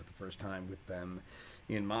read the script for the first time with them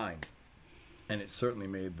in mind, and it certainly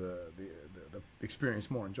made the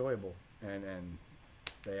experience more enjoyable. And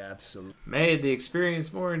they absolutely made the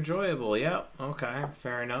experience more enjoyable. Yep. Okay.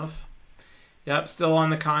 Fair enough. Yep. Still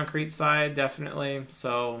on the concrete side, definitely.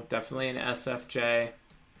 So definitely an SFJ.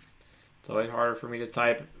 It's always harder for me to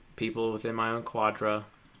type people within my own quadra.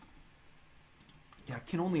 Yeah, I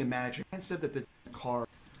can only imagine. I said that the car.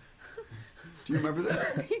 Do you remember this?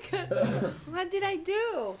 Because what did I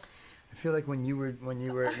do? I feel like when you were I'm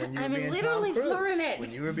being literally Tom Cruise, flooring it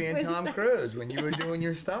when you were being with Tom my- Cruise, when you were doing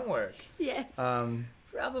your stunt work. Yes.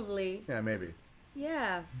 Probably. Yeah, maybe.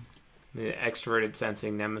 Yeah. The extroverted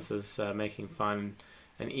sensing nemesis making fun.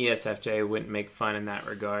 An ESFJ wouldn't make fun in that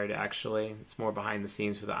regard, actually. It's more behind the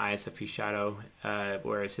scenes for the ISFP shadow,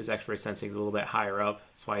 whereas his extroverted sensing is a little bit higher up.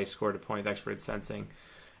 That's why he scored a point with extroverted sensing.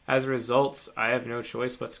 As a result, I have no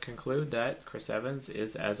choice but to conclude that Chris Evans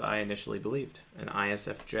is, as I initially believed, an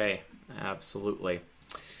ISFJ. Absolutely.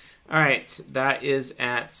 All right, that is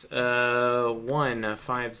at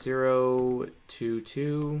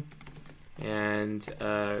 15022, and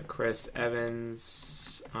Chris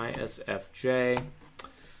Evans, ISFJ.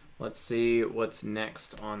 Let's see what's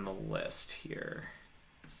next on the list here.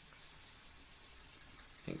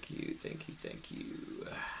 Thank you.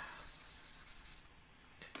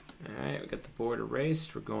 All right, we got the board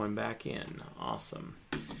erased. We're going back in. Awesome.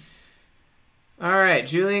 All right,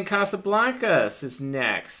 Julian Casablancas is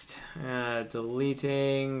next.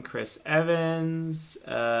 Deleting Chris Evans,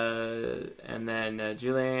 and then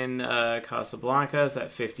Julian Casablancas at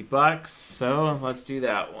 $50. So let's do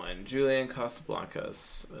that one. Julian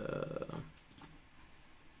Casablancas.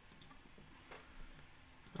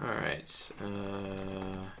 All right.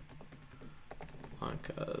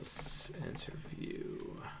 Blancas interview.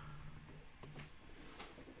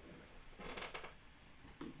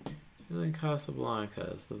 Julian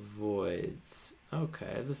Casablancas, The Voids.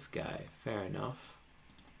 Okay, this guy. Fair enough.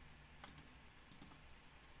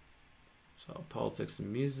 So, politics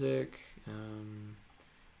and music.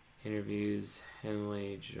 Interviews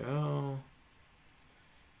Henley Joe.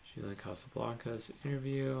 Julian Casablancas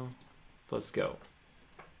interview. Let's go.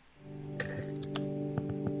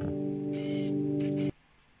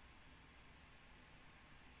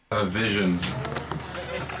 A vision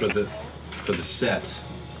for the set.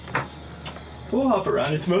 We'll hop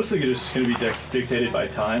around. It's mostly just going to be dictated by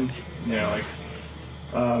time. You know, like,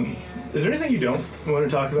 is there anything you don't want to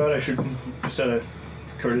talk about? I should, just out of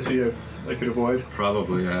courtesy, I could avoid.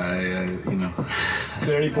 Probably, you know. Is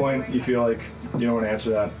there any point you feel like you don't want to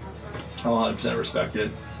answer that? I'll 100% respect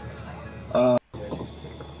it.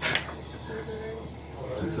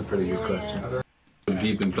 That's a pretty good question.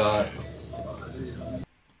 Deep in thought.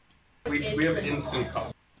 We have instant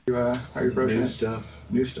coffee. Are you approaching New it? stuff.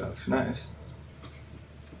 New stuff. Nice.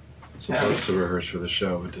 Supposed to rehearse for the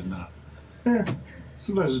show, but did not. Yeah.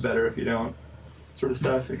 Sometimes it's better if you don't. Sort of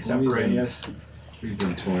stuff, extemporaneous. We've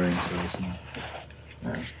been touring, so it's not.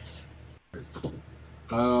 Yeah.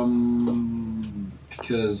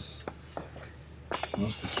 Because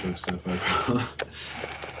most of the stroke stuff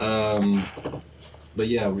I but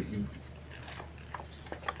yeah,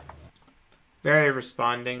 Very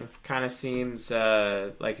responding. Kind of seems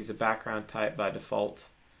like he's a background type by default.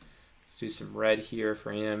 Let's do some red here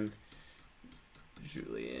for him.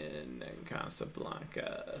 Julian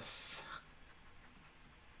Casablancas.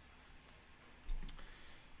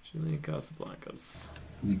 Julian Casablancas.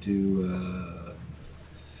 we do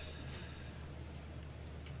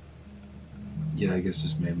Yeah, I guess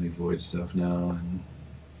just mainly void stuff now, and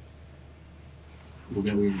we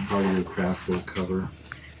can probably do a Kraftwerk cover.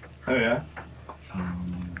 Oh yeah.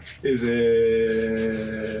 Is it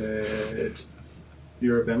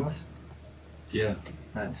You're a Behemoth? Yeah.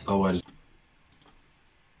 Nice. Oh, I just.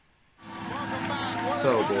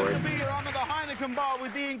 So bored. I'm at the Heineken bar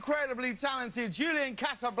with the incredibly talented Julian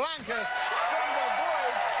Casablancas from the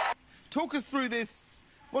Voids. Talk us through this.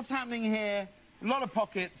 What's happening here? A lot of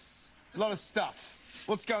pockets, a lot of stuff.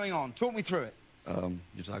 What's going on? Talk me through it.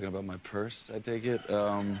 You're talking about my purse, I take it.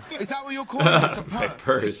 Is that what you're calling this, a My purse?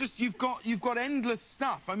 purse. It's just you've got endless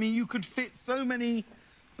stuff. I mean, you could fit so many.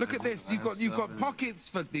 Look at this. You've got pockets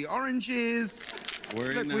for the oranges.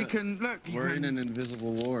 We're We're in an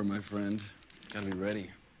invisible war, my friend. Gotta be ready.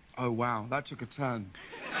 Oh wow, that took a turn.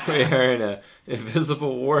 We are in a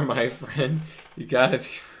invisible war, my friend. You gotta be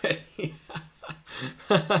ready.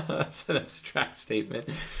 That's an abstract statement.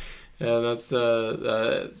 And that's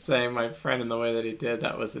saying my friend in the way that he did.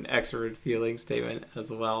 That was an extroverted feeling statement as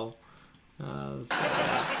well.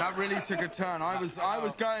 That really took a turn. I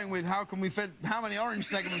was going with how many orange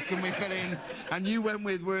segments can we fit in, and you went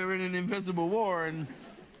with we're in an invisible war, and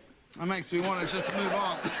that makes me want to just move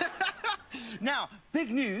on. Now, big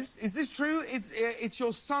news. Is this true? It's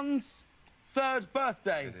your son's 3rd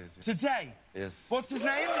birthday. It is, yes. Today. Yes. What's his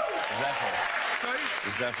name? Zephyr. Sorry?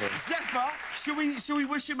 Zephyr. Zephyr. Should we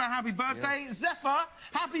wish him a happy birthday? Yes. Zephyr,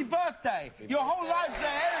 happy birthday. Your whole life's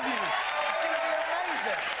ahead of you. It's going to be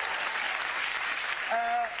amazing.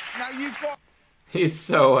 Now you've got... He's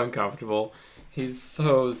so uncomfortable. He's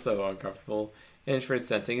so uncomfortable. Infrared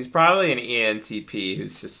sensing. He's probably an ENTP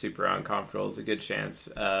who's just super uncomfortable. There's a good chance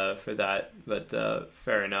for that, but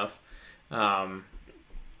fair enough.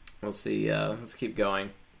 We'll see. Let's keep going.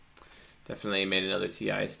 Definitely made another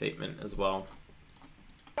TI statement as well.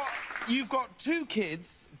 You've got 2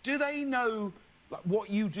 kids. Do they know what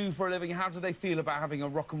you do for a living? How do they feel about having a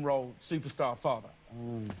rock and roll superstar father?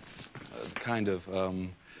 Kind of.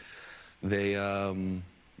 No,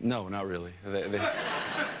 not really.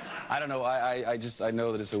 I don't know. I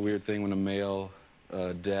know that it's a weird thing when a male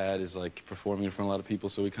dad is like performing in front of a lot of people,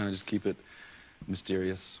 so we kind of just keep it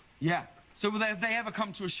mysterious. Yeah. So have they ever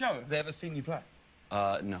come to a show? Have they ever seen you play?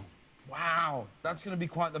 No. Wow. That's going to be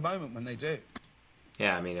quite the moment when they do.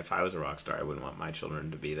 Yeah, I mean, if I was a rock star, I wouldn't want my children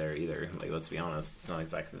to be there either. Like, let's be honest, it's not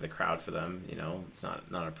exactly the crowd for them. You know, it's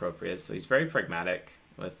not appropriate. So he's very pragmatic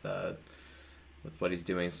with what he's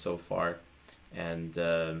doing so far, and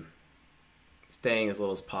staying as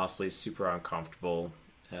little as possible. He's super uncomfortable,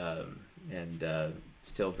 and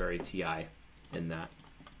still very TI in that.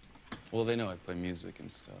 Well, they know I play music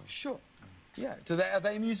and stuff. Sure. Yeah. Are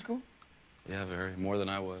they musical? Yeah, very. More than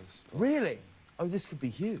I was. Really? Oh, this could be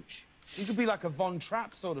huge. You could be like a Von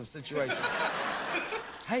Trapp sort of situation.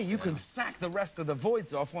 Hey, you can sack the rest of the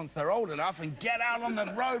Voids off once they're old enough and get out on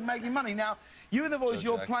the road making money. Now, you and the Voids,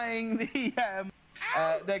 you're playing the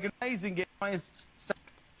they're amazing gig.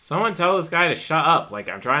 Someone tell this guy to shut up. Like,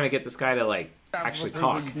 I'm trying to get this guy to, like, actually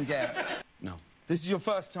talk. You can get. No. This is your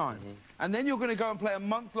first time. And then you're going to go and play a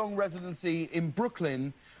month-long residency in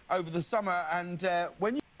Brooklyn over the summer. And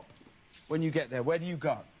when you get there, where do you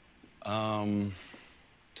go?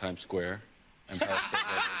 Times Square. Empire State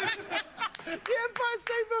Building. The Empire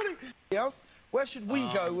State Building. Else? Where should we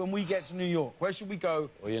go when we get to New York? Where should we go?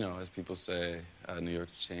 Well, you know, as people say, New York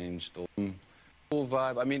changed the cool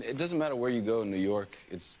vibe. I mean, it doesn't matter where you go in New York.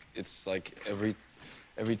 It's like every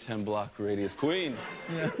 10-block radius. Queens.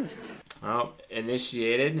 Yeah. Well,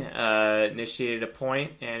 initiated a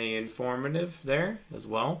point, any informative there as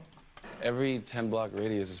well. Every 10-block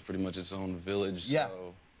radius is pretty much its own village, Yeah.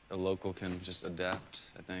 so a local can just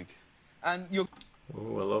adapt, I think. And you're...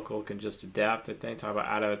 Ooh, a local can just adapt, I think. Talk about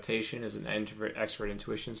adaptation as an expert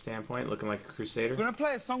intuition standpoint, looking like a crusader. We're going to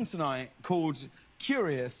play a song tonight called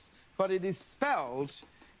Curious, but it is spelled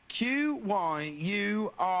Q-Y-U-R-R-Y-U-S.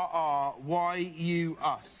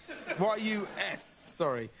 Y-U-S,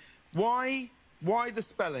 sorry. Why the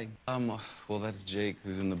spelling? Well, that's Jake,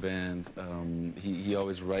 who's in the band. He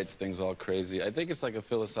always writes things all crazy. I think it's like a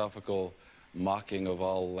philosophical mocking of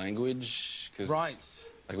all language. 'Cause, right.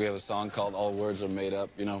 Like, we have a song called All Words Are Made Up.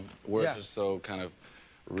 You know, words Yeah. are so kind of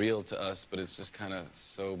real to us, but it's just kind of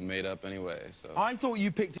so made up anyway, so... I thought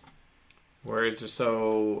you picked... Words are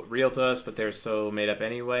so real to us, but they're so made up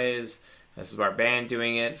anyways. This is our band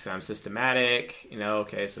doing it, so I'm systematic. You know,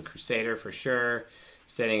 okay, so Crusader for sure.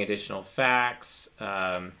 Stating additional facts,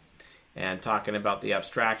 and talking about the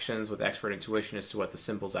abstractions with expert intuition as to what the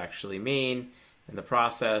symbols actually mean in the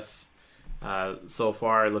process. So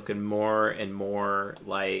far, looking more and more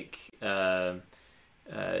like, well,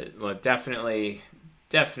 definitely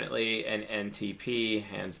definitely an NTP,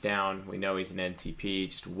 hands down. We know he's an NTP.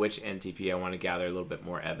 Just which NTP, I want to gather a little bit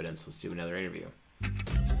more evidence. Let's do another interview.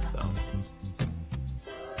 So.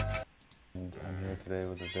 And I'm here today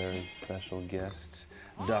with a very special guest,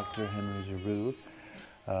 Dr. Henry Giroux.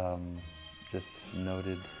 Just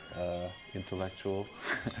noted intellectual,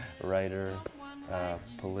 writer,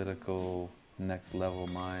 political, next level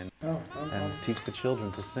mind, and teach the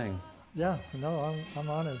children to sing. Yeah, no, I'm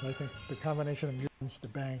honored. I think the combination of mutants, the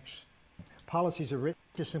banks, policies are written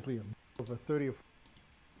just simply over 30 or 40.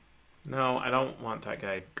 No, I don't want that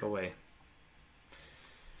guy. Go away.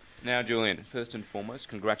 Now, Julian, first and foremost,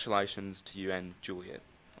 congratulations to you and Juliet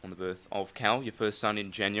on the birth of Cal, your first son,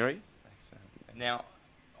 in January. Thanks. Now,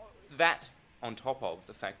 that on top of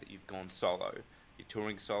the fact that you've gone solo, you're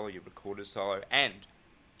touring solo, you've recorded solo, and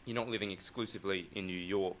you're not living exclusively in New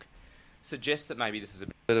York, suggests that maybe this is a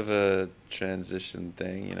bit of a transition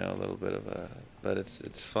thing, you know, a little bit of a, but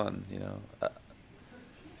it's fun, you know.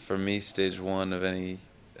 For me, stage one of any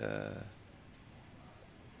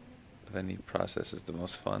process is the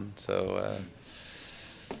most fun. So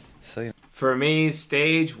you know. For me,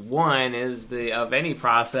 stage one of any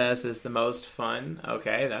process is the most fun.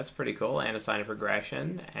 Okay, that's pretty cool. And a sign of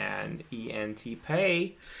progression and ENT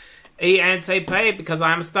pay. ENT pay because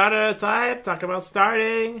I'm a starter type. Talk about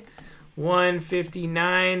starting.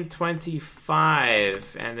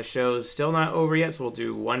 159.25, and the show's still not over yet, so we'll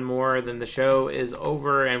do one more, then the show is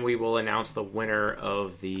over, and we will announce the winner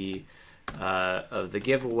of the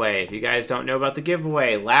giveaway. If you guys don't know about the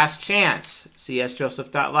giveaway, last chance,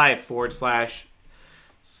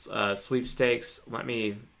 csjoseph.life/sweepstakes. Let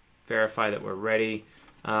me verify that we're ready.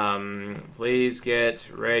 Please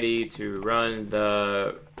get ready to run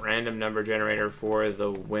the random number generator for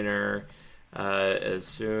the winner as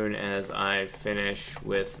soon as I finish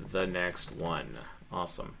with the next one.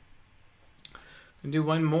 Awesome. Gonna do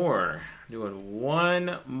one more. Doing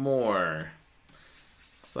one more.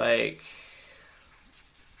 It's like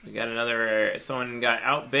we got someone got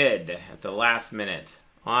outbid at the last minute.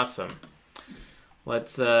 Awesome.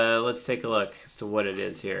 Let's take a look as to what it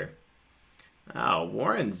is here. Oh,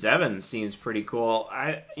 Warren Zevon seems pretty cool.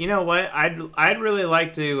 You know what? I'd really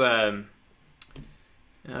like to.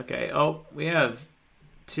 Okay. Oh, we have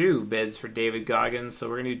 2 bids for David Goggins, so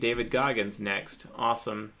we're gonna do David Goggins next.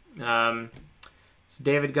 Awesome. So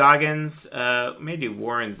David Goggins. Maybe do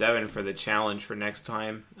Warren Zevon for the challenge for next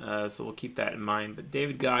time. So we'll keep that in mind. But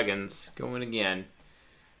David Goggins going again.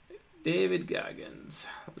 David Goggins.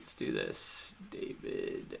 Let's do this.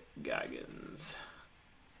 David Goggins.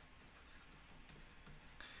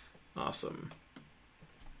 Awesome.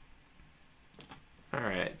 All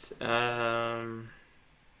right.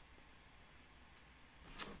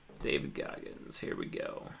 David Goggins. Here we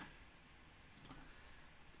go.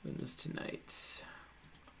 Doing this tonight.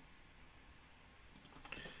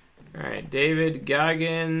 All right. David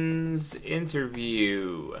Goggins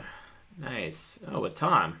interview. Nice. Oh, with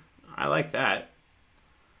Tom. I like that.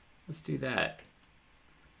 Let's do that.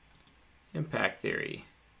 Impact Theory.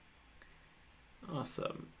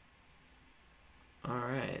 Awesome. All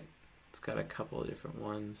right. It's got a couple of different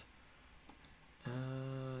ones.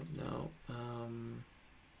 No.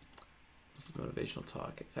 Most motivational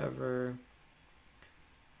talk ever.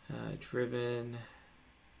 Driven.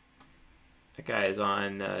 That guy is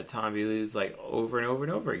on Tom Bilyeu's like over and over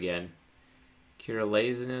and over again. Cure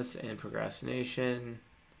laziness and procrastination.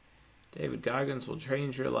 David Goggins will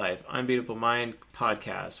change your life. Unbeatable Mind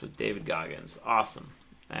podcast with David Goggins. Awesome.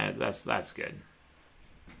 That's good.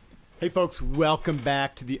 Hey folks, welcome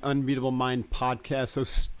back to the Unbeatable Mind podcast. So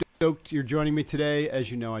stoked you're joining me today. As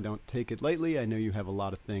you know, I don't take it lightly. I know you have a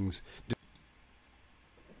lot of things.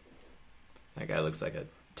 That guy looks like a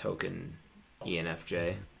token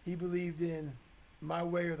ENFJ. He believed in my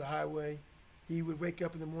way or the highway. He would wake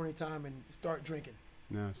up in the morning time and start drinking.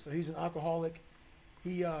 Nice. So he's an alcoholic.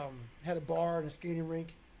 He had a bar and a skating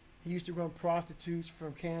rink. He used to run prostitutes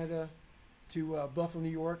from Canada to Buffalo, New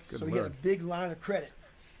York. Good so Lord. he had a big line of credit.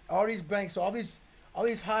 All these banks, all these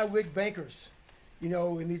high-wig bankers, you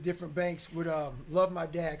know, in these different banks would love my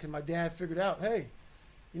dad because my dad figured out, hey,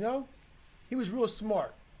 you know, he was real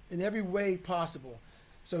smart in every way possible.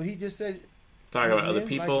 So he just said, talking about other men,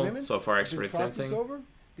 people, like women, so far the expert at prostitutes sensing. Over,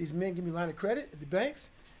 these men give me a line of credit at the banks.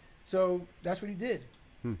 So that's what he did.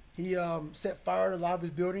 He set fire to a lot of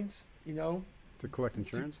his buildings, you know. To collect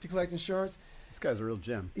insurance? To collect insurance. This guy's a real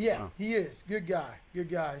gem. Yeah, Wow. he is. Good guy.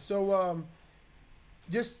 So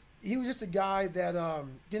he was just a guy that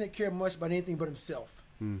didn't care much about anything but himself.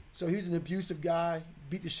 So he was an abusive guy,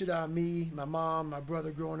 beat the shit out of me, my mom, my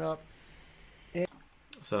brother growing up.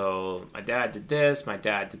 So my dad did this, my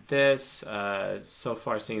dad did this. So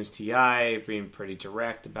far seems T.I. being pretty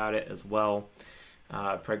direct about it as well.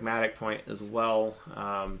 Pragmatic point as well.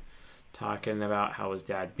 Talking about how his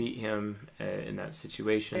dad beat him in that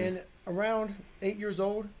situation. And around 8 years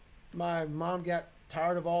old, my mom got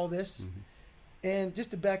tired of all this. And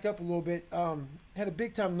just to back up a little bit, had a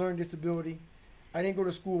big time learning disability. I didn't go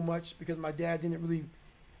to school much because my dad didn't really,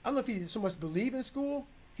 I don't know if he so much believed in school.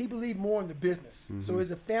 He believed more in the business. So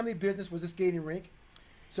his family business was a skating rink.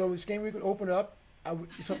 So the skating rink would open up. From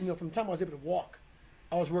the time I was able to walk,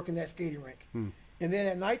 I was working that skating rink. And then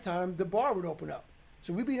at nighttime, the bar would open up.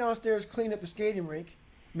 So we'd be downstairs cleaning up the skating rink.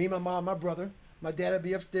 Me, my mom, my brother. My dad would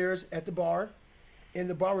be upstairs at the bar. And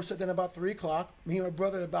the bar would shut down about 3 o'clock. Me and my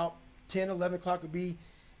brother at about 10, 11 o'clock would be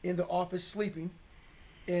in the office sleeping.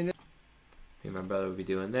 And me and my brother would be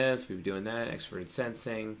doing this, we'd be doing that, extroverted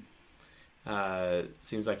sensing.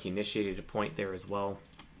 Seems like he initiated a point there as well.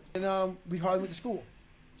 And we hardly went to school.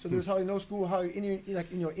 So there was hardly no school, hardly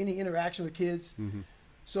any interaction with kids.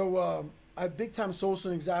 So I had big time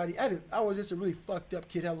social anxiety. I was just a really fucked up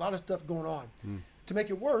kid, had a lot of stuff going on. To make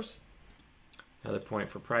it worse, another point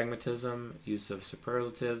for pragmatism, use of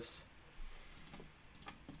superlatives.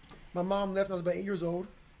 My mom left when I was about 8 years old.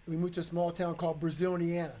 We moved to a small town called Brazil,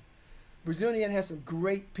 Indiana. Brazil, Indiana has some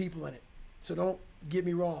great people in it. So don't get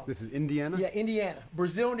me wrong. This is Indiana? Yeah, Indiana.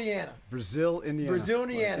 Brazil, Indiana. Brazil, Indiana. Brazil,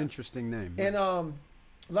 Indiana. What an interesting name. And a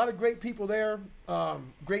lot of great people there,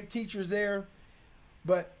 great teachers there.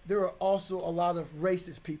 But there are also a lot of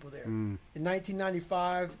racist people there. In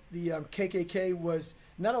 1995, the KKK was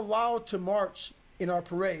not allowed to march in our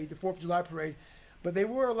parade, the 4th of July parade, but they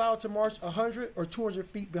were allowed to march 100 or 200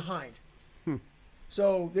 feet behind.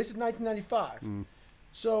 So this is 1995.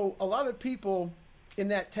 So a lot of people in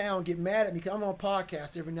that town get mad at me because I'm on a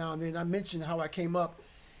podcast every now and then. I mention how I came up,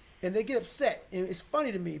 and they get upset. And it's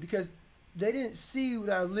funny to me because they didn't see what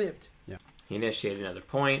I lived. Yeah. He initiated another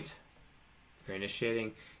point. For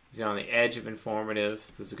initiating, he's on the edge of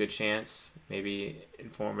informative. There's a good chance. Maybe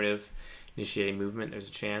informative, initiating movement. There's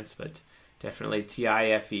a chance, but definitely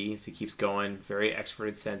TIFE. So he keeps going. Very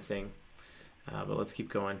extroverted sensing. But let's keep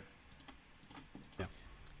going. Yeah.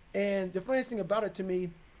 And the funniest thing about it to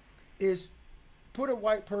me is put a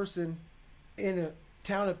white person in a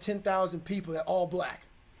town of 10,000 people that all black.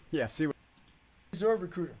 Yeah, see what reserve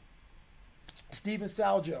recruiter. Steven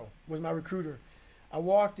Saljo was my recruiter. I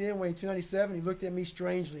walked in weighing 297. He looked at me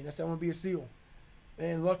strangely, and I said, I want to be a SEAL.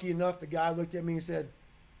 And lucky enough, the guy looked at me and said,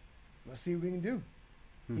 let's see what we can do.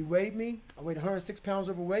 He weighed me. I weighed 106 pounds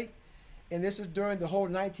overweight. And this is during the whole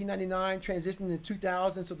 1999 transition into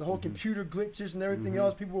 2000, so the whole computer glitches and everything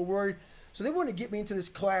else. People were worried. So they wanted to get me into this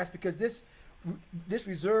class because this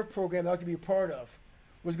reserve program that I was going to be a part of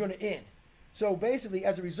was going to end. So basically,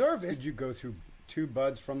 as a reservist... Did you go through 2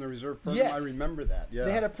 buds from the reserve program? Yes. I remember that. Yeah.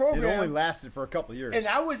 They had a program. It only lasted for a couple of years. And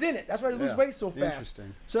I was in it. That's why I lose weight so fast.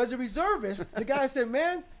 Interesting. So as a reservist, the guy said,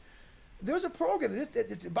 man, there's a program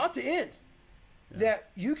that's about to end that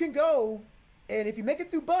you can go, and if you make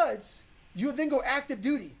it through buds, you'll then go active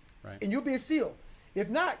duty. Right. And you'll be a SEAL. If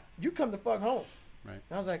not, you come the fuck home. Right.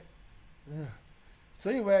 And I was like, ugh. So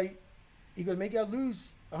anyway, he goes, make you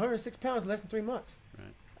lose 106 pounds in less than 3 months.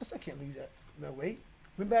 Right. I said, I can't lose that weight.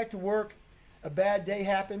 Went back to work. A bad day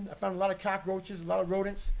happened. I found a lot of cockroaches, a lot of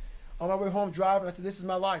rodents. On my way home driving, I said, this is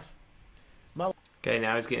my life. Okay,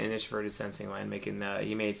 now he's getting an introverted sensing land.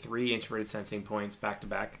 He made 3 introverted sensing points back to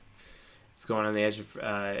back. It's going on the edge of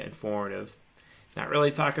informative. Not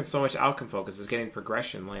really talking so much outcome focus. It's getting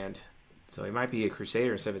progression land. So he might be a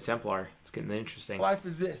Crusader instead of a Templar. It's getting interesting. Life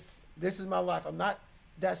is this. This is my life. I'm not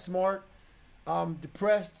that smart. I'm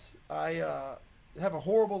depressed. I have a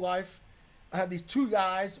horrible life. I have these 2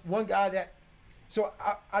 guys. One guy that... So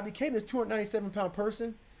I became this 297-pound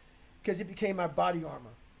person because it became my body armor.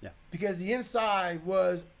 Yeah. Because the inside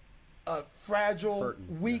was a fragile,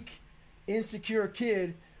 weak, insecure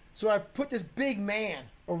kid. So I put this big man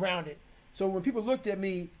around it. So when people looked at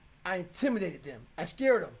me, I intimidated them. I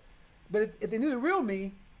scared them. But if they knew the real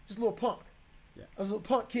me, just a little punk. Yeah. I was a little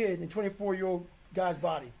punk kid in a 24-year-old guy's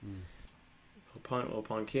body. Little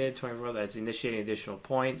punk kid, 24. That's initiating additional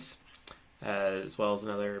points. As well as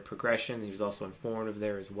another progression. He was also informative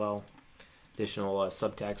there as well. Additional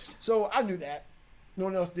subtext. So I knew that. No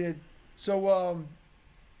one else did. So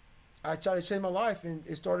I tried to change my life, and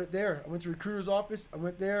it started there. I went to the recruiter's office. I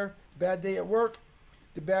went there. Bad day at work.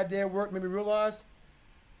 The bad day at work made me realize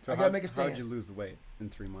I got to make a stand. How did you lose the weight in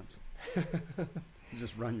 3 months? You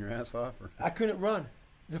just run your ass off? Or? I couldn't run.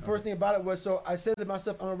 The first thing about it was, so I said to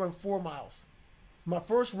myself, I'm going to run 4 miles. My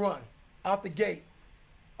first run out the gate,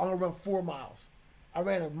 I'm going to run 4 miles. I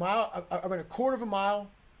ran a mile. I ran a quarter of a mile,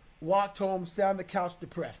 walked home, sat on the couch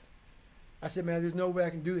depressed. I said, man, there's no way I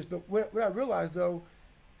can do this. But what I realized, though,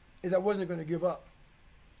 is I wasn't going to give up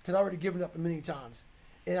because I already given up a million times.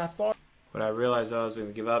 And I thought... What I realized I was going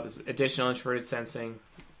to give up is additional introverted sensing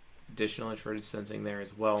there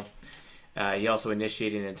as well. He also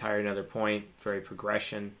initiated an entire another point, very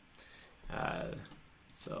progression.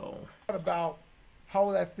 So... about how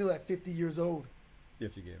would I feel at 50 years old?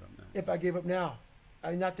 If you gave up now. If I gave up now.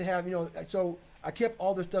 Not to have, so I kept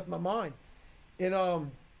all this stuff in my mind. And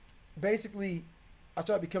basically, I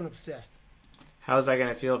started becoming obsessed. How is that going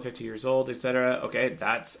to feel at 50 years old, etc.? Okay,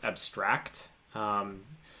 that's abstract.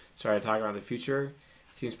 Started talking about the future.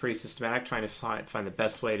 Seems pretty systematic, trying to find the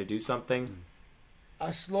best way to do something. I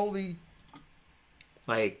slowly...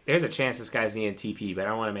 Like, there's a chance this guy's an ENTP, but I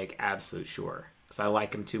don't want to make absolute sure. Because I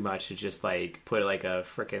like him too much to just, like, put, like, a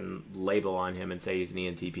freaking label on him and say he's an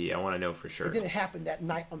ENTP. I want to know for sure. It didn't happen that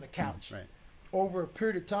night on the couch. Right. Over a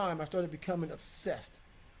period of time, I started becoming obsessed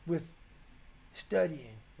with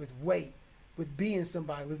studying, with weight, with being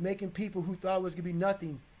somebody, with making people who thought I was going to be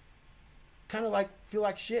nothing kind of like feel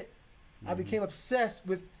like shit. I became obsessed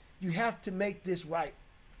with, you have to make this right.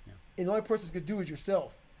 Yeah. And the only person that's going to do it is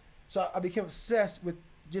yourself. So I became obsessed with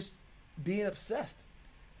just being obsessed.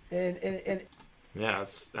 And yeah,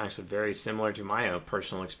 it's actually very similar to my own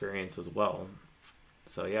personal experience as well.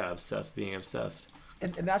 So yeah, obsessed, being obsessed.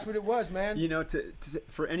 And that's what it was, man.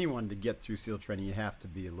 For anyone to get through SEAL training, you have to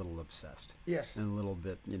be a little obsessed. Yes. And a little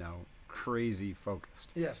bit, crazy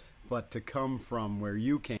focused. Yes. But to come from where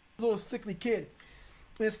you came. A little sickly kid.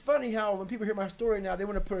 And it's funny how when people hear my story now, they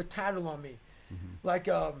want to put a title on me. Mm-hmm. Like,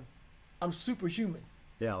 I'm superhuman.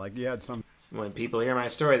 Yeah, like you had some... When people hear my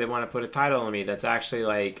story, they want to put a title on me that's actually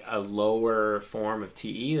like a lower form of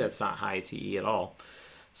TE. That's not high TE at all.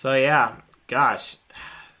 So yeah, gosh,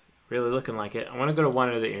 really looking like it. I want to go to one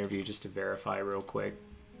other interview just to verify real quick.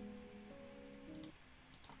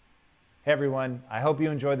 Hey everyone, I hope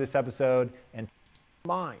you enjoyed this episode. And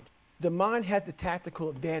the mind has the tactical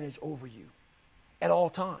advantage over you at all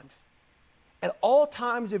times. At all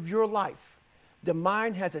times of your life, the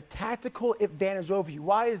mind has a tactical advantage over you.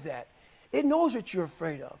 Why is that? It knows what you're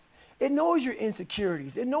afraid of. It knows your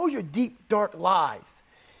insecurities. It knows your deep, dark lies.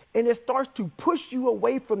 And it starts to push you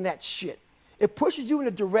away from that shit. It pushes you in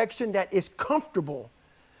a direction that is comfortable.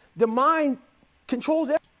 The mind controls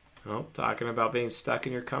everything. Well, talking about being stuck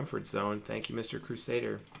in your comfort zone. Thank you, Mr.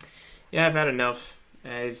 Crusader. Yeah, I've had enough.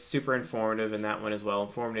 It's super informative in that one as well.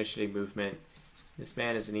 Informed Initiative Movement. This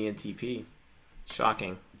man is an ENTP.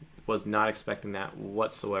 Shocking. Was not expecting that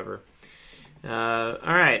whatsoever. All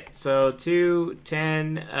right, so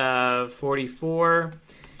 2-10-44.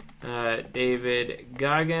 David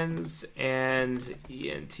Goggins and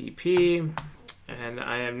ENTP. And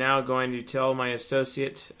I am now going to tell my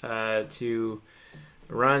associate to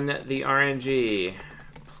run the RNG,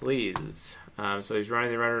 please. So he's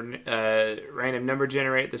running the random number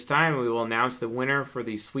generator this time. We will announce the winner for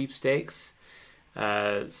the sweepstakes.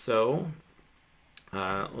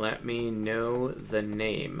 Let me know the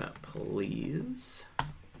name, please.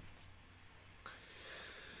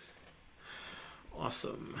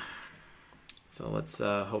 Awesome. So let's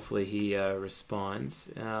hopefully he responds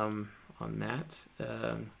on that.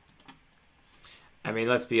 I mean,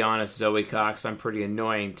 let's be honest, Zoe Cox, I'm pretty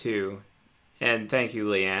annoying too. And thank you,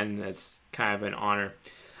 Leanne. That's kind of an honor.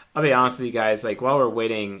 I'll be honest with you guys, like while we're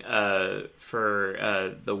waiting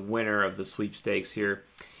for the winner of the sweepstakes here,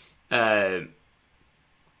 I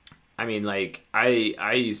mean, like,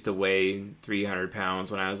 I used to weigh 300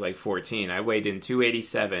 pounds when I was like 14. I weighed in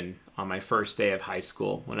 287 on my first day of high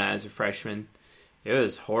school when I was a freshman. It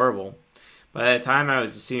was horrible. By the time I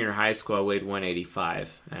was a senior in high school, I weighed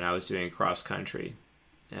 185, and I was doing cross country.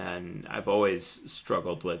 And I've always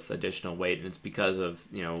struggled with additional weight, and it's because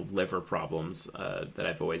of, liver problems that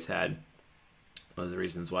I've always had. One of the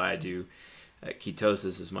reasons why I do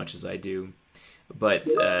ketosis as much as I do. But,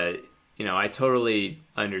 I totally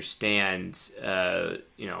understand,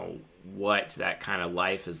 what that kind of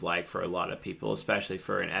life is like for a lot of people, especially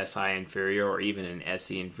for an SI inferior or even an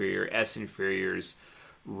SE inferior. S inferiors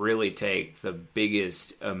really take the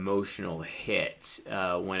biggest emotional hit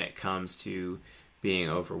when it comes to being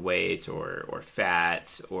overweight or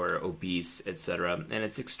fat or obese, etc. And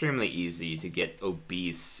it's extremely easy to get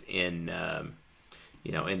obese in,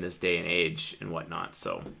 in this day and age and whatnot.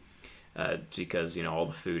 So, because all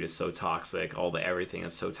the food is so toxic, everything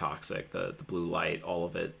is so toxic, the blue light, all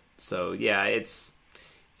of it. So yeah, it's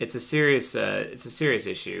a serious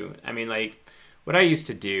issue. I mean, like what I used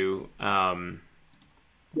to do on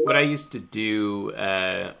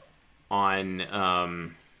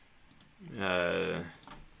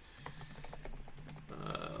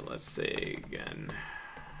Let's see again.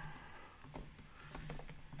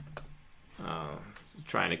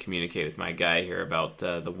 Trying to communicate with my guy here about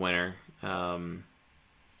the winner.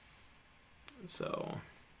 So,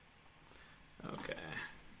 okay.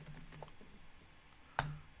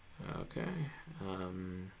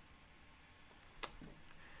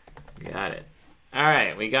 Got it. All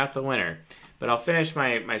right, we got the winner. But I'll finish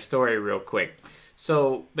my story real quick.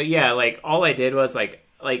 So, but yeah, like all I did was like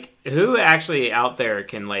who actually out there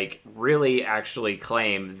can like really actually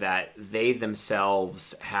claim that they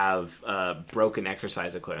themselves have broken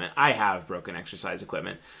exercise equipment? I have broken exercise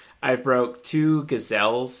equipment. I've broke 2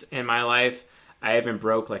 Gazelles in my life. I even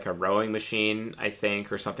broke like a rowing machine, I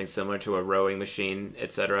think, or something similar to a rowing machine,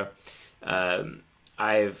 etc.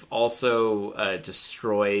 I've also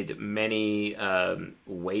destroyed many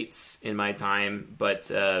weights in my time,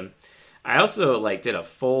 but I also like did a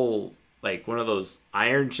full like one of those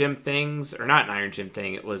iron gym things, or not an iron gym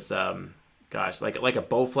thing. It was like a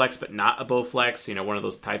Bowflex, but not a Bowflex. You know, one of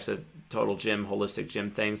those types of total gym, holistic gym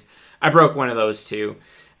things. I broke one of those too.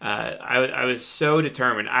 I was so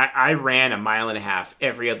determined. I ran 1.5 miles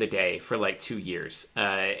every other day for like 2 years.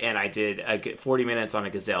 And I did 40 minutes on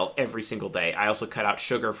a Gazelle every single day. I also cut out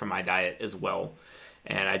sugar from my diet as well.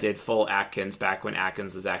 And I did full Atkins back when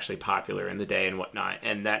Atkins was actually popular in the day and whatnot.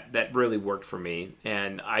 And that really worked for me.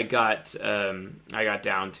 And I got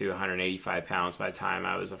down to 185 pounds by the time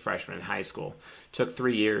I was a freshman in high school. Took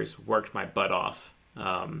 3 years, worked my butt off.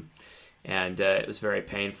 And it was very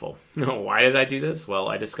painful. Why did I do this? Well,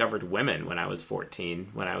 I discovered women when I was 14,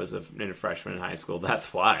 when I was a freshman in high school.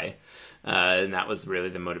 That's why. And that was really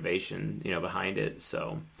the motivation, behind it.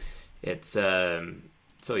 So it's,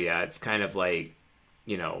 it's kind of like,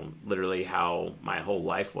 literally how my whole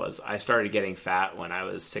life was. I started getting fat when I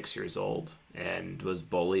was 6 years old and was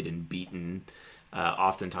bullied and beaten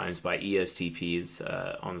oftentimes by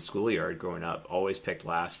ESTPs on the schoolyard growing up. Always picked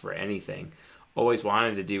last for anything. Always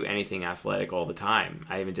wanted to do anything athletic all the time.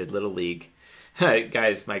 I even did Little League.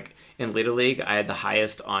 Guys, in Little League, I had the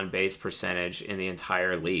highest on-base percentage in the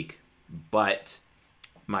entire league, but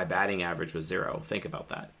my batting average was 0. Think about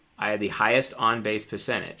that. I had the highest on-base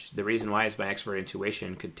percentage. The reason why is my expert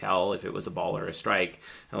intuition could tell if it was a ball or a strike.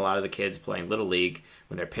 And a lot of the kids playing Little League,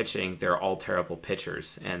 when they're pitching, they're all terrible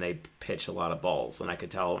pitchers, and they pitch a lot of balls. And I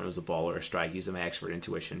could tell when it was a ball or a strike using my expert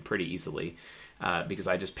intuition pretty easily. Because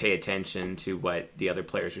I just pay attention to what the other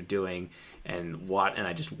players are doing and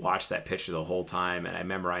I just watch that pitcher the whole time, and I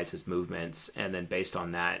memorize his movements, and then based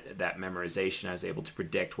on that memorization, I was able to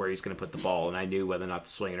predict where he's going to put the ball, and I knew whether or not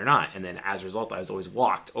to swing it or not. And then as a result, I was always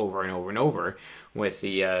walked over and over and over with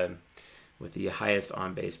the highest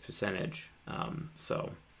on base percentage.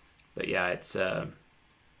 But yeah, it's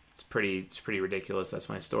pretty ridiculous. That's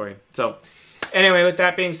my story. So. Anyway, with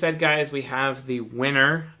that being said, guys, we have the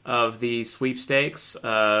winner of the sweepstakes.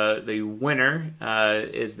 The winner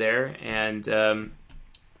is there, and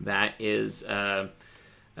that is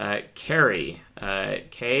Kerry,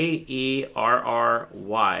 Kerry,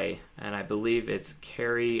 and I believe it's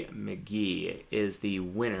Kerry McGee is the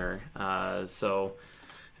winner. So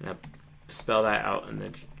I'm going to spell that out in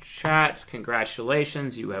the chat.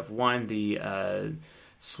 Congratulations, you have won the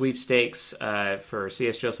sweepstakes for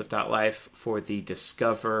csjoseph.life for the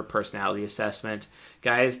Discover personality assessment.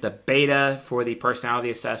 Guys, the beta for the personality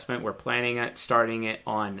assessment, we're planning on starting it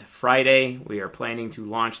on Friday. We are planning to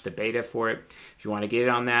launch the beta for it. If you want to get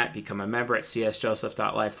on that, become a member at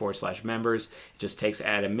csjoseph.life/members. It just takes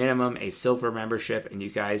at a minimum a silver membership, and you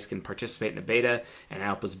guys can participate in the beta and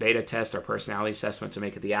help us beta test our personality assessment to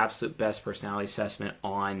make it the absolute best personality assessment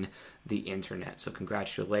on the internet. So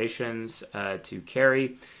congratulations to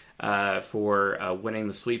Carrie for winning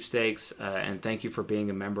the sweepstakes, and thank you for being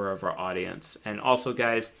a member of our audience. And also,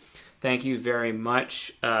 guys, thank you very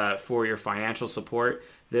much for your financial support.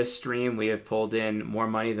 This stream, we have pulled in more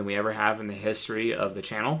money than we ever have in the history of the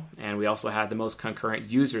channel, and we also had the most concurrent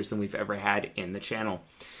users than we've ever had in the channel.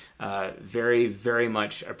 Very, very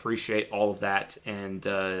much appreciate all of that, and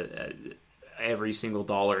every single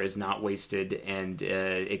dollar is not wasted, and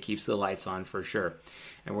it keeps the lights on for sure.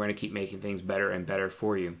 And we're going to keep making things better and better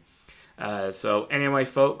for you. So anyway,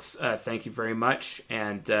 folks, thank you very much,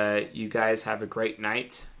 and you guys have a great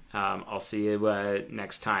night. I'll see you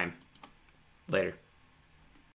next time. Later.